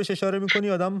نکاتی رو داری بهش اشاره میکنی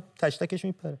آدم تشتکش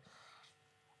میپره.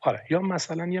 آره. یا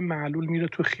مثلا یه معلول میره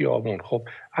تو خیابون. خب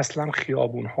اصلا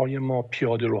خیابون‌های ما،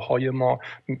 پیاده‌روهای ما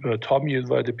تا میاد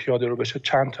وارد پیاده رو بشه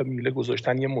چند تا میله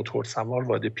گذاشتن یه موتور سوار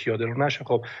وارد پیاده رو نشه.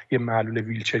 خب یه معلول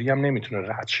ویلچری هم نمیتونه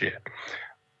رد شه.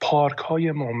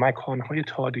 پارک‌های ما، مکان‌های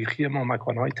تاریخی ما،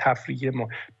 مکان‌های تفریحی ما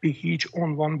به هیچ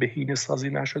عنوان بهینه سازی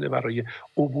نشده برای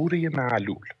عبور یه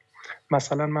معلول.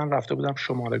 مثلا من رفته بودم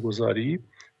شماره گذاری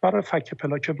برای فک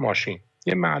پلاک ماشین،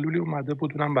 یه معلولی اومده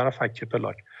بود اونم برای فک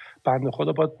پلاک. بنده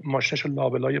خدا باید ماشینش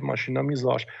لابلای ماشینا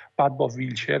میذاشت، بعد با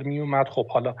ویلچر میومد. خب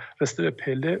حالا رسیده به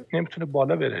پله نمیتونه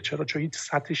بالا بره. چرا؟ چون هیچ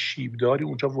سطح شیبداری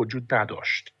اونجا وجود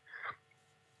نداشت.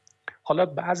 حالا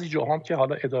بعضی جاها هم که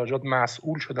حالا ادارجات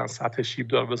مسئول شدن سطح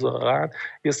شیبدار بذارن،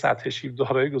 یه سطح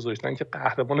شیبدارایی گذاشتن که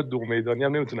قهرمان دو میدانی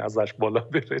هم نمیتونه ازش بالا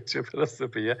بره، چه برسه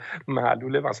به یه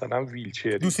معلول مثلا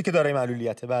ویلچری. دوستی که داره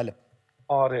معلولیته. بله.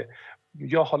 آره.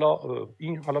 یا حالا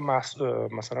این حالا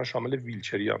مثلا شامل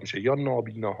ویلچری ها میشه، یا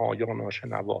نابیناها یا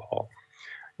ناشنواها.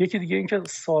 یکی دیگه این که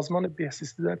سازمان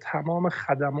بهزیستی داره تمام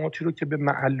خدماتی رو که به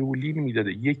معلولین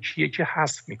میداده یکی یکی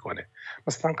حذف میکنه.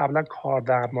 مثلا قبلا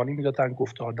کاردرمانی میدادن،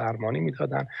 گفتار درمانی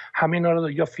میدادن، همه اینا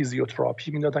رو یا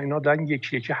فیزیوتراپی میدادن، اینا دارن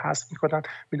یکی یکی حذف میکنن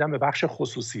میدن به بخش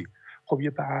خصوصی. خب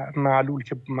یه معلول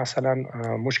که مثلا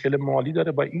مشکل مالی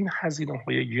داره با این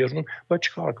هزینه‌های گرون باید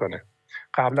چیکار کنه؟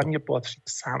 قبلا یه باتری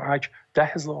سمعک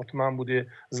 10,000 تومان بوده،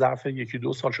 ظرف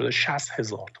 1-2 سال شده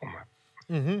 60,000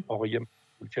 تومان. آقای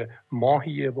که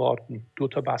ماهی یه بار 2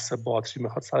 تا بسته باتری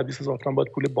میخواد 120,000 تومان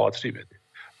باید پول باتری بده.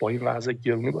 با این وضع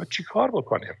گرونی باید چی کار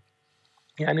بکنه؟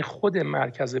 یعنی خود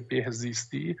مرکز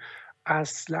بهزیستی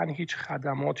اصلا هیچ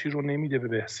خدماتی رو نمیده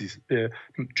به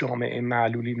جامعه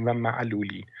معلولین و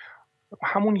معلولین.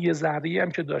 همون یه ذره‌ای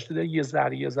هم که داشته یه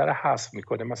ذره حذف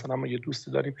میکنه. مثلا ما یه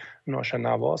دوستی داریم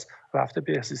ناشنواس رفته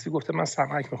بهزیستی گفته من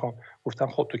سمعک میخوام، گفتم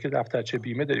خب تو که دفترچه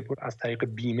بیمه داری برو از طریق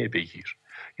بیمه بگیر،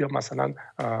 یا مثلا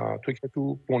تو که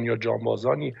تو بنیاد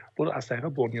جانبازانی برو از طریق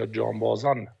بنیاد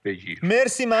جانبازان بگیر.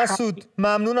 مرسی مسعود،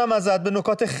 ممنونم ازت، به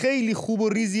نکات خیلی خوب و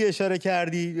ریزی اشاره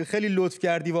کردی، خیلی لطف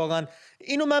کردی واقعا.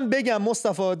 اینو من بگم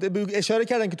مصطفی اشاره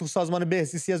کردن که تو سازمان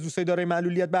بهزیستی از دوستای دارای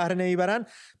معلولیت بهره نمیبرن،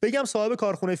 بگم صاحب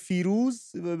کارخانه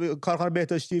فیروز، کارخانه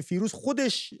بهداشتی فیروز،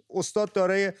 خودش استاد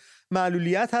دارای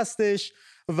معلولیت هستش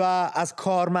و از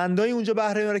کارمندای اونجا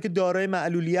بهره میبره که دارای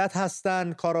معلولیت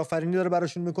هستن، کارآفرینی داره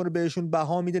براشون میکنه، بهشون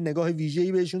بها میده، نگاه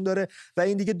ویژه‌ای بهشون داره و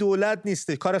این دیگه دولت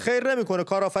نیست، کار خیر نمیکنه،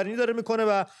 کارآفرینی داره میکنه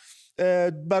و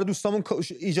برای دوستامون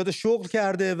ایجاد شغل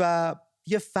کرده و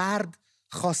یه فرد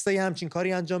خواسته همچین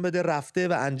کاری انجام بده، رفته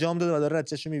و انجام داده و داره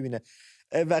نتیجهشو میبینه.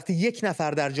 وقتی یک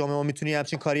نفر در جامعه ما میتونه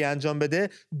همچین کاری انجام بده،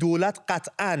 دولت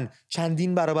قطعاً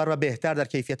چندین برابر و بهتر در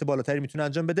کیفیت بالاتری میتونه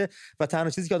انجام بده و تنها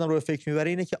چیزی که آدم رو به فکر میبره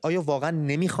اینه که آیا واقعا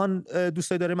نمیخوان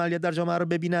دوستای دارای معلولیت در جامعه رو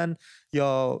ببینن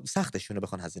یا سختشونه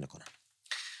بخوان هزینه کنن.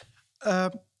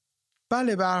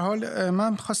 بله، به هر حال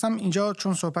من خواستم اینجا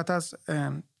چون صحبت از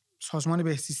سازمان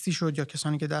بهزیستی شد یا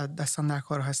کسانی که دستان در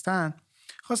کار هستن،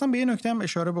 خواستم به یه نکته هم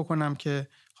اشاره بکنم که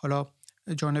حالا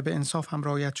جانب انصاف هم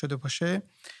رعایت شده باشه.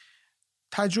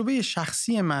 تجربه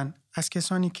شخصی من از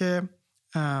کسانی که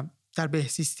در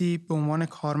بهزیستی به عنوان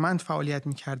کارمند فعالیت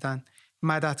می‌کردن،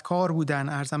 مددکار بودن،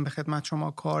 عرضم به خدمت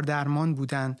شما کاردرمان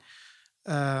بودن،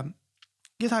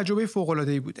 یه تجربه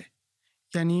فوق‌العاده‌ای بوده.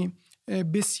 یعنی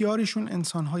بسیاریشون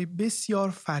انسان‌های بسیار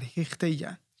فرهیخته‌ای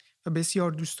هستند و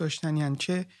بسیار دوست داشتنی هستند،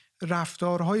 چه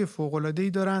رفتارهای فوق‌العاده‌ای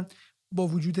دارن با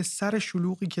وجود سر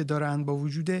شلوغی که دارن، با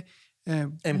وجود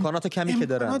امکانات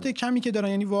کمی که دارن،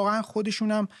 یعنی واقعا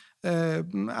خودشون هم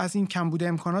از این کم بوده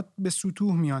امکانات به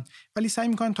سطوح میان، ولی سعی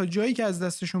میکنن تا جایی که از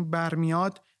دستشون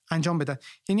برمیاد انجام بدن.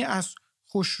 یعنی از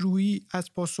خوشرویی،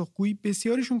 از پاسخگویی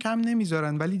بسیاریشون کم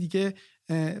نمیذارن، ولی دیگه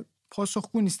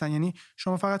پاسخگو نیستن. یعنی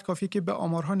شما فقط کافیه که به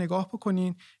آمارها نگاه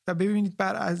بکنین و ببینید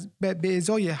به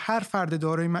ازای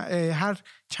هر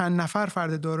چند نفر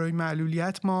فرد دارای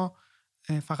معلولیت ما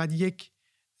فقط یک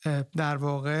در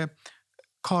واقع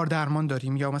کاردرمان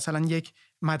داریم یا مثلا یک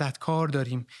مددکار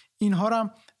داریم. اینها رو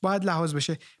هم باید لحاظ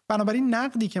بشه. بنابراین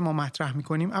نقدی که ما مطرح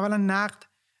میکنیم، اولا نقد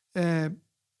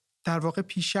در واقع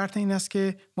پیش شرط این است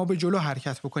که ما به جلو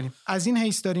حرکت بکنیم، از این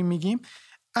حیث داریم میگیم.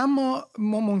 اما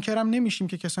ما منکرم نمیشیم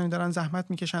که کسانی دارن زحمت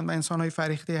میکشن و انسانهای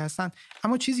فریخته هستن،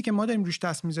 اما چیزی که ما داریم روش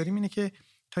دست میذاریم اینه که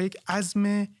تا یک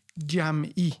عزم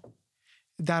جمعی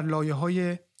در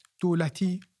لایه‌های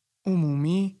دولتی،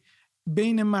 عمومی،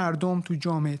 بین مردم تو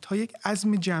جامعه، تا یک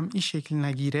عزم جمعی شکل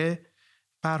نگیره،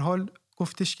 به هر حال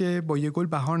گفتش که با یه گل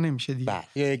بهار نمیشه دیگه.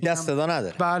 بله، یک دست صدا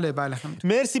نداره. بله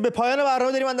مرسی. به پایان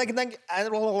برنامه داریم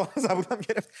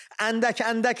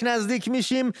اندک نزدیک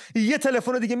میشیم. یه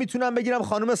تلفن دیگه میتونم بگیرم.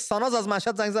 خانم ساناز از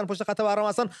مشهد زنگ زدن پشت خط برنامه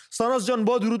هستن. ساناز جان،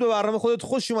 با درود به برنامه خودت،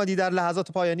 خوش اومدی در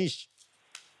لحظات پایانیش.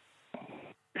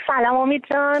 سلام امید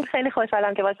جان، خیلی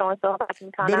خوشحالم که با شما صحبت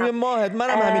میکنم. به روی ماهت.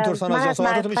 منم همینطور ساناز جان،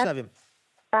 صحبتاتو میشنویم.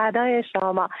 بعدای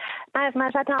شما. من از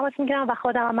مشهد تماس میگیرم و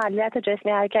خودم معلولیت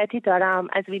جسمی حرکتی دارم،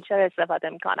 از ویلچر استفاده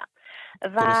میکنم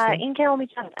و اینکه امید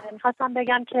جان میخواستم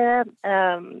بگم که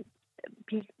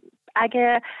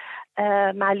اگه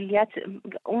معلولیت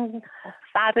اون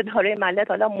فرد دارای معلولیت،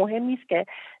 حالا مهم نیست که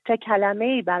چه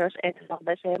کلمه‌ای براش اطلاق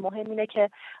بشه، مهم اینه که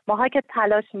ماها که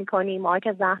تلاش میکنیم، ماها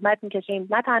که زحمت میکشیم،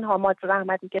 نه تنها ما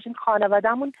زحمت میکشیم،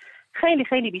 خانواده‌مون خیلی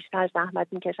خیلی بیشتر زحمت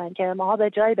میکشن که ماها به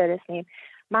جای برسیم.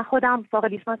 من خودم فوق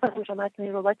لیسانس هوش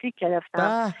مصنوعی روباتیک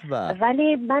گرفتم،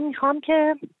 ولی من میخوام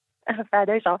که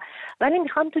ولی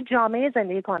میخوام تو جامعه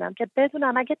زندگی کنم که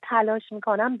بدونم اگه تلاش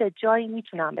میکنم به جایی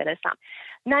میتونم برسم،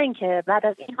 نه اینکه بعد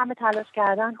از این همه تلاش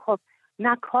کردن خب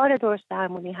نه کار درست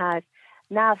درمونی هست،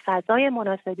 نه فضای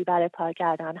مناسبی برای کار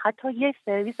کردن، حتی یک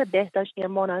سرویس بهداشتی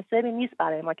مناسبی نیست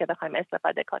برای ما که بخوایم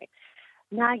استفاده کنیم.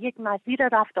 نه یک مسیر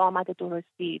رفت آمد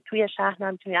درستی. توی شهر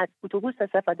نمیتونی از اتوبوس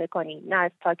استفاده کنی، نه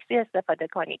از تاکسی استفاده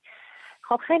کنی.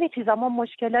 خب خیلی چیزا ما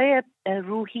مشکلای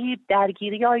روحی،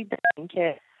 درگیریایی داریم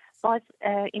که باز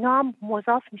اینا هم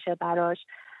مضاف میشه براش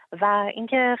و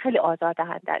اینکه خیلی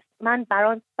آزاردهنده است. من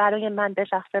برای من به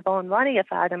شخصه به عنوان یه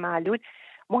فرد معلول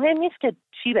مهم نیست که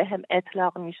چی به هم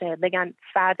اطلاق میشه، بگن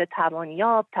فرد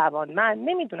توانیاب، توانمند،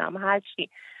 نمیدونم هر چی.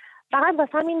 فقط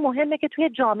واسه این مهمه که توی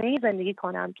جامعه زندگی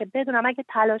کنم که بدونم اگه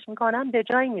تلاش میکنم به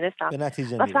جایی میرسم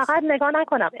و فقط نگاه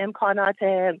نکنم امکانات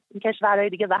کشورهای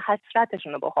دیگه و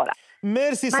حسرتشون رو بخورم.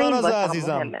 مرسی ساناز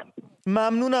عزیزم،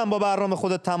 ممنونم با برنامه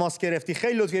خودت تماس گرفتی.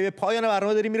 خیلی لطفی. به پایان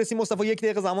برنامه داریم میرسیم. مصطفی 1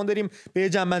 دقیقه زمان داریم به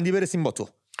جنبندی برسیم با تو.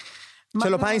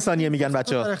 45 ثانیه میگن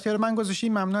بچه‌ها. در اختیار من گذاشتی.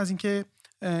 ممنون از اینکه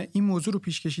این موضوع رو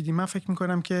پیش کشیدیم. من فکر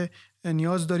میکنم که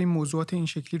نیاز داریم موضوعات این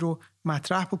شکلی رو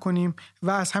مطرح بکنیم و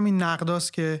از همین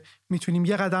نقداست که میتونیم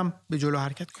یه قدم به جلو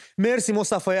حرکت کنیم. مرسی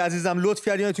مصطفی عزیزم، لطف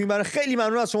کردین تو این برنامه. خیلی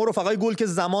ممنون از شما رفقای گل که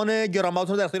زمان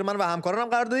گرانبهاتون رو در اختیار من و همکارانم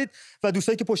قرار دادید و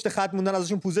دوستایی که پشت خط موندن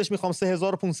ازشون پوزش میخوام.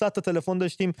 3500 تا تلفن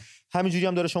داشتیم، همینجوری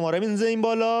هم داره شماره میزنه این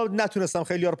بالا. نتونستم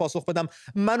خیلی‌ها رو پاسخ بدم،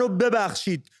 منو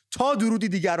ببخشید. تا درودی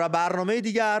دیگر و برنامه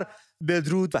دیگر،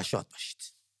 بدرود و شاد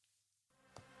باشید.